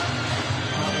room,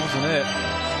 that wasn't it.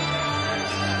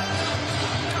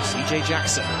 CJ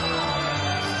Jackson.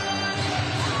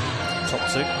 Top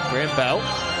two, Graham Bell.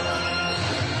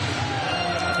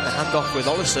 Taking the handoff with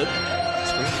Ollison.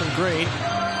 Screen from Green.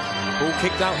 Ball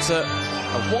kicked out to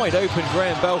a wide open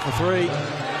Graham Bell for three.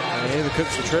 And here the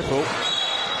Cooks for triple.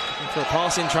 Looking for a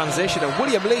pass in transition, and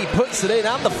William Lee puts it in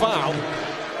and the foul.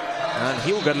 And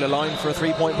he'll go to the line for a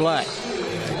three-point play.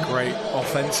 Great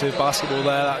offensive basketball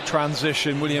there, that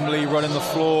transition. William Lee running the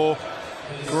floor.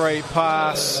 Great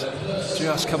pass.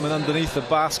 Just coming underneath the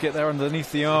basket there,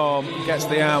 underneath the arm. Gets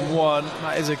the and one.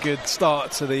 That is a good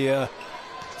start to the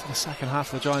second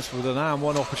half of the Giants with an and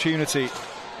one opportunity.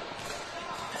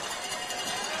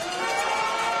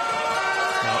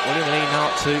 William Lee now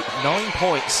up to 9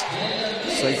 points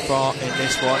so far in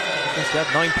this one. He had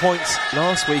 9 points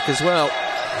last week as well.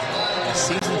 His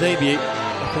season debut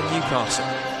up in Newcastle.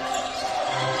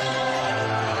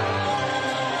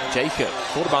 Jacob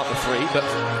thought about the three, but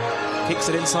kicks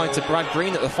it inside to Brad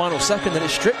Green at the final second, and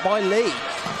it's stripped by Lee.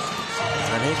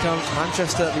 And here comes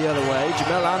Manchester the other way.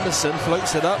 Jamel Anderson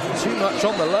floats it up, too much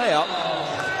on the layup.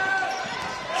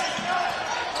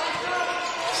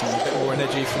 A bit more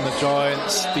energy from the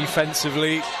Giants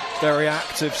defensively, very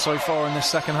active so far in this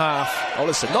second half.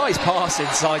 Ollison, nice pass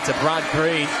inside to Brad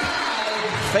Green.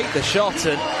 Faked the shot,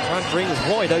 and Brad Green was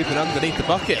wide open underneath the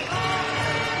bucket.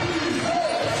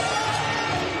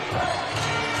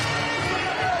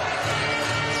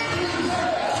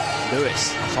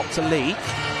 Lewis, top to Lee.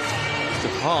 The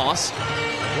pass,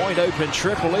 wide open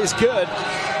triple is good.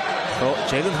 Oh,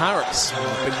 Jalen Harris.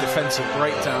 Big defensive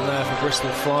breakdown there for Bristol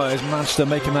Flyers. Manchester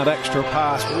making that extra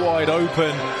pass, wide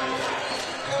open.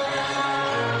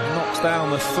 Knocks down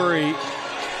the three.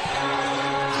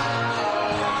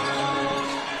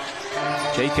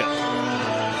 Jacob.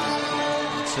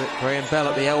 To Graham Bell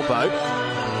at the elbow.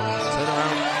 Turn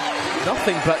around.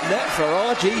 Nothing but net for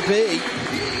RGB.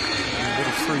 A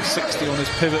little 360 on his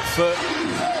pivot foot.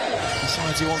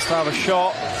 Decides he wants to have a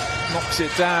shot. Knocks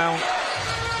it down.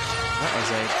 That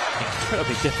is an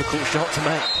incredibly difficult shot to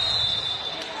make.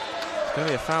 It's going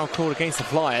to be a foul call against the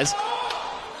Flyers.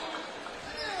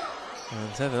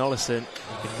 And Evan Ollison, you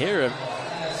can hear him,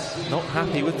 not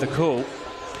happy with the call.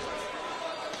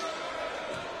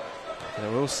 They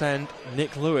will send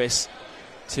Nick Lewis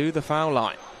to the foul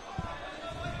line.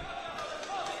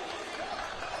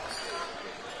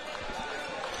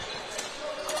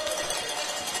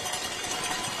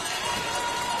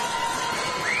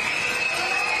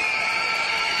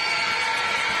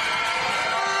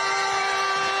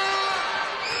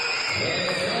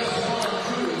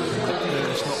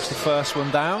 First one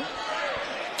down.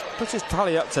 Puts his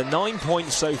tally up to 9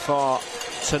 points so far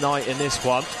tonight in this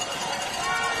one.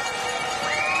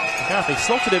 They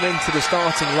slotted him into the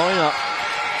starting lineup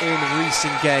in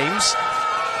recent games.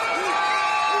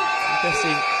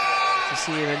 Guessing to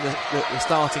see him in the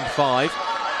starting 5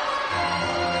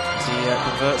 as he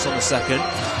converts on the second.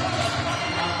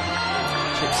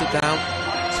 Chips it down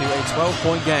to a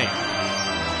 12-point game.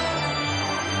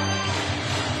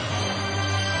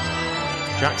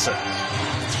 Jackson,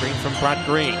 screen from Brad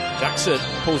Green. Jackson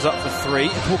pulls up for 3.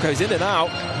 The ball goes in and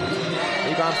out.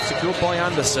 Rebound secured by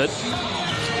Anderson.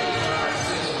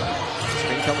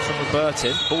 Screen comes from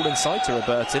Robertin. Ball inside to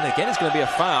Robertin. Again, it's going to be a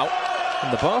foul.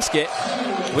 And the basket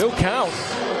will count.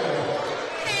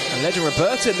 And Legend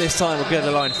Robertin this time will get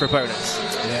the line for a bonus.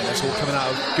 Yeah, that's all coming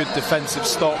out of good defensive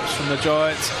stops from the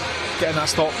Giants. Getting that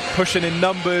stop, pushing in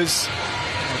numbers.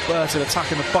 Robertin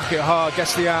attacking the bucket hard,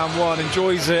 gets the and one,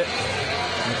 enjoys it.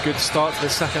 And a good start to the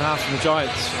second half from the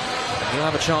Giants. He'll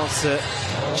have a chance to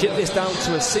chip this down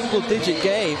to a single-digit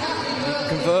game. He can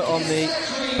convert on the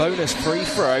bonus free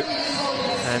throw.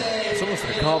 And it's almost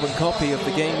like a carbon copy of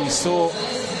the game we saw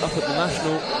up at the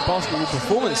National Basketball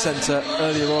Performance Centre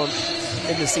earlier on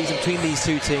in the season between these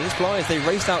two teams. Flyers, they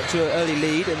raced out to an early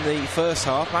lead in the first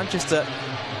half. Manchester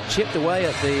chipped away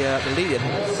at the lead.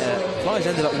 Flyers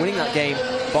ended up winning that game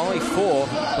by 4,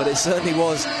 but it certainly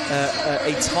was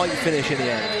a tight finish in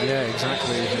the end. Yeah,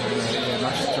 exactly.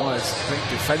 Manchester Giants, I think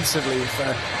defensively,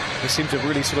 they seem to have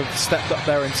really sort of stepped up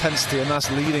their intensity, and that's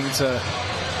leading to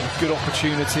good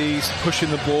opportunities, pushing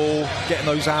the ball, getting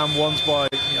those and ones by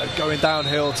going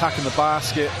downhill, attacking the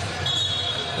basket,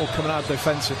 all coming out of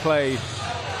defensive play.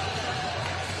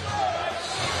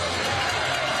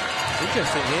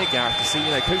 Interesting here, Gareth, to see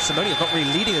Coach Simone not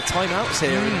really leading the timeouts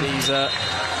here in these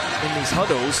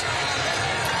huddles.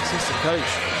 Assistant coach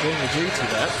doing the duty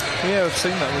there. Yeah, I've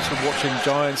seen that. We're sort of watching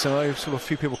Giants, and I've sort of a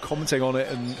few people commenting on it,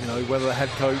 and whether the head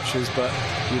coach is, but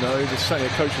there's certainly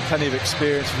a coach with plenty of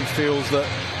experience. If he feels that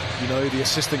the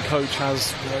assistant coach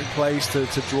has plays to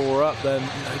draw up, then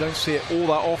you don't see it all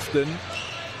that often.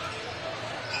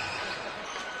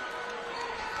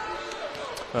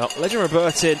 Well, Legend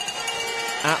Robertin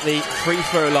at the free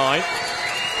throw line.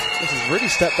 This has really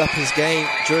stepped up his game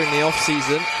during the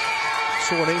off-season.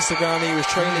 Saw on Instagram he was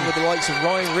training with the likes of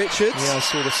Ryan Richards. Yeah, I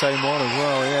saw the same one as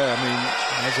well. Yeah, I mean,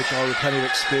 as a guy with plenty of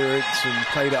experience and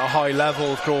played at a high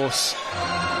level, of course.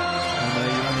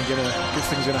 Good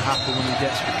things are going to happen when you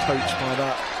get sort of coached by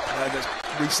that that's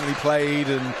recently played,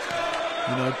 and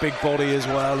big body as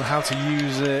well, and how to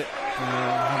use it,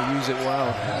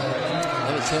 well.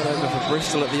 Another turnover for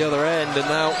Bristol at the other end, and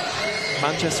now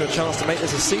Manchester a chance to make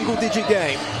this a single-digit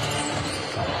game.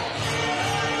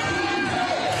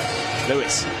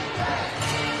 Lewis.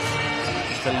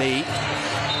 The lead.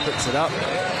 Puts it up.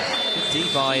 Good D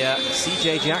by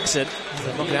CJ Jackson.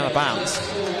 Knocking out of bounds.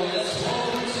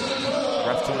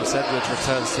 Ref Thomas Edwards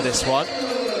returns to this one.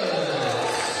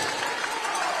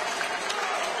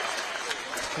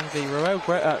 It's going to be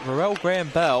Roel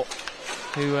Graham-Bell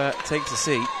who takes a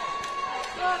seat.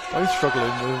 Both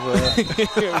struggling with...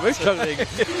 We're struggling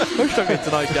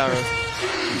tonight, Gareth.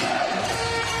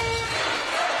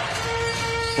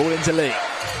 Ball into Lee.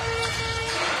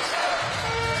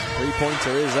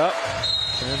 Three-pointer is up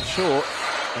and short,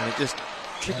 and it just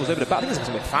trickles over the back. I think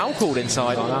there's a foul called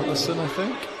inside. Anderson, I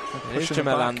think. It is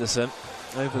Jamel Anderson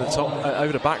over the top,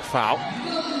 over the back foul.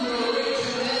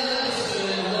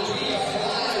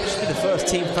 This will be the first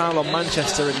team foul on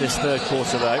Manchester in this third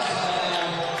quarter, though.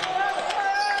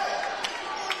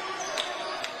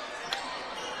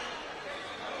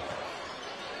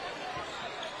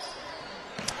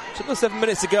 Just under 7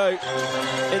 minutes to go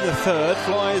in the third.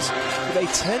 Flyers with a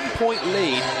 10-point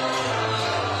lead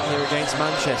here against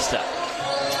Manchester. 9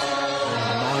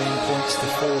 points to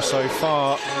 4 so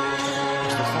far.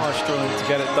 The Flyers struggling to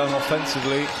get it done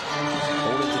offensively.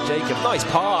 Ball into Jacob. Nice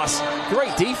pass.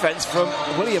 Great defense from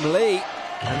William Lee.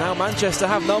 And now Manchester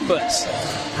have numbers.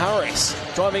 Harris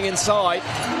driving inside.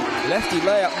 Lefty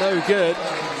layup, no good.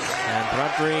 And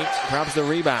Brad Green grabs the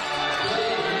rebound.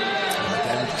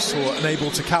 Saw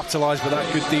unable to capitalise, but that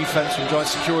good defence from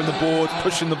Giants, securing the board,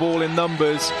 pushing the ball in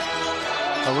numbers.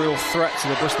 A real threat to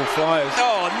the Bristol Flyers.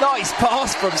 Oh, nice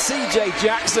pass from CJ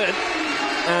Jackson.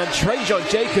 And Trajan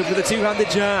Jacob with a two-handed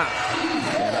jam.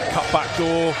 Yeah, that cut back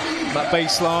door, that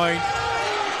baseline.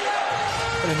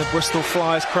 And the Bristol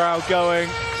Flyers crowd going.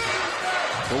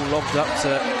 Ball lobbed up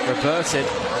to Robertin.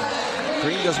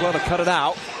 Green does well to cut it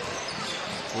out.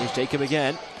 Here's Jacob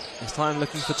again. This time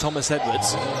looking for Thomas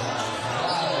Edwards.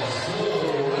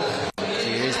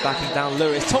 Backing down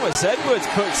Lewis. Thomas Edwards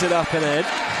puts it up and in.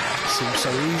 Seems so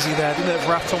easy there, didn't it,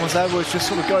 for Thomas Edwards, just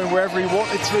sort of going wherever he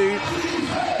wanted to.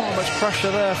 Not much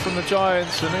pressure there from the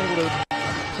Giants, and able to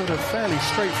put a fairly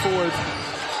straightforward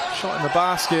shot in the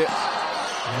basket.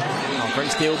 Oh, great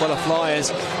steal by the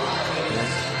Flyers.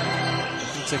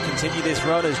 Looking to continue this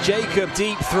run as Jacob,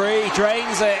 deep three,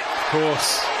 drains it. Of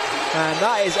course. And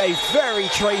that is a very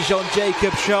Trajan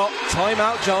Jacob shot.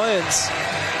 Timeout Giants.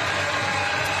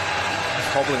 He's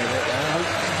hobbling a bit there.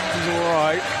 He's all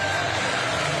right.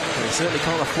 Well, he certainly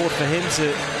can't afford for him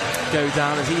to go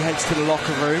down as he heads to the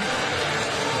locker room.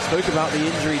 Spoke about the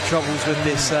injury troubles with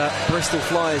this Bristol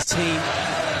Flyers team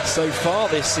so far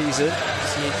this season.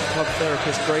 Seeing club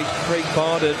therapist Craig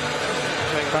Barden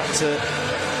going back to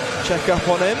check up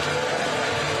on him.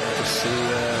 Just see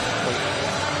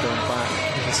going back.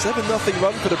 A 7-0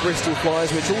 run for the Bristol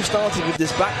Flyers, which all started with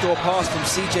this backdoor pass from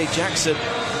CJ Jackson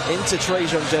into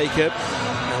Trajan Jacob,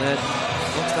 and then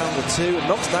knocks down the 2 and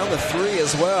knocks down the 3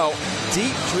 as well.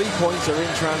 Deep three-pointer in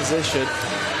transition,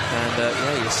 and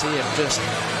yeah, you see him just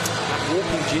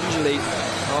walking gingerly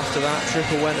after that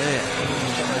triple went in. I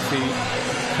don't know if he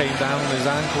came down on his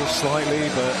ankle slightly,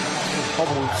 but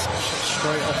hobbled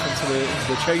straight off into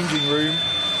the changing room.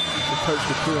 The coach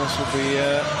Kukunas will be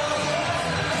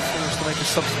forced to make a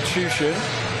substitution.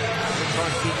 We'll try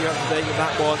and keep you up to date with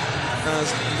that one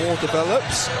as more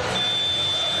develops.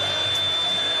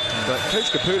 But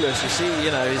Coach Kapoulas, you see,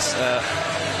 is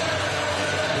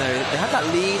they had that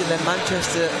lead, and then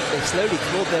Manchester, they slowly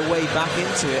clawed their way back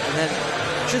into it, and then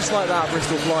just like that,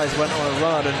 Bristol Flyers went on a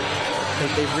run, and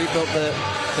they've rebuilt the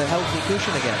healthy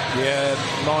cushion again. Yeah,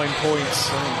 9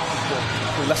 points.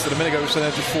 Less than a minute ago, so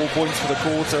they're just 4 points for the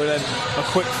quarter, and then a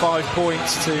quick 5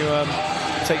 points to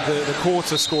take the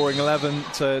quarter, scoring 11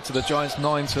 to the Giants,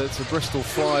 9 to Bristol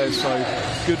Flyers. So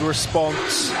good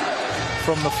response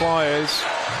from the Flyers.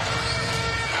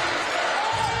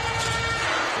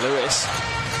 Lewis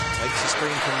takes a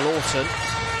screen from Lawton.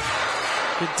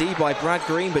 Good D by Brad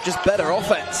Green, but just better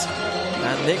offense.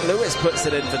 And Nick Lewis puts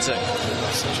it in for 2.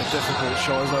 Such a difficult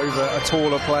shot. It's over a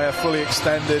taller player, fully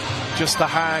extended, just to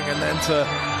hang and then to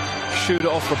shoot it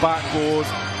off the backboard.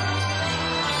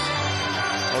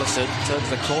 Ollison turns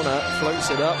the corner, floats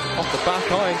it up off the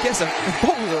back iron, gets it,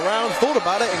 bobbles around, thought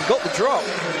about it, and got the drop.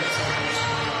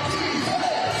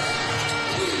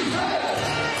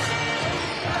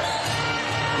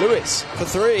 Lewis for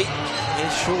 3.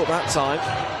 He's short that time.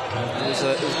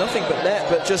 It was nothing but net,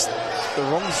 but just the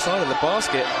wrong side of the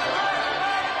basket.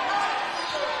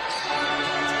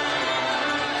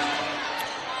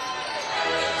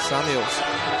 Samuels.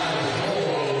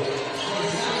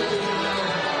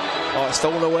 Oh, it's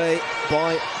stolen away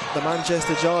by the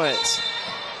Manchester Giants.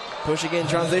 Pushing in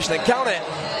transition and count it.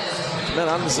 Jamel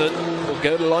Anderson will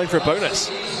go to the line for a bonus.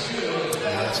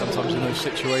 Yeah, sometimes in those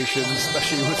situations,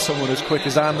 especially with someone as quick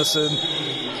as Anderson,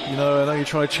 I know you're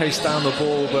trying to chase down the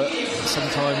ball, but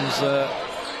sometimes,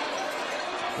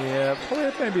 yeah,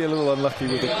 probably maybe a little unlucky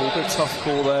with the call. Bit tough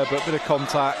call there, but a bit of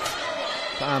contact.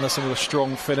 But Anderson with a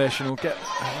strong finish, and will get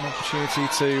an opportunity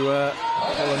to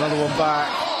pull another one back.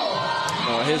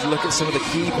 Oh, here's a look at some of the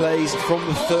key plays from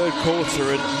the third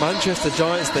quarter, and Manchester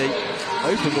Giants, they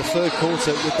opened the third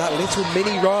quarter with that little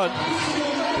mini run.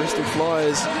 Bristol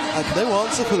Flyers had no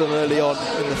answer for them early on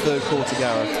in the third quarter,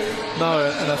 Gareth. No,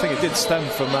 and I think it did stem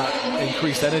from that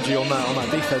increased energy on that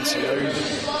defence.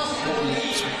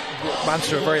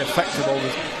 Manchester are very effective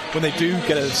when they do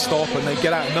get a stop and they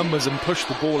get out of numbers and push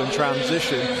the ball in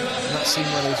transition, and that seems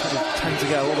where they sort of tend to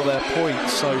get a lot of their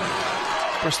points. So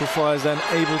Bristol Flyers then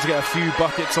able to get a few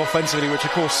buckets offensively, which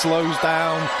of course slows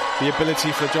down the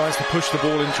ability for the Giants to push the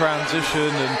ball in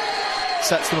transition and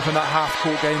sets them up in that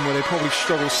half-court game where they probably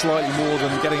struggle slightly more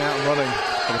than getting out and running.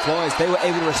 For the Flyers, they were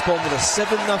able to respond with a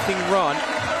 7-0 run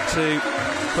to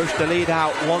push the lead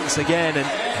out once again, and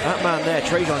that man there,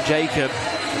 Trajan Jacob,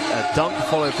 a dunk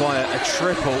followed by a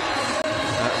triple,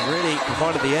 really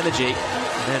provided the energy.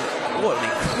 And then what an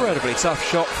incredibly tough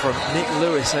shot from Nick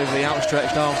Lewis over the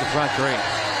outstretched arms of Brad Green.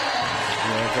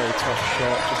 Yeah, very tough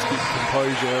shot, just keep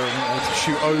composure and to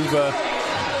shoot over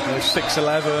 6'11"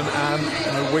 and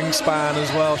a wingspan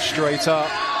as well, straight up.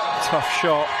 Tough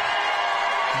shot.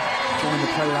 Joining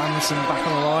the play, Anderson back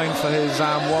on the line for his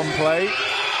one play.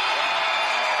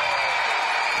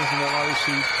 Doesn't look like we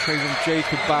see Trajan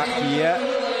Jacob back yet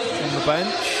on the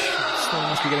bench. Still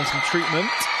must be getting some treatment.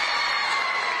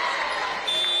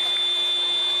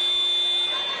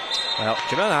 Well,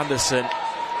 Jamel Anderson,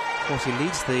 of course, he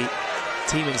leads the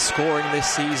team in scoring this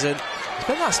season.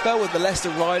 spent that spell with the Leicester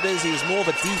Riders. He was more of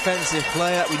a defensive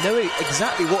player. We know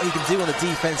exactly what he can do on the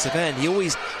defensive end. He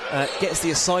always gets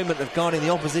the assignment of guarding the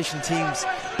opposition team's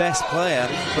best player.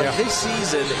 But this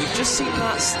season, we've just seen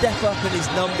that step up in his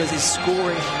numbers, his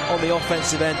scoring on the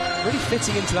offensive end, really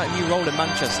fitting into that new role in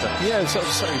Manchester. Yeah,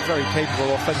 certainly very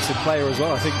capable offensive player as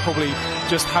well. I think probably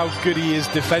just how good he is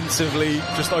defensively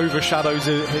just overshadows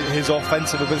his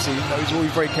offensive ability. He's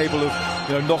always very capable of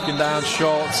knocking down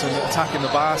shots and attacking the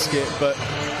basket, but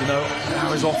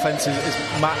now his offense is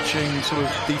matching sort of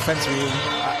defensively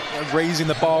and raising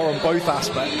the bar on both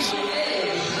aspects.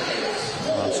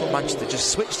 Well, I saw Manchester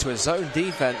just switch to a zone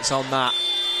defense on that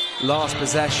last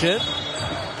possession.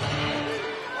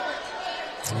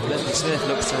 Leslie Smith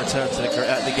looks to return to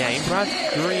the game. Brad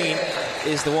Green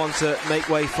is the one to make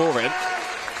way for him.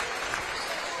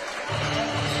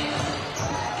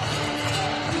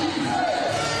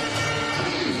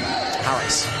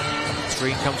 Harris.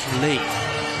 Screen comes from Lee.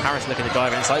 Harris looking to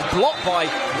dive inside. Blocked by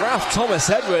Ralph Thomas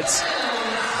Edwards.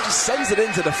 Just sends it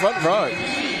into the front row.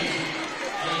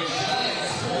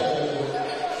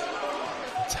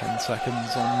 10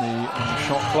 seconds on the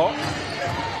shot clock.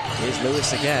 Here's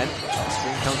Lewis again.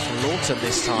 Screen comes from Lawton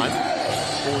this time.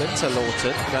 Ball into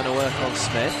Lawton. Going to work on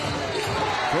Smith.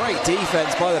 Great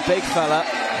defense by the big fella.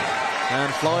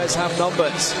 And Flyers have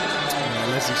numbers.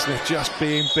 Leslie Smith just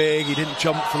being big. He didn't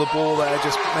jump for the ball there,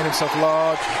 just made himself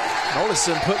large.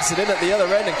 Ollison puts it in at the other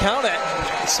end and count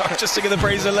it. Sorry, just singing the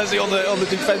praise of Leslie on the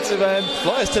defensive end.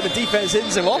 Flyers turn the defense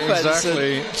into offense.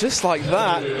 Exactly. Just like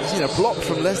that. Blocked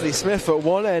from Leslie Smith at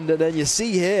one end, and then you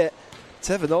see here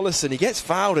Tevin Ollison, he gets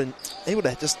fouled and able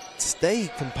to just stay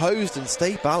composed and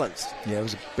stay balanced. Yeah, it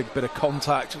was a big bit of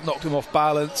contact, knocked him off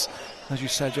balance. As you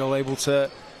said, Joel, able to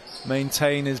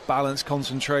maintain his balance,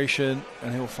 concentration,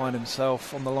 and he'll find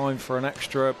himself on the line for an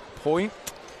extra point.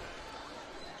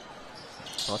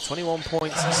 Well, 21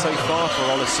 points so far for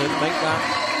Ollison. Make that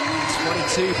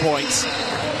 22 points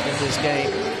in this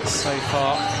game so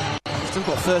far. Still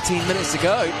got 13 minutes to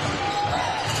go.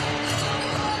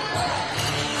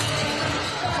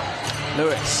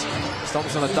 Lewis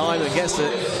stomps on a dime and gets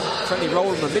the friendly roll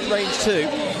on the mid-range too.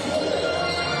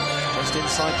 Just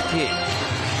inside the key.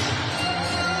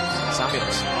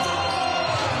 Samuels.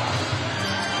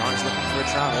 Giants looking for a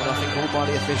travel, nothing called by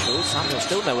the officials. Samuels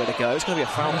still nowhere to go. It's going to be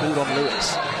a foul called on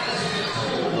Lewis.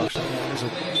 There's a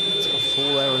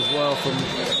fall there as well from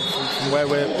where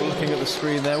we're looking at the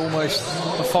screen there. Almost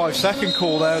a 5-second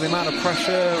call there. The amount of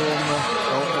pressure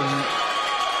on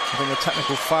I think a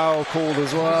technical foul called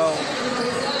as well.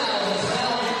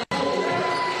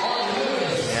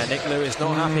 Yeah, Nick Lewis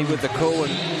not happy with the call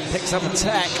and picks up a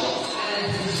tech.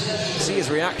 See his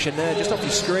reaction there, just off the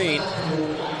screen. He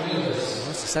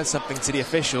must have said something to the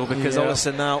official because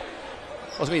Ollison now.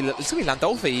 It's going to be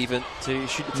Landolfi even to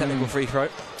shoot the technical free throw.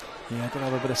 Yeah, got to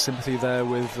have a bit of sympathy there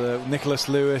with Nicholas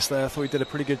Lewis there. I thought he did a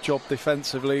pretty good job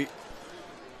defensively.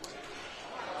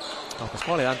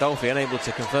 Pasquale Landolfi unable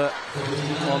to convert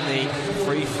on the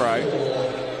free throw.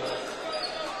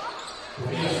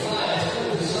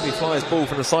 The Flyers ball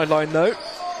from the sideline note.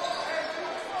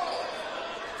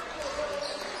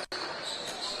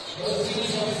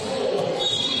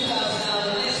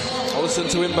 Ollison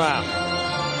to inbound.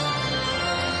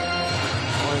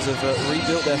 Flyers have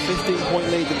rebuilt their 15-point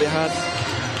lead that they had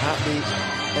at the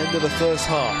end of the first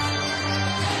half.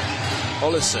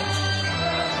 Ollison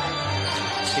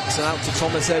kicks it out to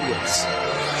Thomas Edwards.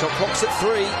 Shot clock's at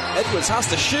 3. Edwards has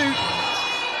to shoot.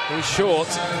 He's short.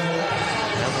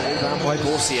 And the rebound by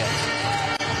Boursier.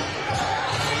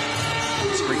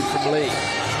 Screen from Lee.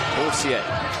 Boursier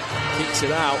kicks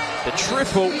it out. The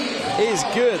triple is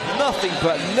good. Nothing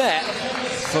but net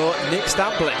for Nick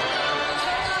Stamplin.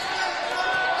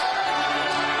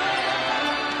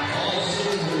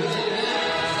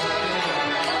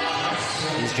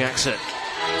 Here's Jackson.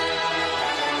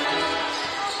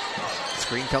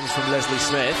 Screen comes from Leslie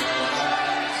Smith.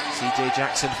 CJ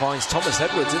Jackson finds Thomas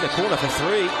Edwards in the corner for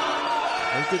 3.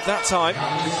 No good that time.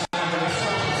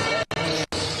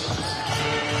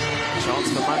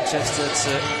 Chance for Manchester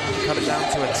to cut it down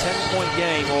to a 10-point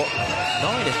game, or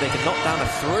 9 if they can knock down a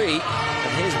 3.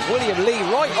 And here's William Lee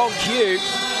right on cue.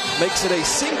 Makes it a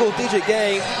single-digit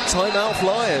game. Timeout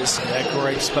Flyers. Yeah,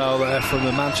 great spell there from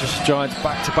the Manchester Giants.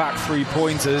 Back-to-back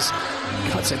 3-pointers.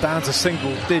 Cuts it down to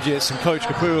single digits, and Coach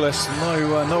Kapoulis,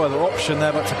 no other option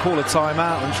there but to call a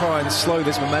timeout and try and slow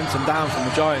this momentum down from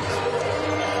the Giants.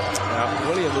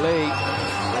 William Lee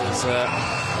is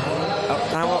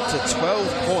now up to 12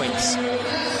 points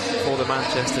for the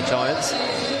Manchester Giants.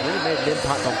 Really made an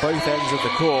impact on both ends of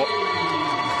the court.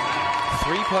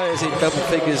 3 players in double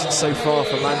figures so far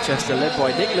for Manchester, led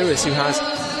by Nick Lewis, who has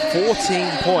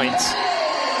 14 points.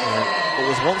 What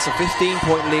was once a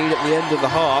 15-point lead at the end of the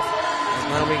half has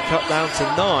now been cut down to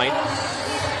 9,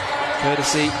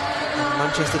 courtesy of the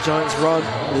Manchester Giants' run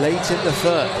late in the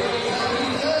third.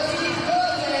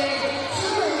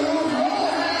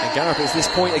 And Gareth, it's this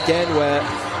point again where,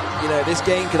 you know, this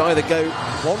game could either go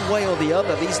one way or the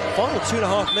other. These final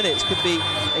 2.5 minutes could be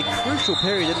a crucial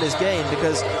period in this game,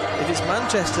 because if it's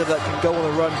Manchester that can go on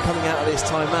a run coming out of this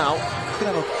timeout, we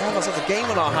could have ourselves a game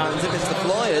on our hands. If it's the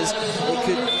Flyers, it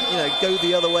could, you know, go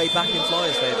the other way back in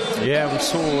Flyers' favour. Yeah, we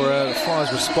saw the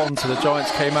Flyers respond to the Giants.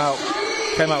 Came out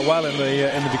well in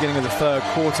the beginning of the third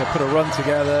quarter. Put a run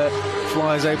together.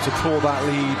 Flyers able to claw that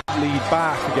lead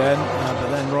back again, but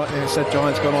then right there, said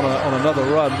Giants gone on another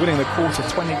run, winning the quarter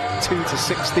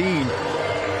 22-16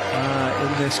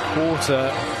 in this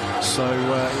quarter. So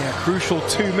yeah, crucial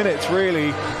 2 minutes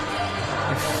really.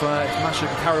 If Manchester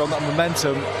can carry on that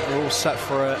momentum, we're all set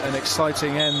for an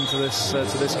exciting end to this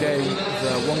game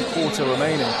with 1 quarter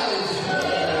remaining.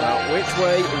 Now, which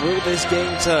way will this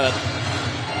game turn?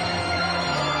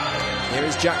 Here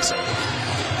is Jackson.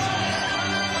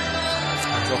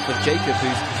 Off with Jacob,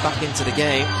 who's back into the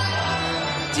game.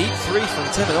 Deep three from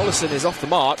Tim, and Ollison is off the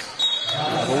mark.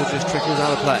 The ball just trickles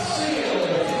out of play.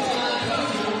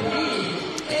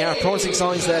 Again, promising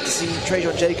signs there to see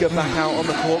Trajan Jacob back out on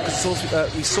the court,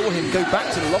 because we saw him go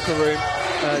back to the locker room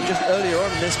just earlier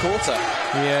on in this quarter.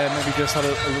 Yeah, maybe just had a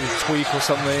little tweak or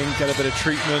something, get a bit of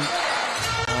treatment.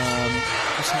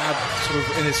 Just had sort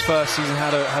of in his first season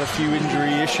had a few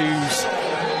injury issues.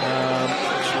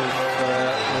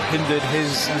 Hindered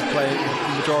his playing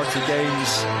majority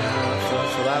games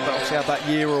for that, but obviously had that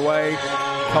year away,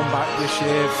 come back this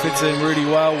year, fits in really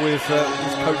well with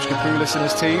Coach Kapoulis and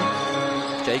his team.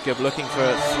 Jacob looking for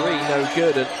a 3, no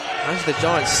good, and Manchester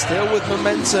Giants still with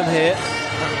momentum here.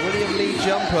 That William Lee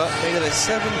jumper made it a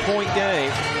 7-point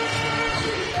game.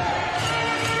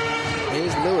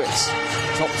 Here's Lewis,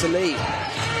 top to Lee.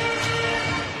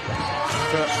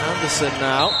 For Anderson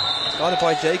now, guarded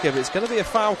by Jacob. It's going to be a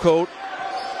foul called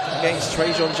against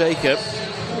Trajan Jacob,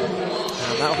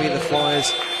 and that'll be the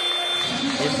Flyers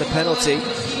in the penalty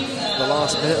the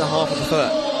last minute and a half of the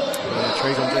third.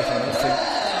 Trajan Jacob, I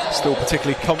think, still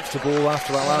particularly comfortable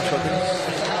after that last shot.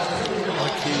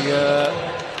 Like he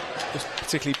was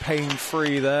particularly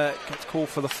pain-free there. Gets called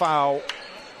for the foul.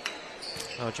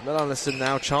 Jamel Anderson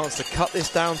now chance to cut this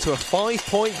down to a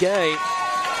 5-point game.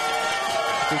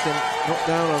 If he can knock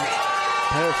down a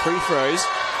pair of free throws.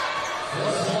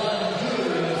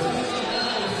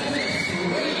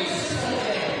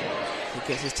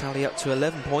 Gets his tally up to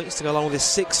 11 points to go along with his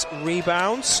 6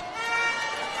 rebounds.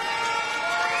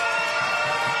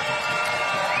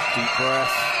 Deep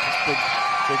breath.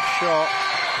 Big shot.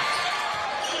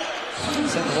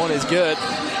 Second one is good.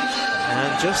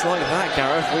 And just like that,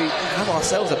 Gareth, we have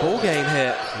ourselves a ball game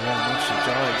here. Yeah,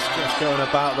 Manchester Giants just going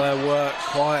about their work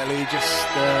quietly, just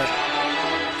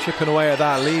chipping away at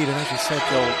that lead. And as you said,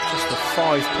 Joel, just a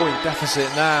 5-point deficit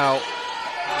now.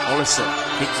 Ollison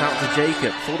kicks out to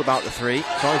Jacob. Thought about the 3.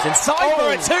 Tries inside for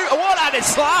a 2. A one-handed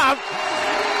slam.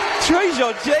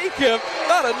 Trajan Jacob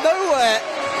out of nowhere.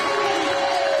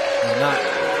 And that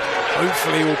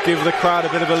hopefully will give the crowd a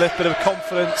bit of a lift, bit of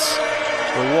confidence.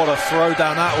 But what a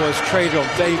throwdown that was. Trajan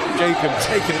Jacob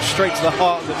taking it straight to the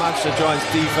heart of the Manchester Giants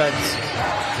defence.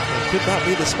 Could that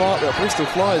be the spark that Bristol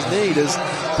Flyers need, as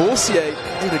Boursier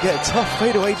need to get a tough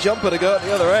fadeaway jumper to go at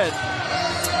the other end?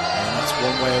 And that's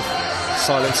one way of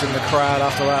silencing the crowd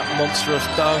after that monstrous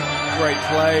dunk. Great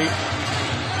play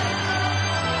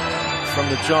from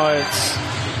the Giants.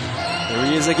 Here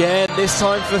he is again, this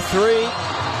time for 3.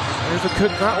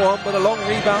 Overcooked that one, but a long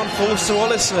rebound falls to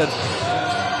Ollison.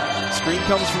 Screen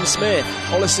comes from Smith.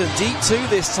 Ollison deep 2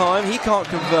 this time, he can't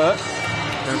convert.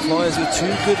 And Flyers with 2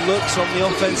 good looks on the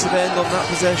offensive end on that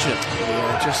possession.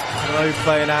 Yeah, just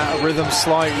playing out of rhythm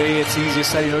slightly. It's easier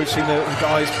said, we've seen the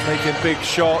guys making big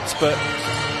shots, but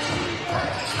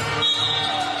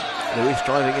Lewis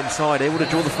driving inside, able to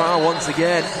draw the foul once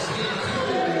again.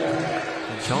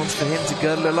 A chance for him to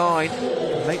girdle the line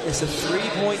and make this a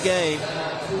 3-point game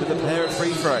with a pair of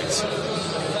free throws.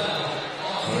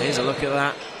 Well, here's a look at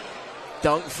that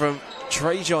dunk from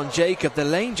Trajan Jacob. The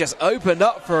lane just opened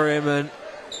up for him, and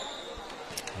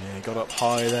yeah, he got up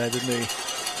high there, didn't he?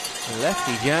 A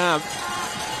lefty jam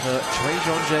for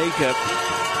Trajan Jacob.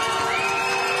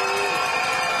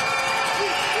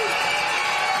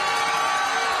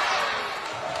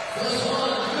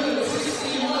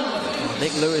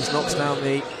 Nick Lewis knocks down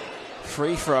the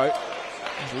free throw.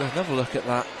 Let's have a look at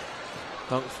that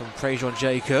dunk from Trajan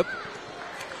Jacob.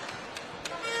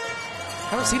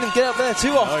 Haven't seen him get up there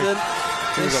too often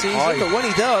this season, but when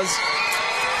he does,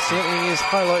 certainly is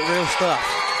highlight reel stuff.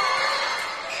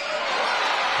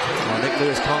 Well, Nick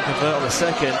Lewis can't convert on the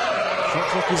second. Shot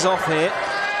clock is off here.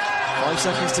 5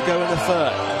 seconds to go in the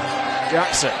third.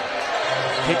 Jackson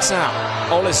kicks out.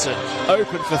 Ollison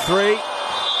open for 3.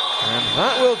 And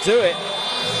that will do it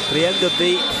for the end of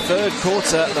the third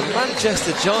quarter. The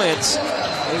Manchester Giants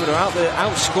able to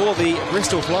outscore the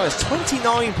Bristol Flyers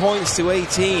 29 points to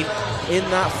 18 in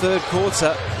that third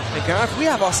quarter. And Gareth, we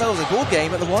have ourselves a ball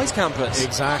game at the Wise campus.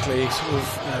 Exactly, sort of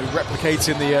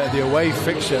replicating the away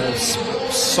fixture.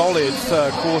 Solid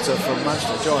third quarter from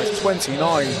Manchester Giants.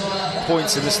 29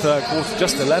 points in this third quarter,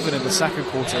 just 11 in the second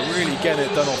quarter. Really getting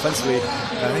it done offensively.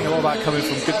 I think a lot of that coming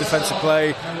from good defensive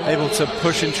play, able to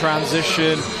push in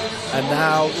transition, and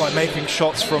now making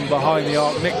shots from behind the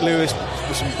arc. Nick Lewis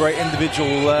with some great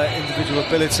individual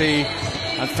ability,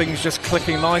 and things just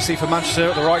clicking nicely for Manchester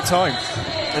at the right time.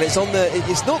 And it's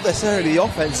not necessarily the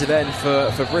offensive end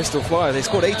for Bristol Flyers. They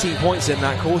scored 18 points in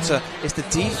that quarter. It's the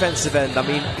defensive end. I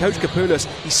mean, Coach Kapoulas,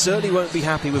 he certainly won't be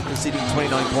happy with conceding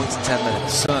 29 points in 10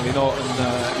 minutes. Certainly not.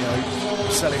 And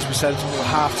Celtics said at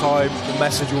half-time, the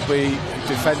message will be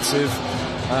defensive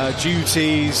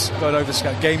duties, going over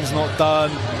the game's not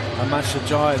done. And Manchester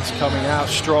Giants coming out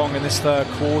strong in this third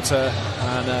quarter,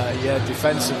 and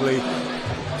defensively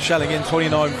shelling in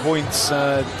 29 points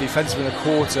defensively in a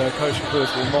quarter. Coach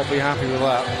Kapoulas will not be happy with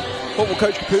that. What will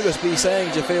Coach Kapoulas be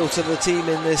saying, do you feel, to the team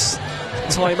in this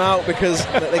timeout? Because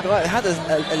they had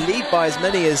a lead by as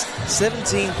many as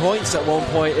 17 points at one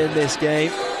point in this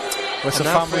game. It's and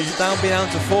now it's down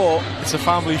to 4. It's a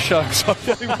family show, so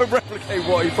I won't replicate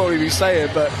what he'd probably be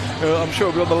saying, but I'm sure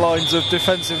it'll be on the lines of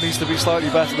defensive needs to be slightly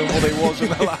better than what it was in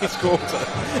the last quarter.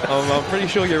 I'm pretty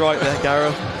sure you're right there,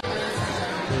 Gareth.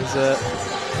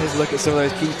 Here's a look at some of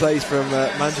those key plays from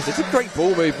Manchester. It's a great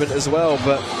ball movement as well,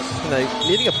 but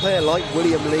needing a player like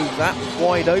William Lee that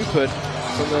wide open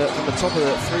from the top of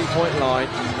the three-point line,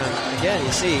 and again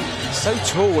you see he's so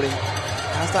tall and he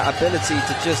has that ability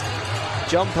to just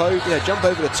jump over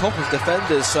the top of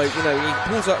defenders. So he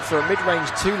pulls up for a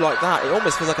mid-range 2 like that. It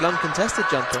almost feels like an uncontested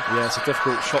jumper. Yeah, it's a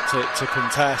difficult shot to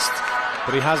contest,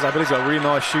 but he has that ability. Got a really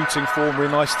nice shooting form,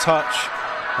 really nice touch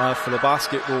for the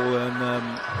basketball, and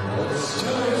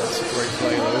that's a great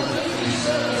play though, isn't it?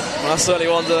 That's certainly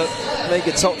one to make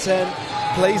a top 10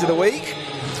 plays of the week.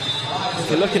 If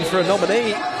you're looking for a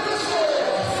nominee.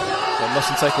 So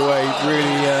mustn't take away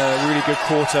really good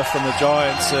quarter from the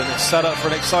Giants, and it's set up for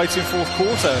an exciting fourth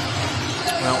quarter.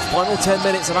 Now, final 10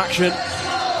 minutes of action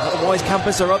at the Wise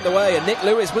campus are underway, and Nick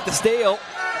Lewis with the steal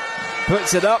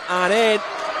puts it up and in,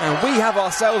 and we have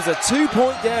ourselves a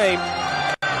 2-point game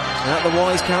at the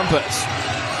Wise campus.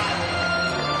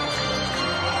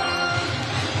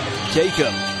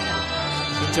 Jacob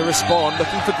to respond,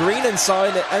 looking for Green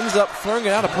inside. It ends up throwing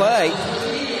it out of play. I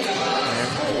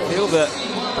feel that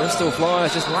Bristol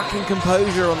Flyers just lacking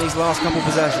composure on these last couple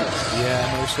possessions. Yeah,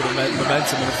 no sort of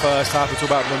momentum in the first half. We talk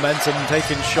about momentum,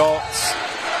 taking shots,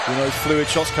 fluid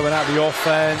shots coming out of the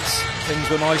offense. Things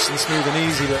were nice and smooth and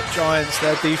easy, but Giants,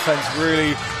 their defense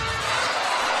really.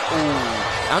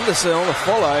 Anderson on the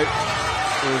follow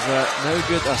was no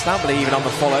good. Stambley even on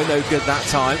the follow, no good that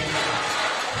time.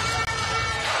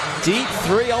 Deep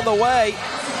 3 on the way.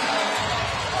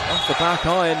 Off the back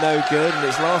iron, no good, and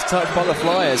it's last touch by the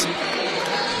Flyers.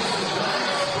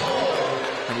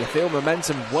 And you feel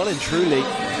momentum well and truly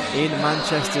in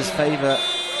Manchester's favour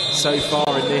so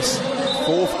far in this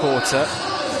fourth quarter.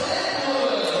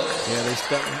 Yeah, they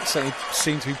certainly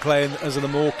seem to be playing as a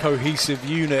more cohesive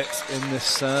unit in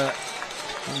this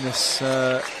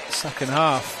second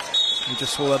half. We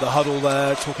just saw the huddle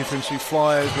there, talking through 2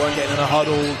 Flyers, weren't getting in a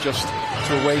huddle, just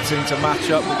sort of waiting to match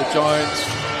up with the Giants.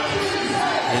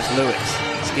 Here's Lewis,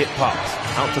 skip pass,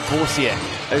 out to Borsier,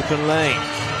 open lane,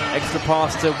 extra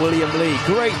pass to William Lee.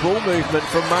 Great ball movement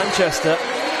from Manchester,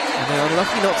 and they're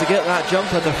unlucky not to get that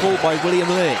jumper to fall by William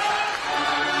Lee.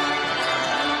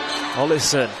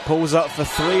 Ollison pulls up for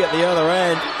 3 at the other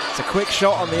end. It's a quick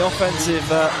shot on the offensive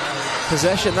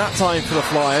possession that time for the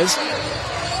Flyers.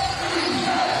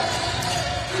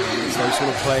 Those sort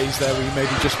of plays there where you maybe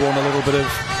just want a little bit of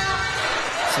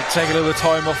take a little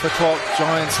time off the clock.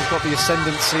 Giants have got the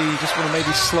ascendancy, just want to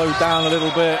maybe slow down a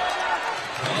little bit.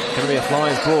 Going to be a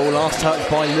Flyers ball, last touch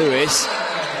by Lewis.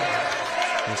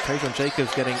 There's Trajan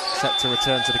Jacobs getting set to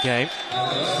return to the game.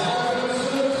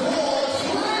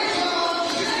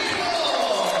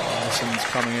 Anderson's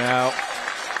coming out.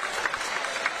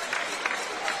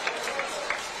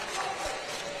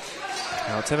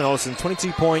 Now, Tevin Ollison,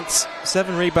 22 points,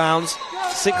 7 rebounds,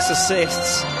 6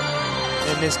 assists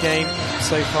in this game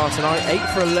so far tonight. 8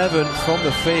 for 11 from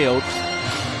the field.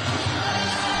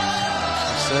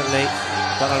 Certainly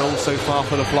Done it all so far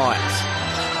for the Flyers.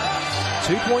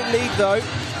 2-point lead though.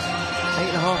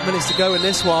 8.5 minutes to go in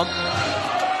this one.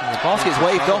 And the basket's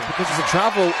waved off because it's a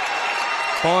travel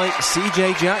by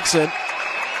CJ Jackson.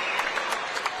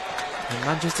 And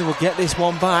Manchester will get this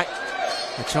one back.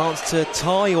 A chance to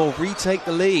tie or retake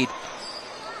the lead.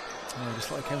 Yeah,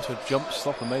 just like came to a jump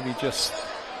stop and maybe just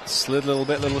slid a little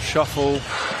bit, little shuffle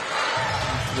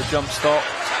to the jump stop.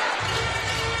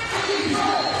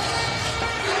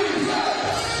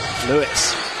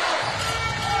 Lewis.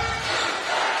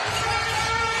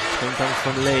 Screen comes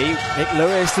from Lee. Nick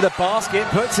Lewis to the basket,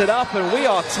 puts it up, and we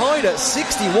are tied at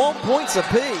 61 points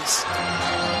apiece.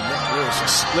 Nick Lewis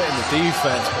just splitting the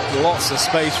defense. Lots of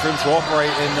space for him to operate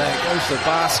in there. Goes to the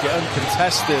basket,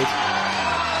 uncontested.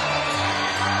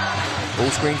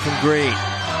 Ball screen from Green.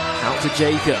 Out to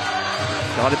Jacob.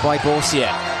 Guarded by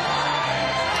Borsier.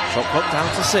 Shot clock down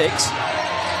to 6.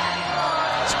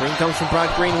 Screen comes from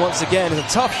Brad Green once again.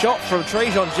 It's a tough shot from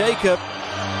Trajan Jacob.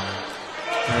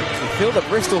 And we feel that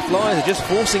Bristol Flyers are just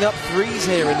forcing up threes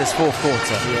here in this fourth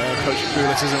quarter. Yeah, Coach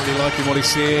Koulis isn't really liking what he's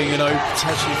seeing. You know,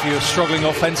 potentially if you're struggling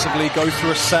offensively, go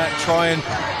through a set, try and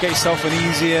get yourself an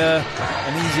easier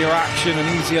action, an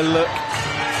easier look.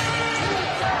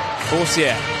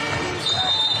 Borsier.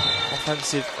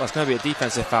 Offensive, well, it's going to be a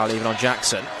defensive foul even on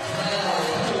Jackson.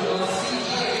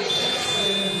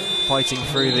 Fighting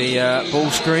through the ball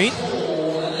screen.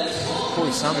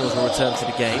 Corey Samuels will return to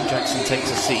the game. Jackson takes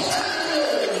a seat.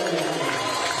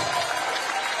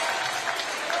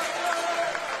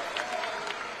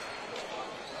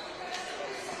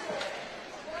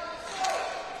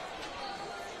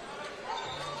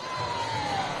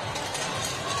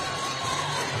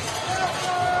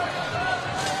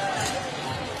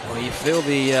 Well, you feel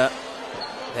the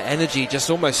energy just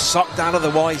almost sucked out of the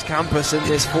Wise campus in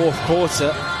this fourth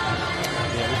quarter.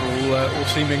 All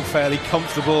seeming fairly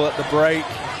comfortable at the break.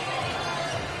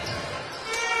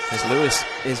 As Lewis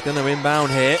is going to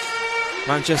inbound here.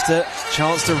 Manchester,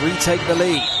 chance to retake the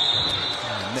lead.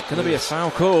 It's going to be a foul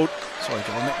called. Sorry,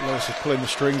 John. Nick Lewis is pulling the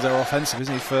strings there offensive,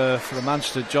 isn't he, for the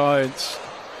Manchester Giants?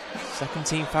 Second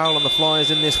team foul on the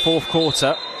Flyers in this fourth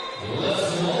quarter.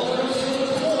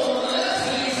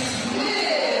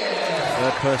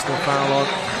 Third personal foul on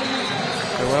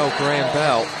Joel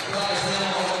Graham-Bell.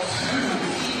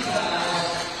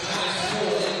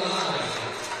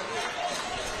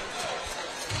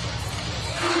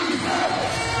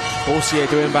 Borsier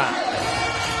doing back.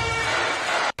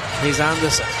 Here's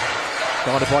Anderson.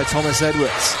 Guarded by Thomas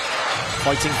Edwards.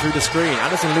 Fighting through the screen.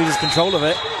 Anderson loses control of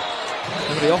it.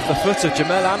 Going to be off the foot of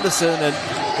Jamel Anderson, and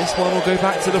this one will go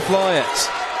back to the Flyers.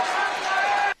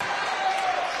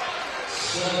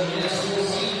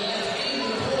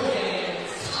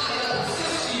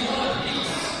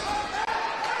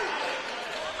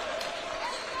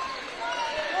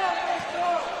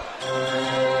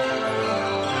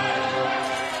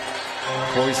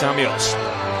 Corey Samuels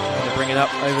going to bring it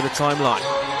up over the timeline.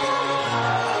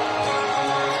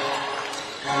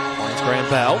 Finds Graham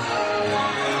Bell.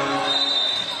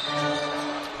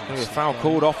 Going to be a foul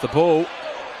called off the ball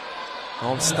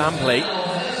on Stampley.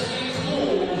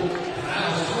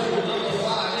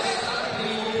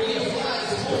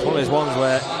 It's one of those ones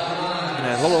where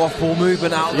a lot of off-ball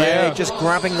movement out there, just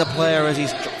grabbing the player as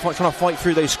he's trying to fight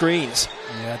through those screens.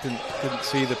 Yeah, didn't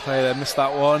see the player there, missed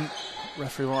that one.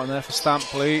 Referee right on there for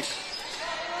Stampley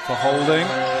for holding.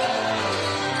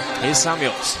 Here's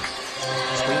Samuels.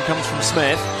 Screen comes from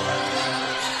Smith.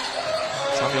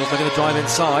 Samuels looking to drive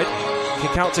inside.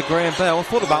 Kick out to Graham Bell.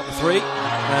 Thought about the three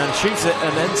and shoots it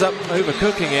and ends up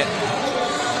overcooking it.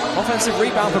 Offensive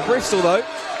rebound for Bristol though.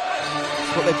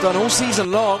 That's what they've done all season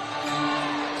long.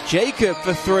 Jacob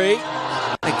for three.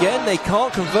 Again, they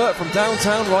can't convert from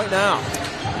downtown right now.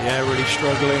 Yeah, really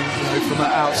struggling from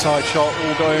that outside shot,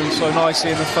 all going so nicely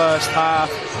in the first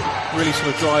half. Really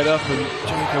sort of dried up, and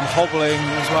Jacob hobbling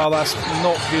as well. That's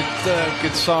not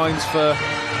good signs for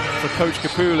Coach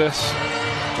Kapoulis.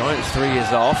 Giants three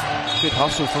is off. Good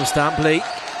hustle from Stampley.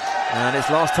 And it's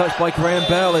last touch by Graham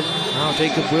Bell, and now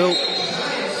Jacob will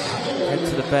head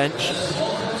to the bench.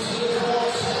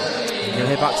 He'll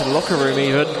head back to the locker room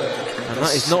even. And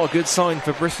that is not a good sign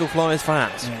for Bristol Flyers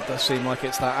fans. Yeah, it does seem like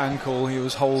it's that ankle he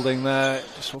was holding there,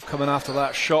 just sort of coming after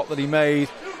that shot that he made.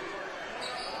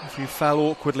 If he fell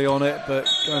awkwardly on it, but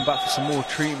going back for some more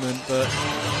treatment. But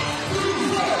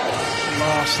the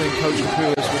last thing Coach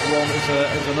Kapoulis would want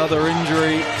is another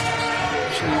injury.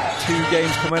 Actually, 2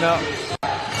 games coming up,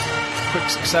 quick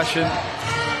succession.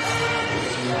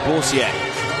 Borsier,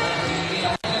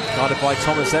 guarded by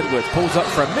Thomas Edwards, pulls up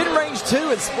for a mid-range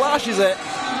 2 and splashes it.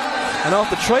 And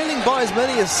after trailing by as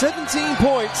many as 17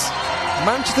 points,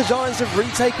 Manchester Giants have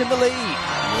retaken the lead.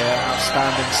 Yeah,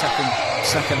 outstanding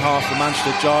second half for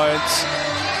Manchester Giants.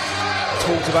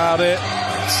 Talked about it.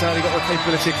 Certainly got the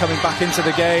capability of coming back into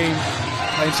the game.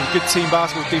 Playing some good team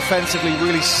basketball defensively,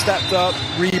 really stepped up.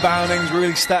 Rebounding's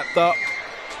really stepped up.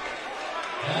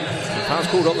 Foul's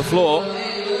called on the floor.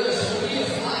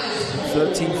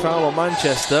 13th foul on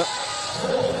Manchester.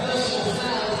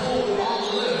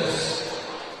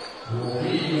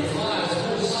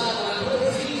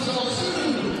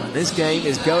 And this game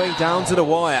is going down to the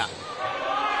wire.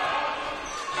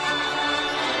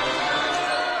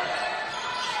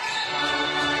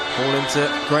 Ball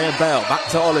into Graham Bell, back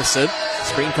to Ollison.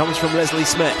 Screen comes from Leslie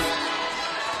Smith.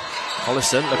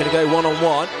 Ollison looking to go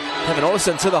one-on-one. Kevin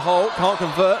Ollison to the hole, can't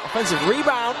convert. Offensive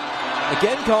rebound,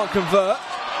 again can't convert.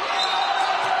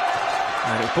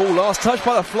 And it's ball last touch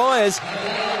by the Flyers.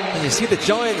 And you see the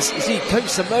Giants, you see Coach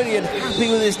Simonian happy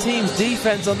with his team's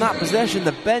defense on that possession.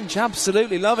 The bench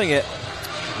absolutely loving it.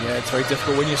 Yeah, it's very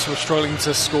difficult when you're sort of struggling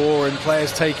to score and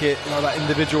players take it, that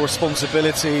individual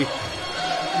responsibility.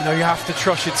 You have to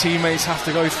trust your teammates, have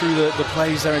to go through the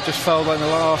plays there. It just felt like in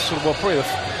the last probably the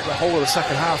whole of the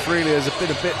second half really has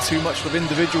been a bit too much of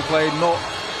individual play, not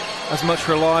as much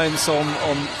reliance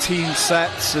on team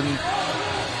sets and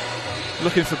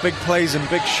looking for big plays and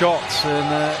big shots,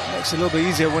 and it makes it a little bit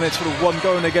easier when it's sort of one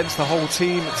going against the whole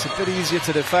team. It's a bit easier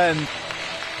to defend.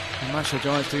 And Manchester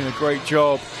Giants doing a great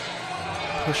job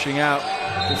pushing out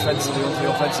defensively onto the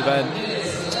offensive end.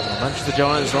 Manchester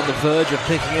Giants are on the verge of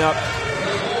picking up.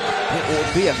 It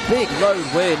will be a big road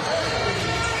win,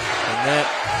 and they're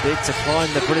big to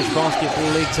climb the British Basketball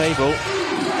League table.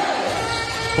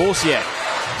 Boursier.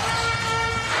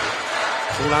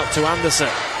 Ball out to Anderson.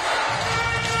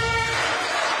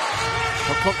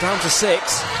 Shot clock down to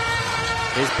 6.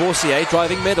 Here's Boursier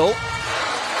driving middle.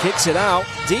 Kicks it out.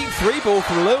 Deep three ball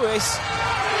from Lewis.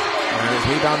 And it's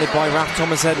rebounded by Ralph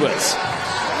Thomas Edwards.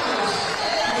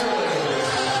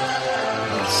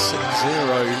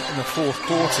 6-0 in the fourth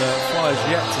quarter. Flyers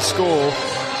yet to score.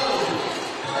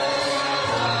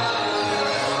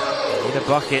 Need a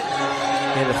bucket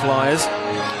here, the Flyers.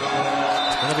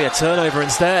 It's going to be a turnover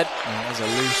instead. There's a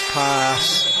loose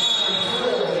pass.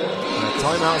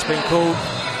 Timeout's been called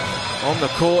on the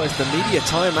court. It's the media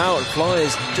timeout.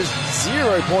 Flyers just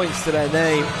 0 points to their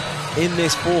name in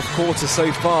this fourth quarter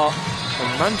so far.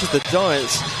 And Manchester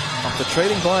Giants, after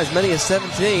trailing by as many as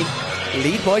 17,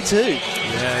 lead by 2.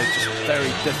 Yeah, just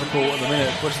very difficult at the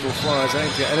minute. Bristol Flyers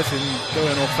ain't get anything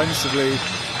going offensively.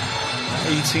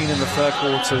 18 in the third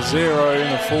quarter, 0 in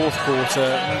the fourth quarter.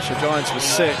 Manchester Giants with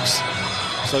 6.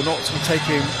 So not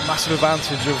taking massive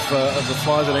advantage of the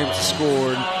Flyers unable to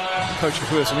score. And Coach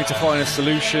Kapulis will need to find a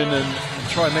solution and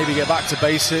try and maybe get back to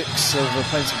basics of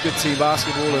playing some good team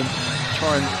basketball and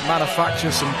try and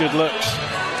manufacture some good looks.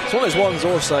 It's one of those ones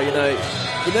also, you know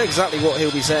exactly what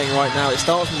he'll be saying right now. It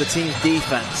starts with the team's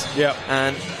defense. Yeah.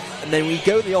 And then we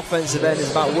go to the offensive end.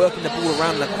 It's about working the ball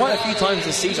around. And quite a few times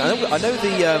this season, I know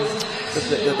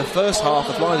the first half,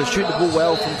 the Flyers are shooting the ball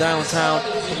well from downtown.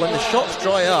 But when the shots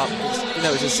dry up,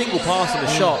 it's a single pass on the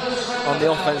shot on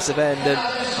the offensive end. And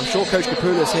I'm sure Coach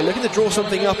Kapoulas here looking to draw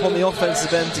something up on the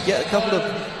offensive end to get a couple of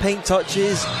paint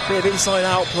touches, a bit of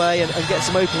inside-out play, and get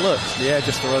some open looks. Yeah,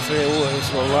 just the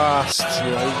last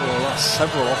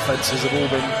several offenses have all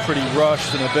been pretty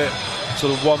rushed and a bit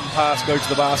sort of one pass, go to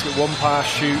the basket, one pass,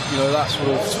 shoot, that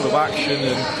sort of action,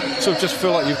 and sort of just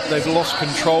feel like they've lost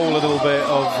control a little bit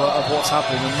of what's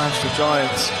happening. And Manchester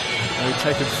Giants, they've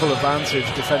taken full advantage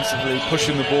defensively,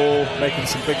 pushing the ball, making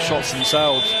some big shots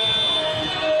themselves.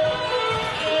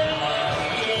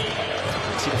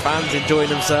 See the fans enjoying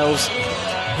themselves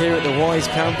here at the Wise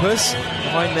campus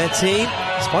behind their team,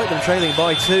 despite them trailing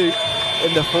by 2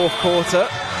 in the fourth quarter.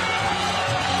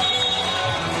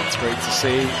 It's great to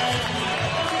see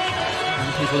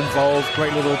people involved.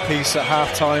 Great little piece at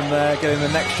halftime there, getting the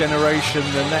next generation,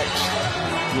 the next,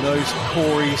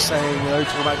 Corey saying,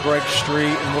 talking about Greg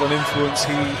Street and what an influence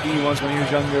he was when he was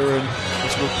younger, and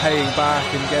sort of paying back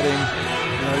and getting,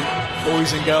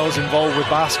 boys and girls involved with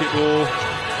basketball.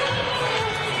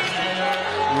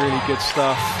 Really good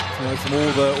stuff, from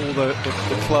all the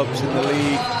clubs in the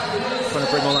league, trying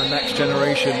to bring on that next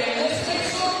generation.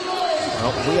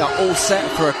 Well, we are all set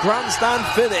for a grandstand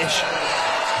finish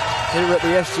here at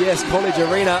the SGS College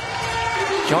Arena.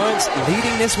 Giants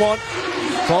leading this one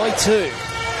by 2.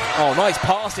 Oh, nice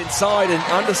pass inside, and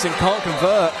Anderson can't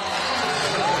convert.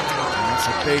 That's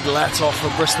a big let-off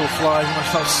from Bristol Flyers. I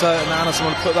felt certain Anderson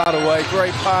would put that away.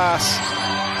 Great pass.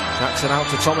 Jackson out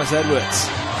to Thomas Edwards.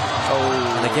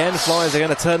 And again, Flyers are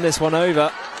going to turn this one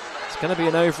over. It's going to be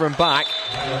an over and back.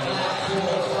 Yeah,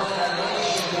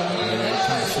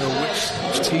 can't feel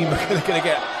team are going to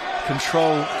get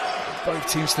control. Both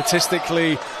teams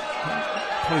statistically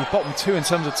probably bottom two in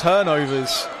terms of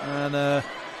turnovers, and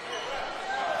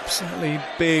certainly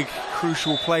big,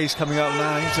 crucial plays coming up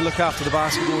now. You need to look after the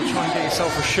basketball, try and get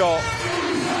yourself a shot.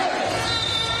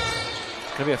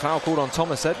 Going to be a foul called on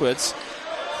Thomas Edwards.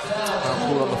 Foul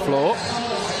called on the floor.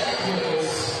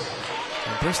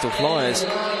 And Bristol Flyers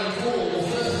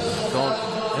gone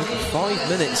over 5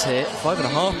 minutes here,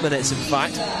 5.5 minutes in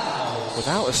fact,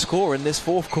 without a score in this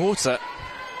fourth quarter.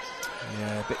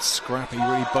 Yeah, a bit scrappy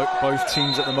really, both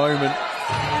teams at the moment.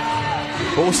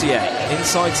 Borsier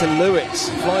inside to Lewis.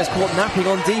 Flyers caught napping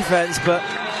on defence, but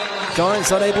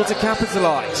Giants unable to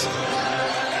capitalise.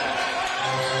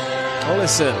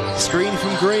 Ollison, screen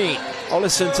from Green.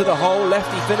 Ollison to the hole,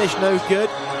 lefty finish, no good.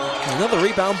 Another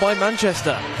rebound by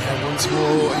Manchester. And once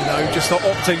more, just not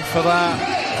opting for that.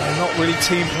 Not really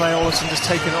team play. Ollison just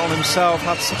taking it on himself.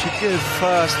 Had such a good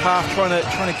first half, trying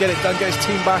to get it done, get his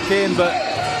team back in, but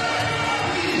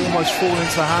almost falling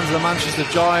into the hands of the Manchester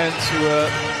Giants, who are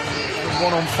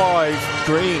 1-on-5.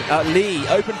 Green, Lee,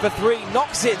 open for three,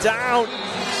 knocks it down.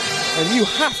 And you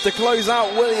have to close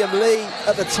out William Lee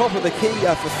at the top of the key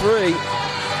for three.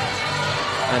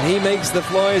 And he makes the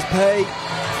Flyers pay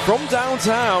from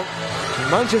downtown.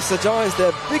 Manchester Giants,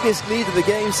 their biggest lead of the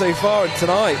game so far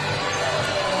tonight.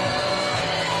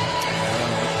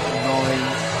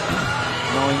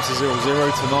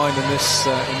 9-0 to 9 in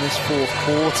this fourth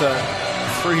quarter.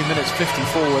 3 minutes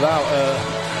 54 without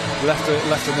left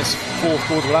in this fourth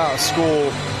quarter without a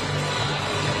score.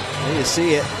 There you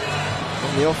see it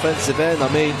on the offensive end.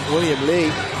 I mean, William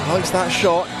Lee likes that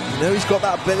shot. He's got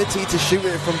that ability to shoot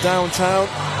it from downtown.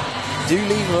 Do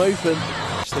leave him open,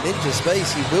 just an inch of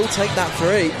space. He will take that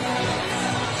three.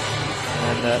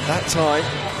 And that time,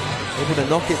 able to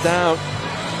knock it down.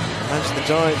 Manchester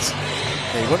Giants,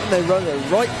 they went on their run at the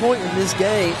right point in this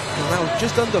game, and now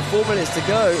just under 4 minutes to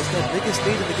go. It's their biggest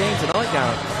lead of the game tonight,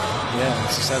 Gareth. Yeah,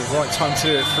 as I said, the right time to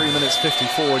do it, 3 minutes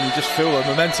 54, and you just feel the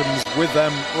momentum's with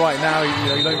them right now.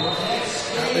 You don't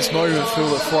at this moment feel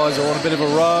that Flyers are on a bit of a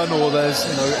run, or there's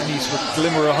any sort of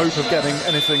glimmer of hope of getting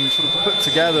anything sort of put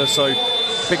together. So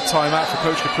big time out for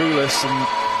Coach Kapoulis and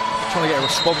trying to get a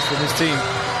response from his team.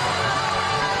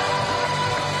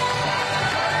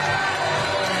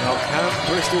 Now can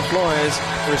Bristol Flyers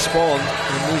respond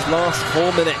in these last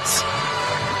 4 minutes?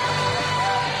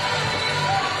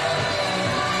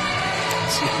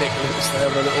 Nick Lewis there,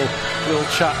 a little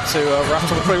chat to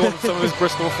rattle through on some of his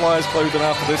Bristol Flyers clothing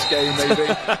after this game, maybe.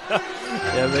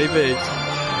 Yeah, maybe.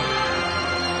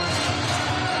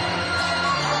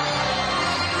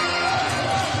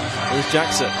 Here's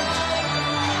Jackson.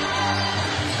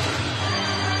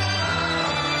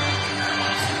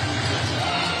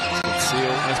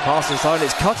 Nice pass inside,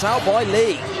 it's cut out by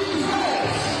Lee.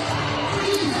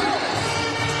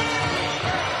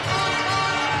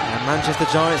 Manchester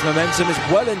Giants' momentum is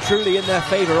well and truly in their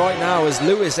favour right now, as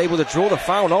Lewis able to draw the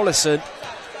foul on Ollison.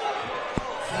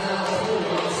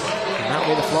 And that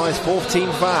will be the Flyers' fourth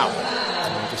team foul.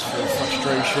 Just feel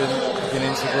frustration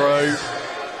beginning to grow.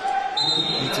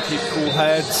 Need to keep cool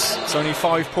heads. It's only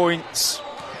 5 points.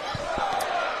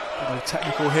 No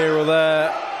technical here or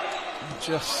there.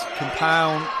 Just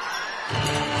compound.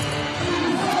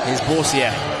 Here's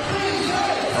Borsier.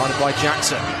 Guarded by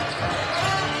Jackson.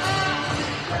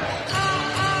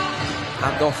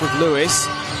 Hand off with Lewis.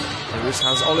 Lewis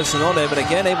has Ollison on him, and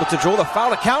again able to draw the foul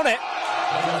to count it.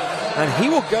 And he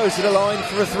will go to the line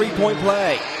for a three-point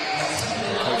play.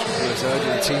 Coach Lewis urging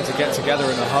the team to get together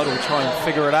in the huddle, try and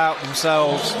figure it out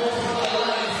themselves.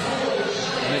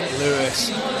 Nick Lewis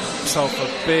himself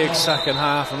a big second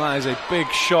half, and that is a big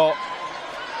shot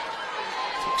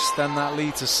to extend that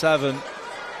lead to 7.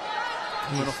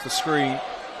 Coming off the screen.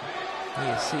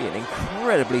 You see an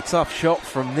incredibly tough shot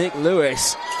from Nick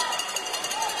Lewis.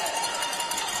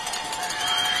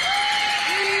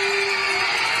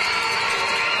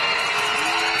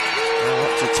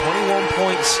 Up to 21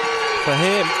 points for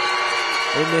him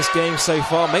in this game so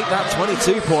far. Make that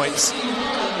 22 points.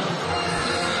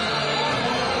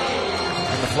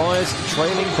 And the Flyers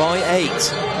trailing by 8.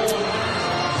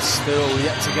 Still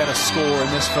yet to get a score in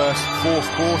this fourth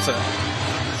quarter.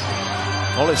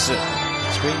 Ollison.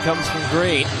 Screen comes from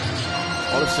Green.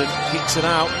 Ollison kicks it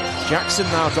out. Jackson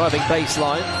now driving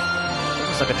baseline.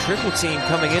 Looks like a triple team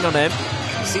coming in on him.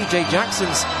 CJ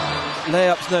Jackson's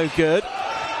layup's no good.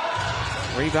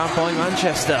 Rebound by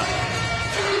Manchester.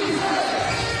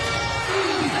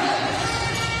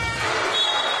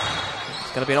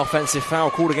 It's going to be an offensive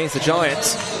foul called against the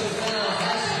Giants.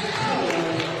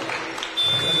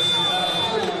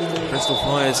 Bristol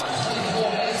Flyers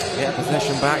get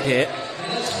possession back here.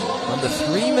 Under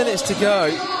 3 minutes to go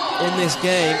in this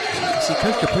game. See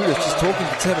Coach Kapoulas just talking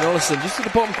to Tevin Ollison just at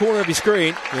the bottom corner of his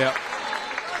screen. Yeah.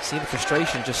 See the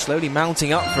frustration just slowly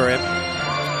mounting up for him.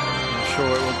 I'm sure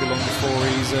it won't be long before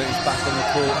he's back on the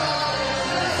court.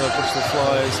 The Bristol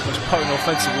Flyers, most potent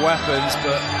offensive weapons,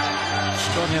 but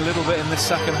struggling a little bit in this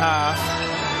second half.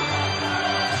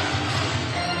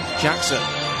 Jackson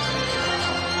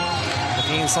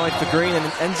looking inside for Green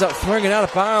and ends up throwing it out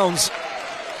of bounds.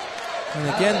 And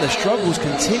again, the struggles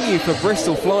continue for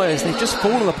Bristol Flyers. They've just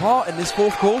fallen apart in this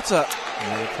fourth quarter.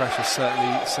 Yeah, the pressure's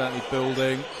certainly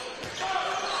building.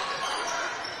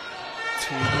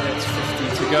 2 minutes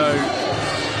 50 to go.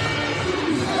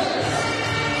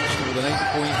 Still with an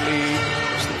 8-point lead.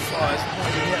 Bristol Flyers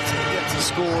not yet to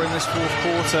score in this fourth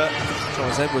quarter.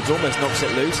 Charles Edwards almost knocks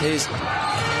it loose. Here's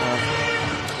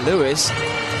Lewis.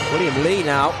 William Lee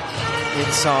now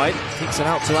inside. Kicks it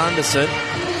out to Anderson.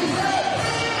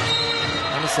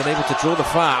 Anderson able to draw the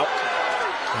foul.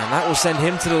 And that will send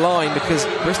him to the line because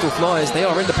Bristol Flyers, they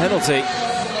are in the penalty.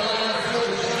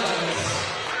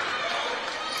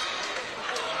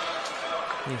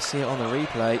 You see it on the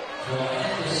replay.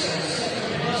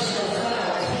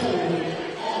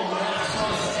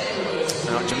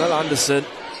 Now Jamel Anderson,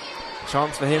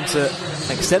 chance for him to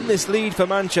extend this lead for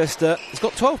Manchester. He's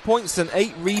got 12 points and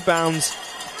 8 rebounds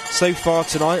so far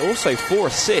tonight, also 4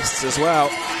 assists as well.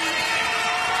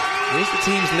 He's the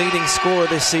team's leading scorer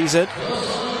this season.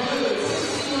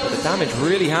 But the damage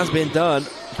really has been done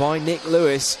by Nick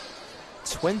Lewis.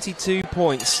 22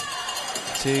 points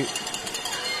to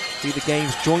be the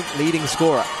game's joint leading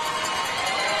scorer.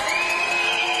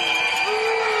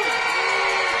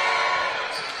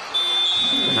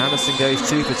 Anderson goes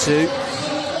 2 for 2.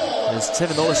 As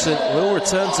Tevin Ollison will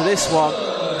return to this one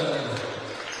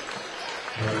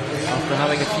after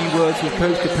having a few words with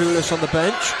Coach Kapoulas on the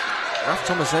bench. Ralph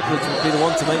Thomas Edwards will be the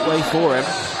one to make way for him.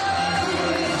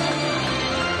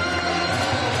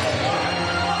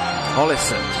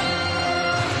 Ollison.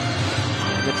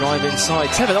 The drive inside.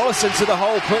 Tevin Ollison to the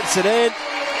hole, puts it in.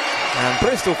 And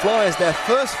Bristol Flyers their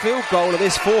first field goal of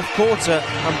this fourth quarter,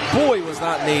 and boy was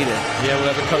that needed. Yeah,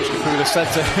 whatever Coach Kapoulas said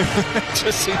to him,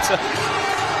 just seemed to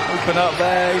open up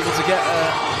there, able to get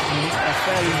a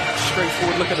fairly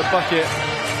straightforward look at the bucket.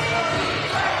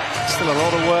 Still a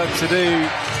lot of work to do.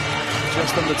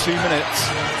 Just under 2 minutes.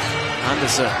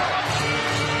 Anderson,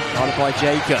 guarded by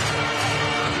Jacob.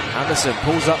 Anderson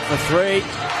pulls up for 3.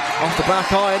 Off the back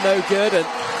iron, no good. And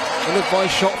an advice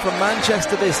shot from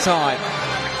Manchester this time.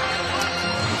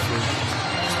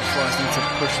 Flyers need to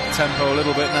push the tempo a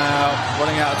little bit now.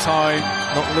 Running out of time.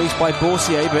 Knocked loose by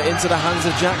Boursier, but into the hands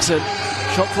of Jackson.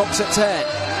 Shot clock's at 10.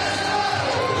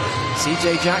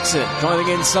 CJ Jackson driving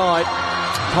inside.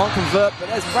 Can't convert, but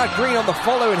there's Brad Green on the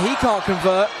follow, and he can't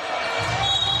convert.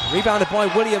 Rebounded by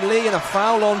William Lee, and a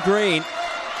foul on Green.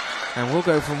 And we'll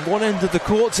go from one end of the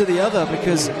court to the other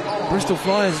because Bristol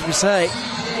Flyers, as we say,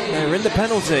 they're in the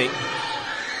penalty.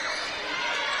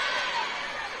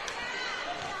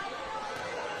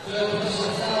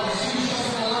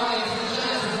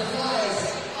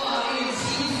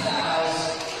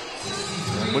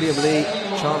 William Lee,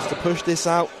 chance to push this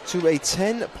out to a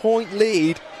 10-point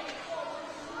lead.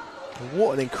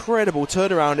 What an incredible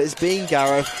turnaround it's been,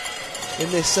 Gareth. In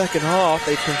this second half,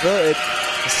 they've converted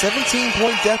a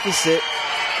 17-point deficit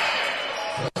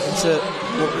into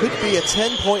what could be a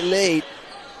 10-point lead.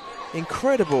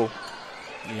 Incredible.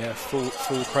 Yeah, full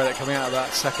credit coming out of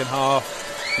that second half.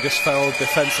 He just felt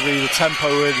defensively, the tempo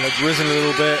had risen a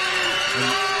little bit.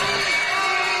 And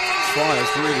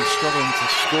Flyers really struggling to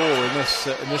score in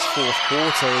this fourth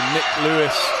quarter. And Nick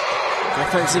Lewis,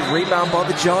 offensive rebound by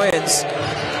the Giants.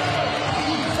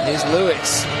 Here's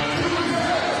Lewis.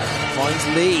 Finds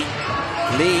Lee.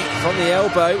 Lee from the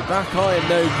elbow, back iron,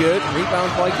 no good.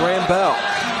 Rebound by Graham Bell.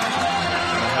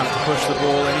 They have to push the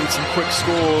ball, they need some quick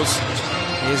scores.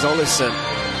 Here's Ollison,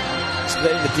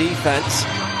 splitting the defense.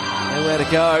 Nowhere to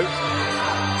go.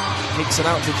 Kicks it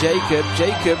out to Jacob.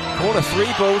 Jacob, corner 3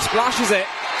 ball, splashes it.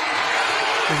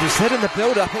 As we said in the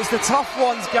build-up, it's the tough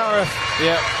ones, Gareth.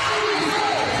 Yeah.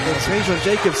 Trajan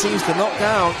Jacob seems to knock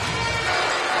down.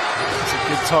 It's a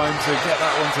good time to get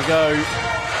that one to go.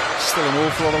 Still an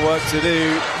awful lot of work to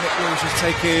do. Nick Lewis is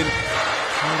taking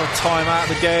a lot of time out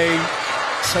of the game,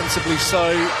 sensibly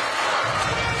so.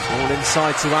 All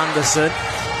inside to Anderson,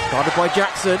 guarded by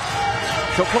Jackson.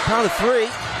 Shot clock down to 3,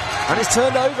 and it's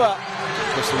turned over.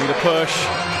 Bristol need a push.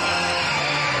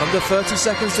 Under 30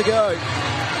 seconds to go.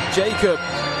 Jacob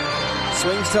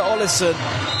swings to Ollison.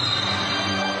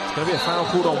 It's going to be a foul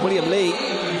called on William Lee.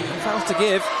 No fouls to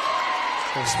give.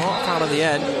 A smart foul in the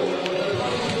end.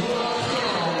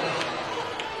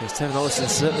 Because Tevin Ollison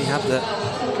certainly had the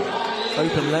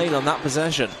open lane on that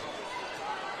possession.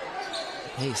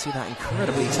 Here you see that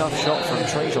incredibly tough shot from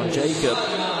Trajan Jacob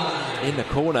in the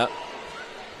corner.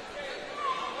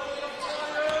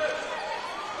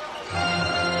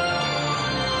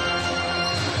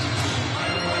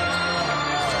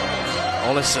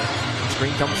 Ollison.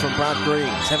 Screen comes from Brad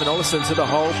Green. Tevin Ollison to the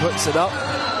hole, puts it up.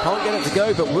 Can't get it to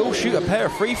go, but will shoot a pair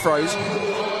of free throws.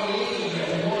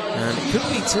 And it could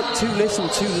be too little,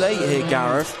 too late here,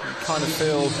 Gareth. I kind of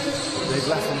feel they've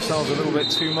left themselves a little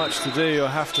bit too much to do, I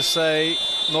have to say.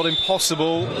 Not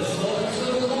impossible.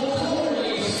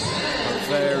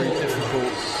 Very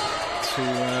difficult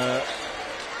to...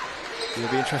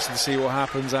 it'll be interesting to see what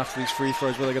happens after these free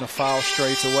throws, whether they're going to foul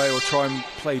straight away or try and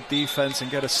play defense and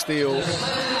get a steal.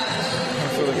 I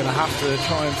feel they're going to have to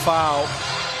try and foul.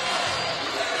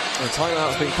 The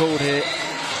timeout's been called here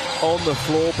on the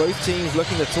floor. Both teams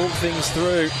looking to talk things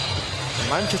through. The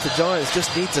Manchester Giants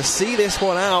just need to see this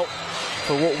one out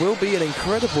for what will be an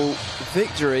incredible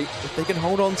victory if they can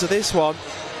hold on to this one.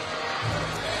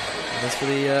 And as for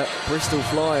the Bristol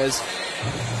Flyers,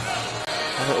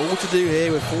 have it all to do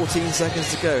here with 14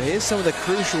 seconds to go. Here's some of the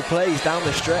crucial plays down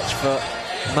the stretch for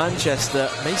Manchester.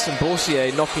 Mason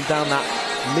Boursier knocking down that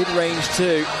mid-range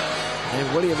two.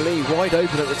 And William Lee wide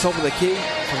open at the top of the key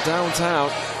from downtown.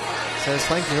 Says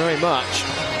thank you very much.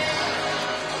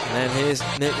 And then here's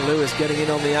Nick Lewis getting in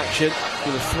on the action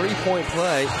with a three-point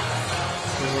play.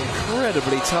 With an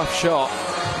incredibly tough shot.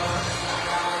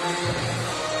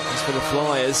 As for the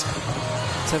Flyers,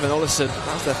 Tevin Ollison,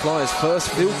 that's their Flyers' first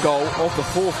field goal of the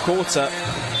fourth quarter.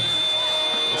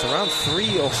 It's around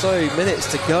 3 or so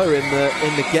minutes to go in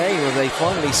the game when they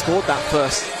finally scored that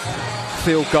first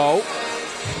field goal.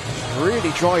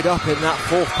 Really dried up in that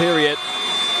fourth period.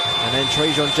 And then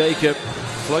Trajan Jacob,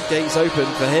 floodgates open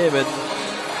for him, and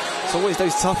it's always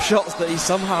those tough shots that he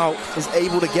somehow is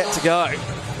able to get to go.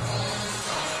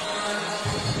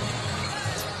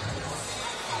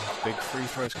 Big free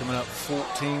throws coming up,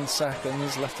 14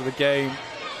 seconds left of the game.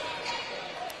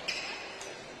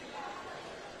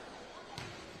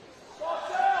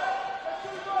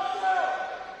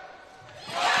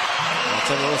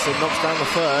 Tevin Ollison knocks down the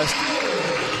first.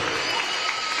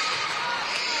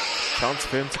 Chance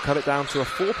for him to cut it down to a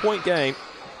 4-point game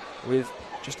with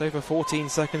just over 14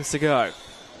 seconds to go.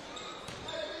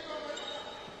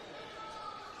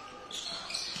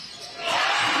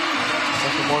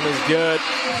 Second one is good.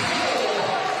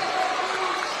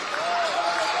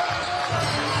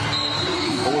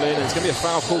 All in, and it's going to be a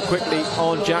foul call quickly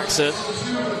on Jackson.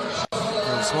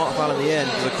 And a smart foul in the end,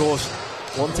 because of course,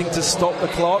 wanting to stop the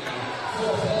clock.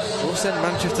 We'll send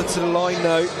Manchester to the line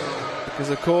though,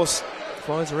 because of course,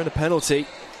 Flyers are in a penalty.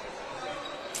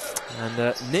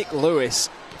 And Nick Lewis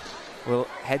will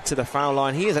head to the foul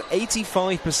line. He is an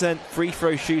 85% free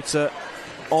throw shooter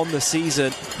on the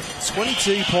season.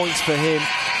 22 points for him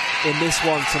in this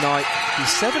one tonight. He's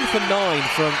 7 for 9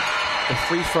 from the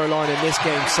free throw line in this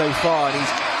game so far, and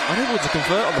he's unable to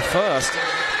convert on the first.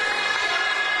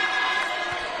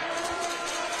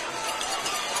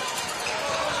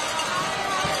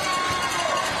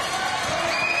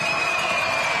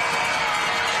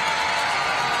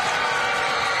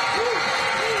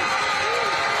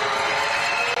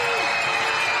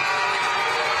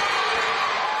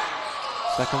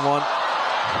 Second one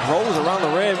rolls around the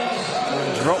rim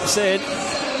and drops in.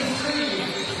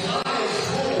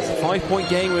 It's a 5-point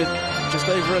game with just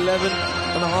over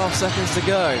 11.5 seconds to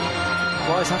go.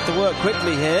 Flyers have to work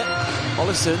quickly here.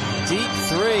 Ollison, deep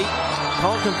three.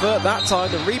 Can't convert that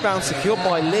time. The rebound secured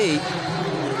by Lee.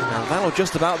 And that'll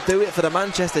just about do it for the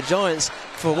Manchester Giants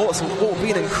for what will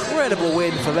be an incredible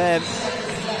win for them.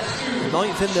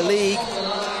 9th in the league.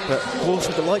 But of course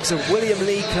with the likes of William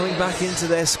Lee coming back into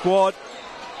their squad,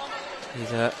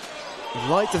 you'd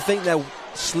like to think they'll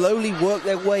slowly work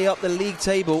their way up the league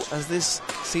table as this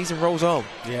season rolls on.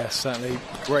 Yeah, certainly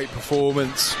great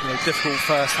performance. Difficult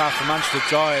first half for Manchester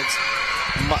Giants.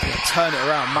 Turn it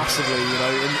around massively.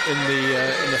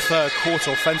 In the third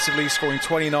quarter, offensively scoring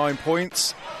 29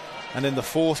 points, and in the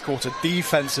fourth quarter,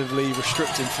 defensively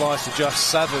restricting Flyers to just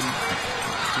 7.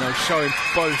 Showing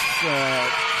both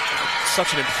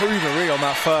such an improvement really on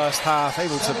that first half,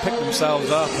 able to pick themselves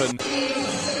up and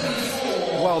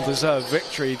well-deserved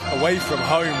victory away from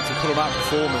home to put on that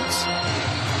performance.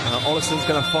 Ollison's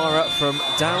going to fire up from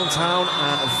downtown,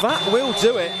 and that will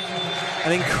do it.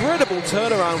 An incredible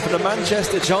turnaround for the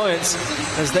Manchester Giants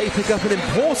as they pick up an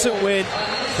important win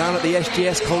down at the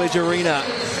SGS College Arena.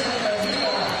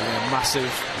 Yeah,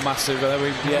 massive.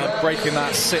 Breaking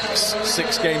that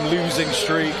six-game losing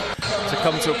streak. to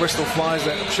come to a Bristol Flyers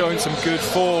that have shown some good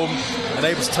form and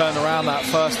able to turn around that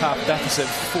first half deficit.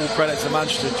 Full credit to the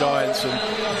Manchester Giants, and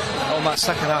on that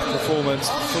second half performance,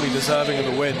 fully deserving of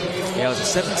the win. Yeah, it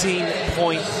was a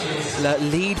 17-point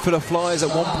lead for the Flyers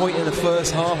at one point in the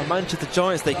first half. And Manchester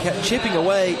Giants, they kept chipping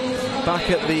away back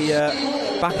at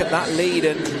that lead,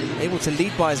 and able to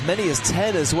lead by as many as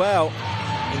 10 as well.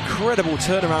 Incredible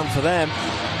turnaround for them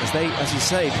as they, as you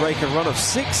say, break a run of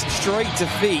 6 straight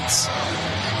defeats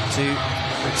to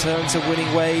return to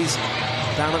winning ways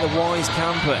down at the Wise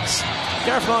campus.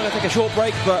 Gareth and I are going to take a short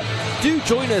break, but do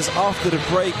join us after the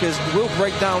break as we'll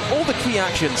break down all the key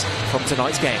actions from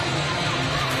tonight's game.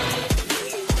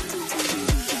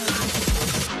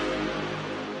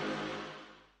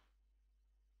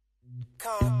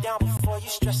 Calm down before you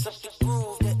stress up the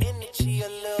groove. The energy a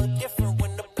little different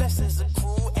when the blessings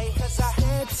accrue. Ay, cause I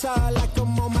head tied like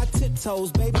I'm on my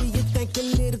tiptoes, baby. You think a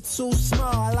little too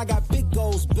small. I got big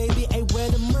goals, baby. Ain't where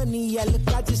the money at.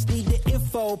 Look, I just need the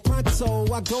info. Pronto,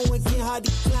 I go and get hard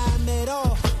to climb at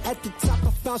all. At the top, I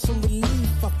found some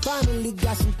relief. I finally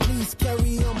got some peace.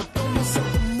 Carry on, my throw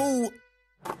myself a mood.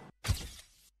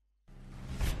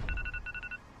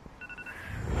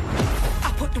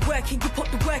 Put the work in, you put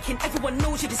the work in, everyone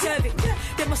knows you deserve it.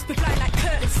 There must be blind like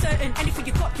curtains, certain anything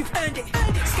you got, you've earned it.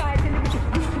 Sky's the limit, you're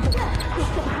reachable. You're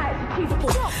so high, it's achievable.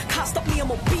 Can't stop me,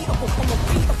 I'm unbeatable, I'm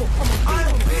unbeatable,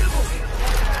 I'm unbeatable.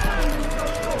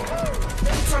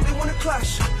 Every time they wanna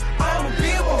clash, I am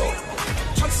unbeatable.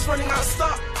 Chances running out of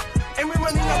stock, and we're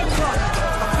running out of clock.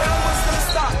 My plan was gonna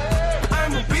stop. I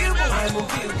am unbeatable, I am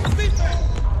unbeatable.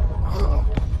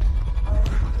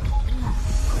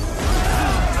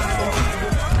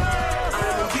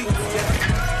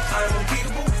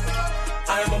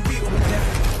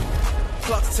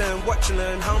 Clock's turn, watch you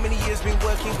learn. How many years been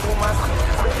working for my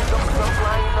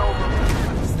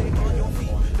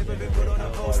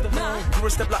you're a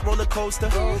step like roller coaster.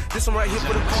 This one right here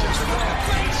for the culture.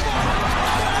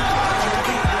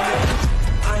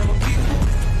 I am unbeatable.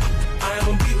 I am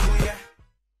unbeatable, yeah.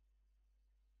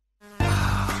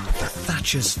 The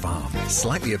Thatcher's Farm.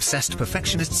 Slightly obsessed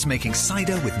perfectionists making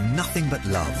cider with nothing but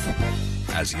love.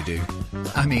 As you do.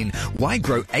 I mean, why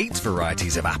grow 8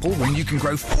 varieties of apple when you can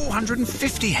grow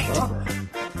 458?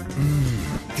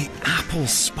 The apple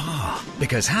spa.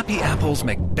 Because happy apples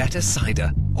make better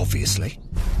cider, obviously.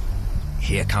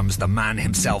 Here comes the man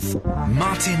himself,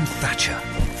 Martin Thatcher.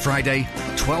 Friday,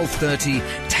 12:30,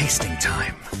 tasting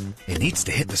time. It needs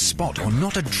to hit the spot or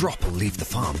not a drop will leave the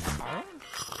farm.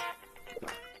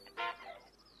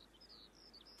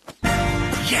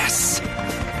 Yes!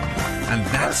 And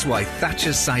that's why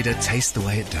Thatcher's cider tastes the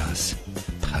way it does.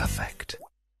 Perfect.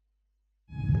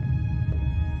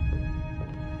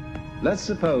 Let's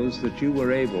suppose that you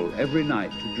were able every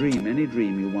night to dream any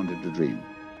dream you wanted to dream.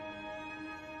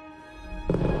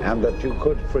 And that you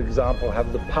could, for example,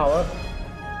 have the power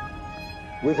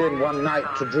within one night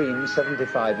to dream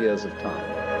 75 years of time.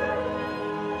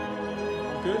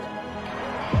 Good.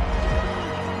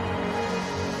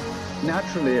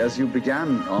 Naturally, as you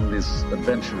began on this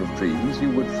adventure of dreams, you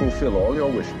would fulfill all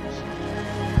your wishes.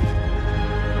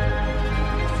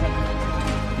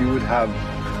 You would have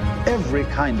every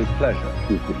kind of pleasure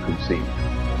you could conceive.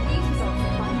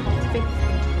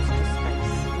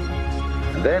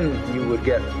 And then you would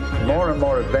get more and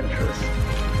more adventurous.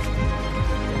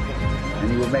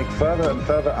 And you would make further and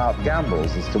further out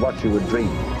gambles as to what you would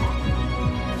dream.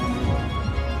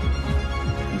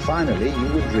 And finally,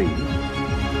 you would dream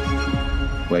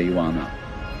where you are now.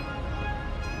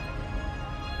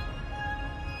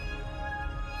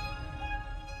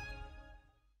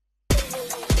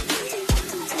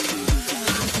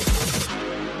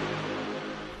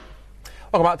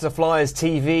 Welcome back to the Flyers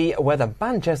TV, where the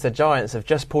Manchester Giants have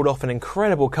just pulled off an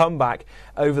incredible comeback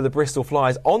over the Bristol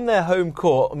Flyers on their home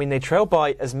court. I mean, they trailed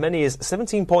by as many as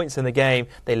 17 points in the game.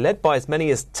 They led by as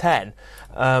many as 10.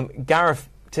 Gareth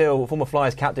Till, former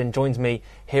Flyers captain, joins me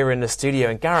here in the studio.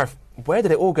 And Gareth, where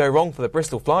did it all go wrong for the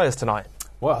Bristol Flyers tonight?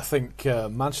 Well, I think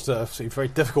Manchester, a very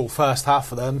difficult first half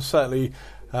for them. Certainly,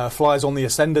 Flyers on the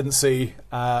ascendancy.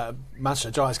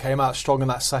 Manchester Giants came out strong in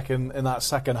that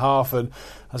second half, and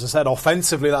as I said,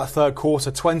 offensively that third quarter,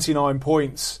 29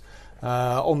 points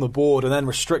on the board, and then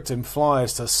restricting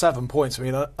Flyers to 7 points. I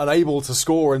mean, unable to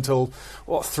score until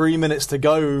 3 minutes to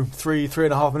go, three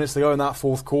and a half minutes to go in that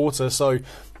fourth quarter. So,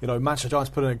 Manchester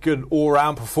Giants put in a good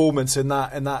all-round performance in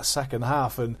that second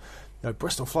half, and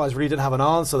Bristol Flyers really didn't have an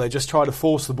answer. They just tried to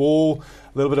force the ball,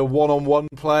 a little bit of one-on-one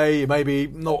play, maybe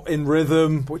not in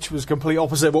rhythm, which was complete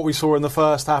opposite of what we saw in the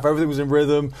first half. Everything was in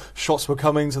rhythm. Shots were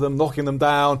coming to them, knocking them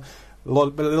down. A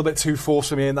little bit too forced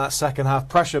for me in that second half.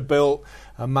 Pressure built.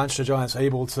 and Manchester Giants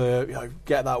able to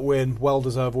get that win,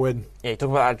 well-deserved win. Yeah, you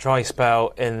talk about that dry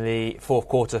spell in the fourth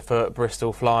quarter for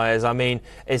Bristol Flyers. I mean,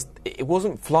 it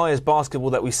wasn't Flyers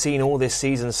basketball that we've seen all this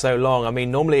season so long. I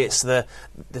mean, normally it's the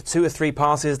 2 or 3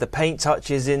 passes, the paint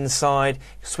touches inside,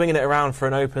 swinging it around for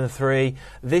an open 3.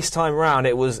 This time around,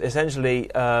 it was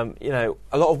essentially, a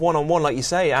lot of one-on-one, like you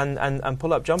say, and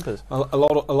pull-up jumpers. A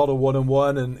lot of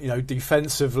one-on-one, and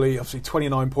defensively, obviously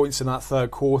 29 points in that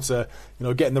third quarter.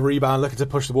 Getting the rebound, looking to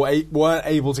push the ball, weren't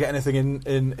able to get anything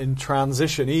in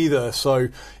transition either. So,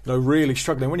 really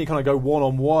struggling. When you kind of go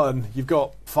one-on-one, you've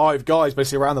got 5 guys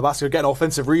basically around the basket. Getting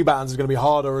offensive rebounds is going to be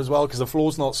harder as well because the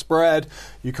floor's not spread.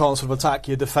 You can't sort of attack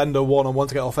your defender one-on-one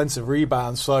to get offensive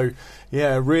rebounds. So,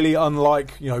 yeah, really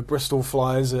unlike, Bristol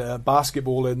Flyers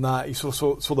basketball in that you saw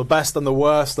the best and the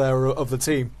worst there of the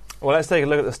team. Well, let's take a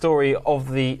look at the story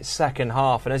of the second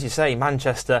half. And as you say,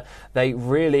 Manchester, they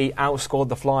really outscored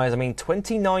the Flyers. I mean,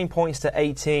 29 points to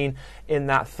 18 in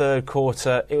that third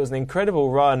quarter. It was an incredible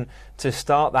run to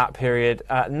start that period,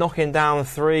 knocking down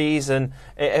threes. And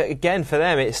again, for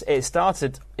them, it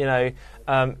started,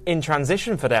 in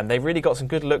transition for them. They really got some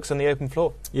good looks on the open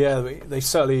floor. Yeah, they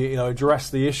certainly,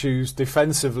 addressed the issues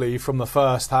defensively from the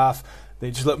first half. They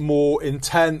just looked more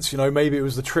intense. Maybe it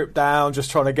was the trip down,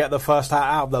 just trying to get the first hat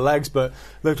out of the legs, but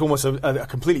looked almost a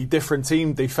completely different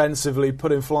team defensively,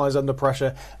 putting Flyers under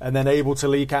pressure and then able to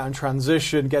leak out in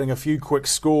transition, getting a few quick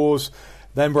scores,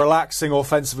 then relaxing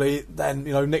offensively. Then,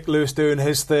 Nick Lewis doing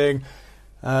his thing.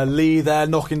 Lee there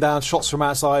knocking down shots from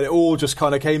outside. It all just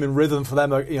kind of came in rhythm for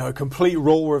them, a complete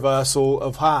role reversal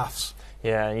of halves.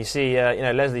 Yeah, and you see,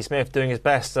 Leslie Smith doing his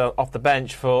best off the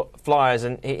bench for Flyers,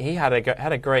 and he had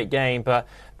a great game. But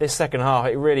this second half,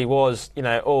 it really was,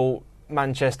 all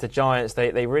Manchester Giants.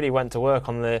 They really went to work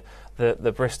on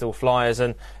the Bristol Flyers.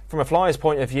 And from a Flyers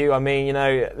point of view, I mean,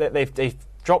 they've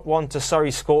dropped one to Surrey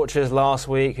Scorchers last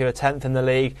week, who are 10th in the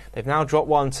league. They've now dropped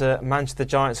one to Manchester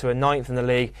Giants, who are 9th in the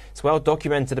league. It's well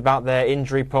documented about their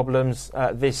injury problems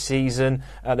this season.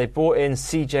 They brought in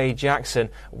CJ Jackson.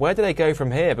 Where do they go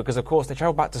from here? Because, of course, they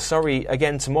travel back to Surrey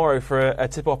again tomorrow for a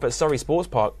tip-off at Surrey Sports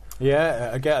Park.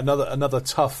 Yeah, again, another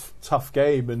tough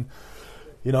game. And,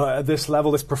 at this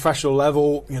level, this professional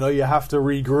level, you have to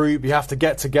regroup. You have to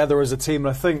get together as a team.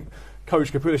 And I think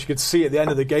Coach Kapulis, you could see at the end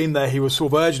of the game there, he was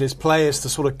sort of urging his players to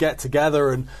sort of get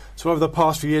together. And so over the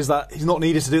past few years, that he's not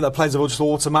needed to do that. Players have all just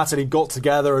automatically got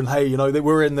together and, hey,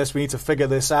 we're in this, we need to figure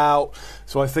this out.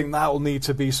 So I think that will need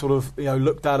to be sort of,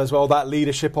 looked at as well. That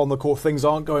leadership on the court, things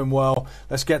aren't going well.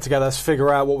 Let's get together, let's figure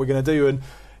out what we're going to do. And,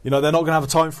 they're not going to have a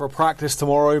time for a practice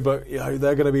tomorrow, but,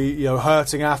 they're going to be,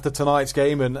 hurting after tonight's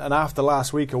game and after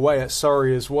last week away at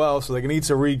Surrey as well. So they're going to need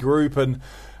to regroup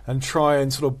and try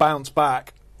and sort of bounce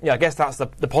back. Yeah, I guess that's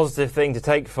the positive thing to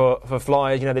take for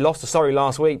Flyers. They lost to Surrey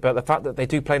last week, but the fact that they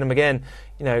do play them again,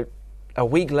 a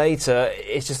week later,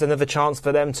 it's just another chance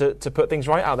for them to put things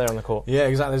right out there on the court. Yeah,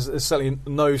 exactly. There's certainly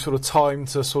no sort of time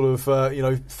to sort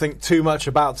of, think too much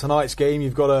about tonight's game.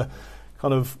 You've got to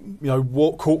kind of,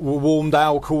 warm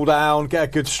down, cool down, get a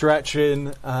good stretch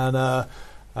in, and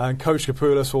Coach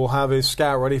Kapulis will have his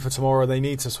scout ready for tomorrow. They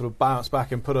need to sort of bounce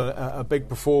back and put a big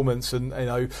performance. And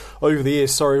over the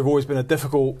years, Surrey have always been a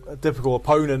difficult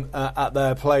opponent at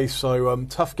their place. So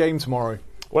tough game tomorrow.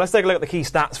 Well, let's take a look at the key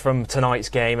stats from tonight's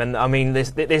game. And I mean,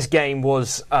 this game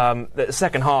was the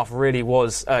second half really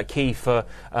was key for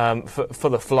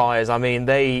the Flyers. I mean,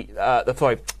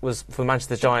 was for the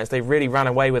Manchester Giants. They really ran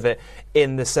away with it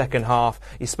in the second half.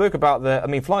 You spoke about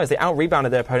Flyers. They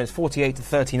out-rebounded their opponents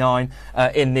 48-39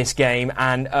 in this game,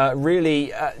 and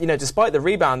really, despite the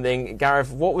rebounding, Gareth,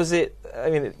 what was it? I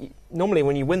mean, normally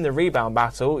when you win the rebound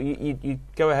battle, you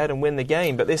go ahead and win the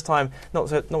game, but this time not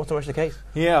so much the case.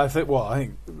 Yeah, I think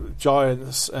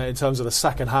Giants in terms of the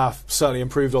second half certainly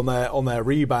improved on their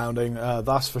rebounding,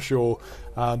 that's for sure.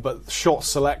 But shot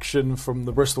selection from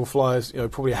the Bristol Flyers,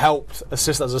 probably helped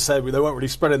assist. As I said, they weren't really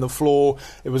spreading the floor.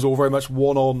 It was all very much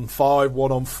 1-on-5,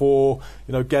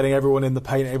 1-on-4. Getting everyone in the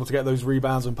paint, able to get those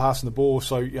rebounds and passing the ball.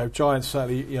 So Giants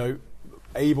certainly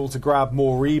able to grab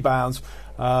more rebounds.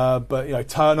 But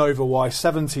turnover-wise,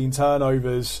 17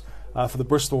 turnovers for the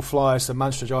Bristol Flyers to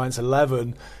Manchester Giants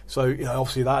 11. So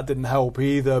obviously that didn't help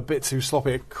either. A bit too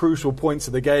sloppy at crucial points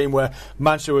of the game where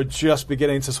Manchester were just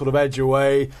beginning to sort of edge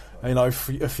away. A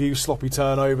few sloppy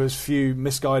turnovers, few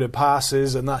misguided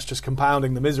passes, and that's just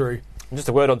compounding the misery. Just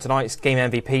a word on tonight's game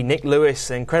MVP, Nick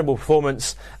Lewis. Incredible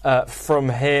performance from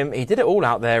him. He did it all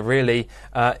out there, really,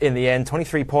 in the end.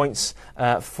 23 points,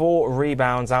 4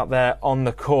 rebounds out there on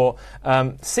the court.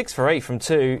 6 for 8 from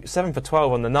 2, 7 for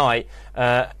 12 on the night,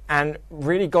 and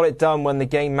really got it done when the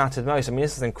game mattered most. I mean,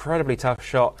 this is an incredibly tough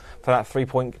shot for that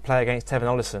 3-point play against Tevin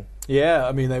Ollison. Yeah,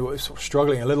 I mean, they were sort of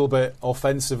struggling a little bit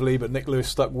offensively, but Nick Lewis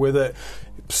stuck with it.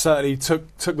 Certainly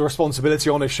took the responsibility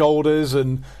on his shoulders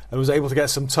and was able to get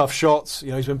some tough shots.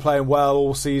 You know, he's been playing well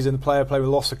all season. The player playing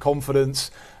with lots of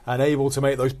confidence and able to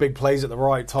make those big plays at the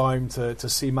right time to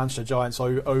see Manchester Giants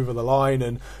over the line.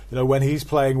 And, you know, when he's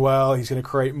playing well, he's going to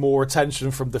create more attention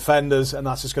from defenders, and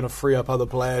that's just going to free up other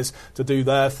players to do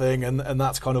their thing. And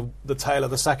that's kind of the tail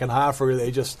of the second half, really.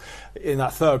 Just in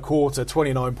that third quarter,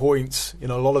 29 points, you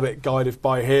know, a lot of it guided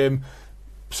by him.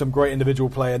 Some great individual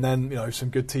play, and then, you know, some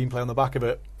good team play on the back of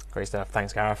it. Great stuff.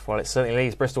 Thanks, Gareth. Well, it certainly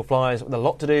leaves Bristol Flyers with a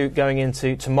lot to do going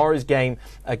into tomorrow's game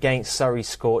against Surrey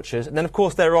Scorchers. And then, of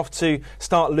course, they're off to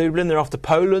start Lublin. They're off to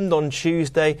Poland on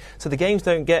Tuesday. So the games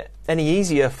don't get any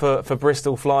easier for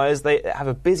Bristol Flyers. They have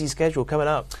a busy schedule coming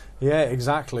up. Yeah,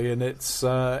 exactly. And it's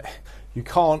you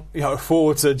can't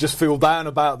afford to just feel down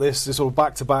about this sort of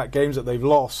back-to-back games that they've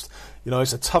lost. You know,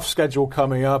 it's a tough schedule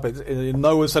coming up.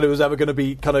 No one said it was ever going to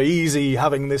be kind of easy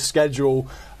having this schedule,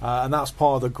 and that's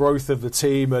part of the growth of the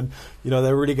team. And, you know,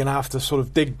 they're really going to have to sort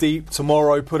of dig deep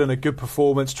tomorrow, put in a good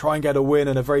performance, try and get a win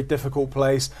in a very difficult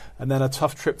place, and then a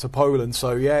tough trip to Poland.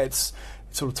 So, yeah, it's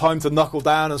sort of time to knuckle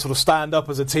down and sort of stand up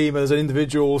as a team, as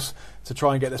individuals, to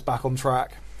try and get this back on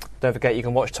track. Don't forget, you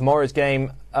can watch tomorrow's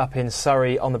game up in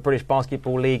Surrey on the British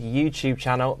Basketball League YouTube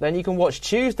channel. Then you can watch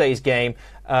Tuesday's game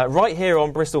right here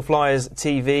on Bristol Flyers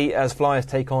TV as Flyers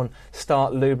take on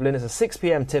Start Lublin. It's a 6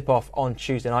 p.m. tip-off on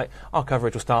Tuesday night. Our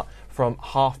coverage will start from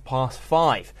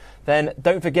 5:30. Then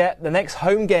don't forget, the next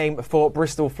home game for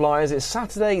Bristol Flyers is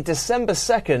Saturday, December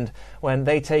 2nd, when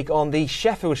they take on the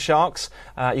Sheffield Sharks.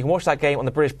 You can watch that game on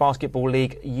the British Basketball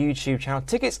League YouTube channel.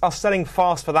 Tickets are selling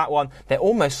fast for that one. They're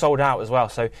almost sold out as well.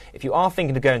 So if you are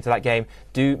thinking of going to that game,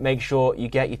 do make sure you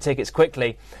get your tickets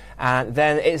quickly. And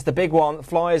then it's the big one,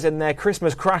 Flyers in their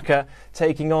Christmas cracker,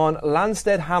 taking on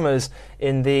Lansted Hammers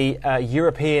in the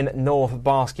European North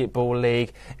Basketball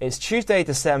League. It's Tuesday,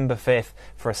 December 5th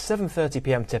for a 7:30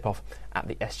 p.m. tip-off at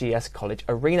the SGS College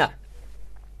Arena.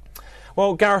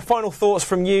 Well, Gareth, final thoughts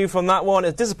from you from that one.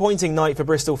 A disappointing night for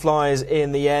Bristol Flyers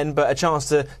in the end, but a chance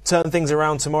to turn things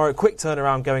around tomorrow. Quick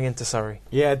turnaround going into Surrey.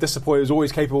 Yeah, disappointing. It was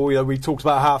always capable. You know, we talked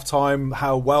about half-time,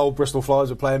 how well Bristol Flyers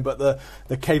were playing, but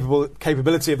the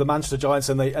capability of the Manchester Giants,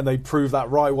 and they proved that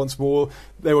right once more.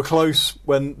 They were close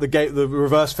when the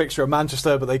reverse fixture at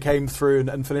Manchester, but they came through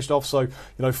and finished off. So, you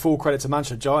know, full credit to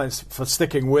Manchester Giants for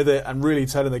sticking with it and really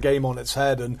turning the game on its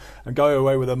head and going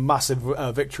away with a massive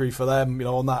victory for them, you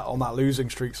know, on that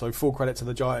losing streak. So full credit to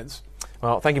the Giants.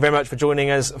 Well, thank you very much for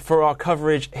joining us for our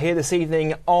coverage here this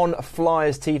evening on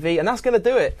Flyers TV. And that's going to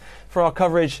do it for our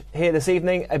coverage here this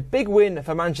evening. A big win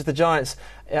for Manchester Giants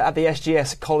at the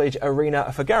SGS College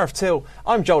Arena. For Gareth Till,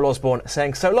 I'm Joel Osborne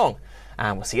saying so long,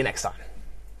 and we'll see you next time.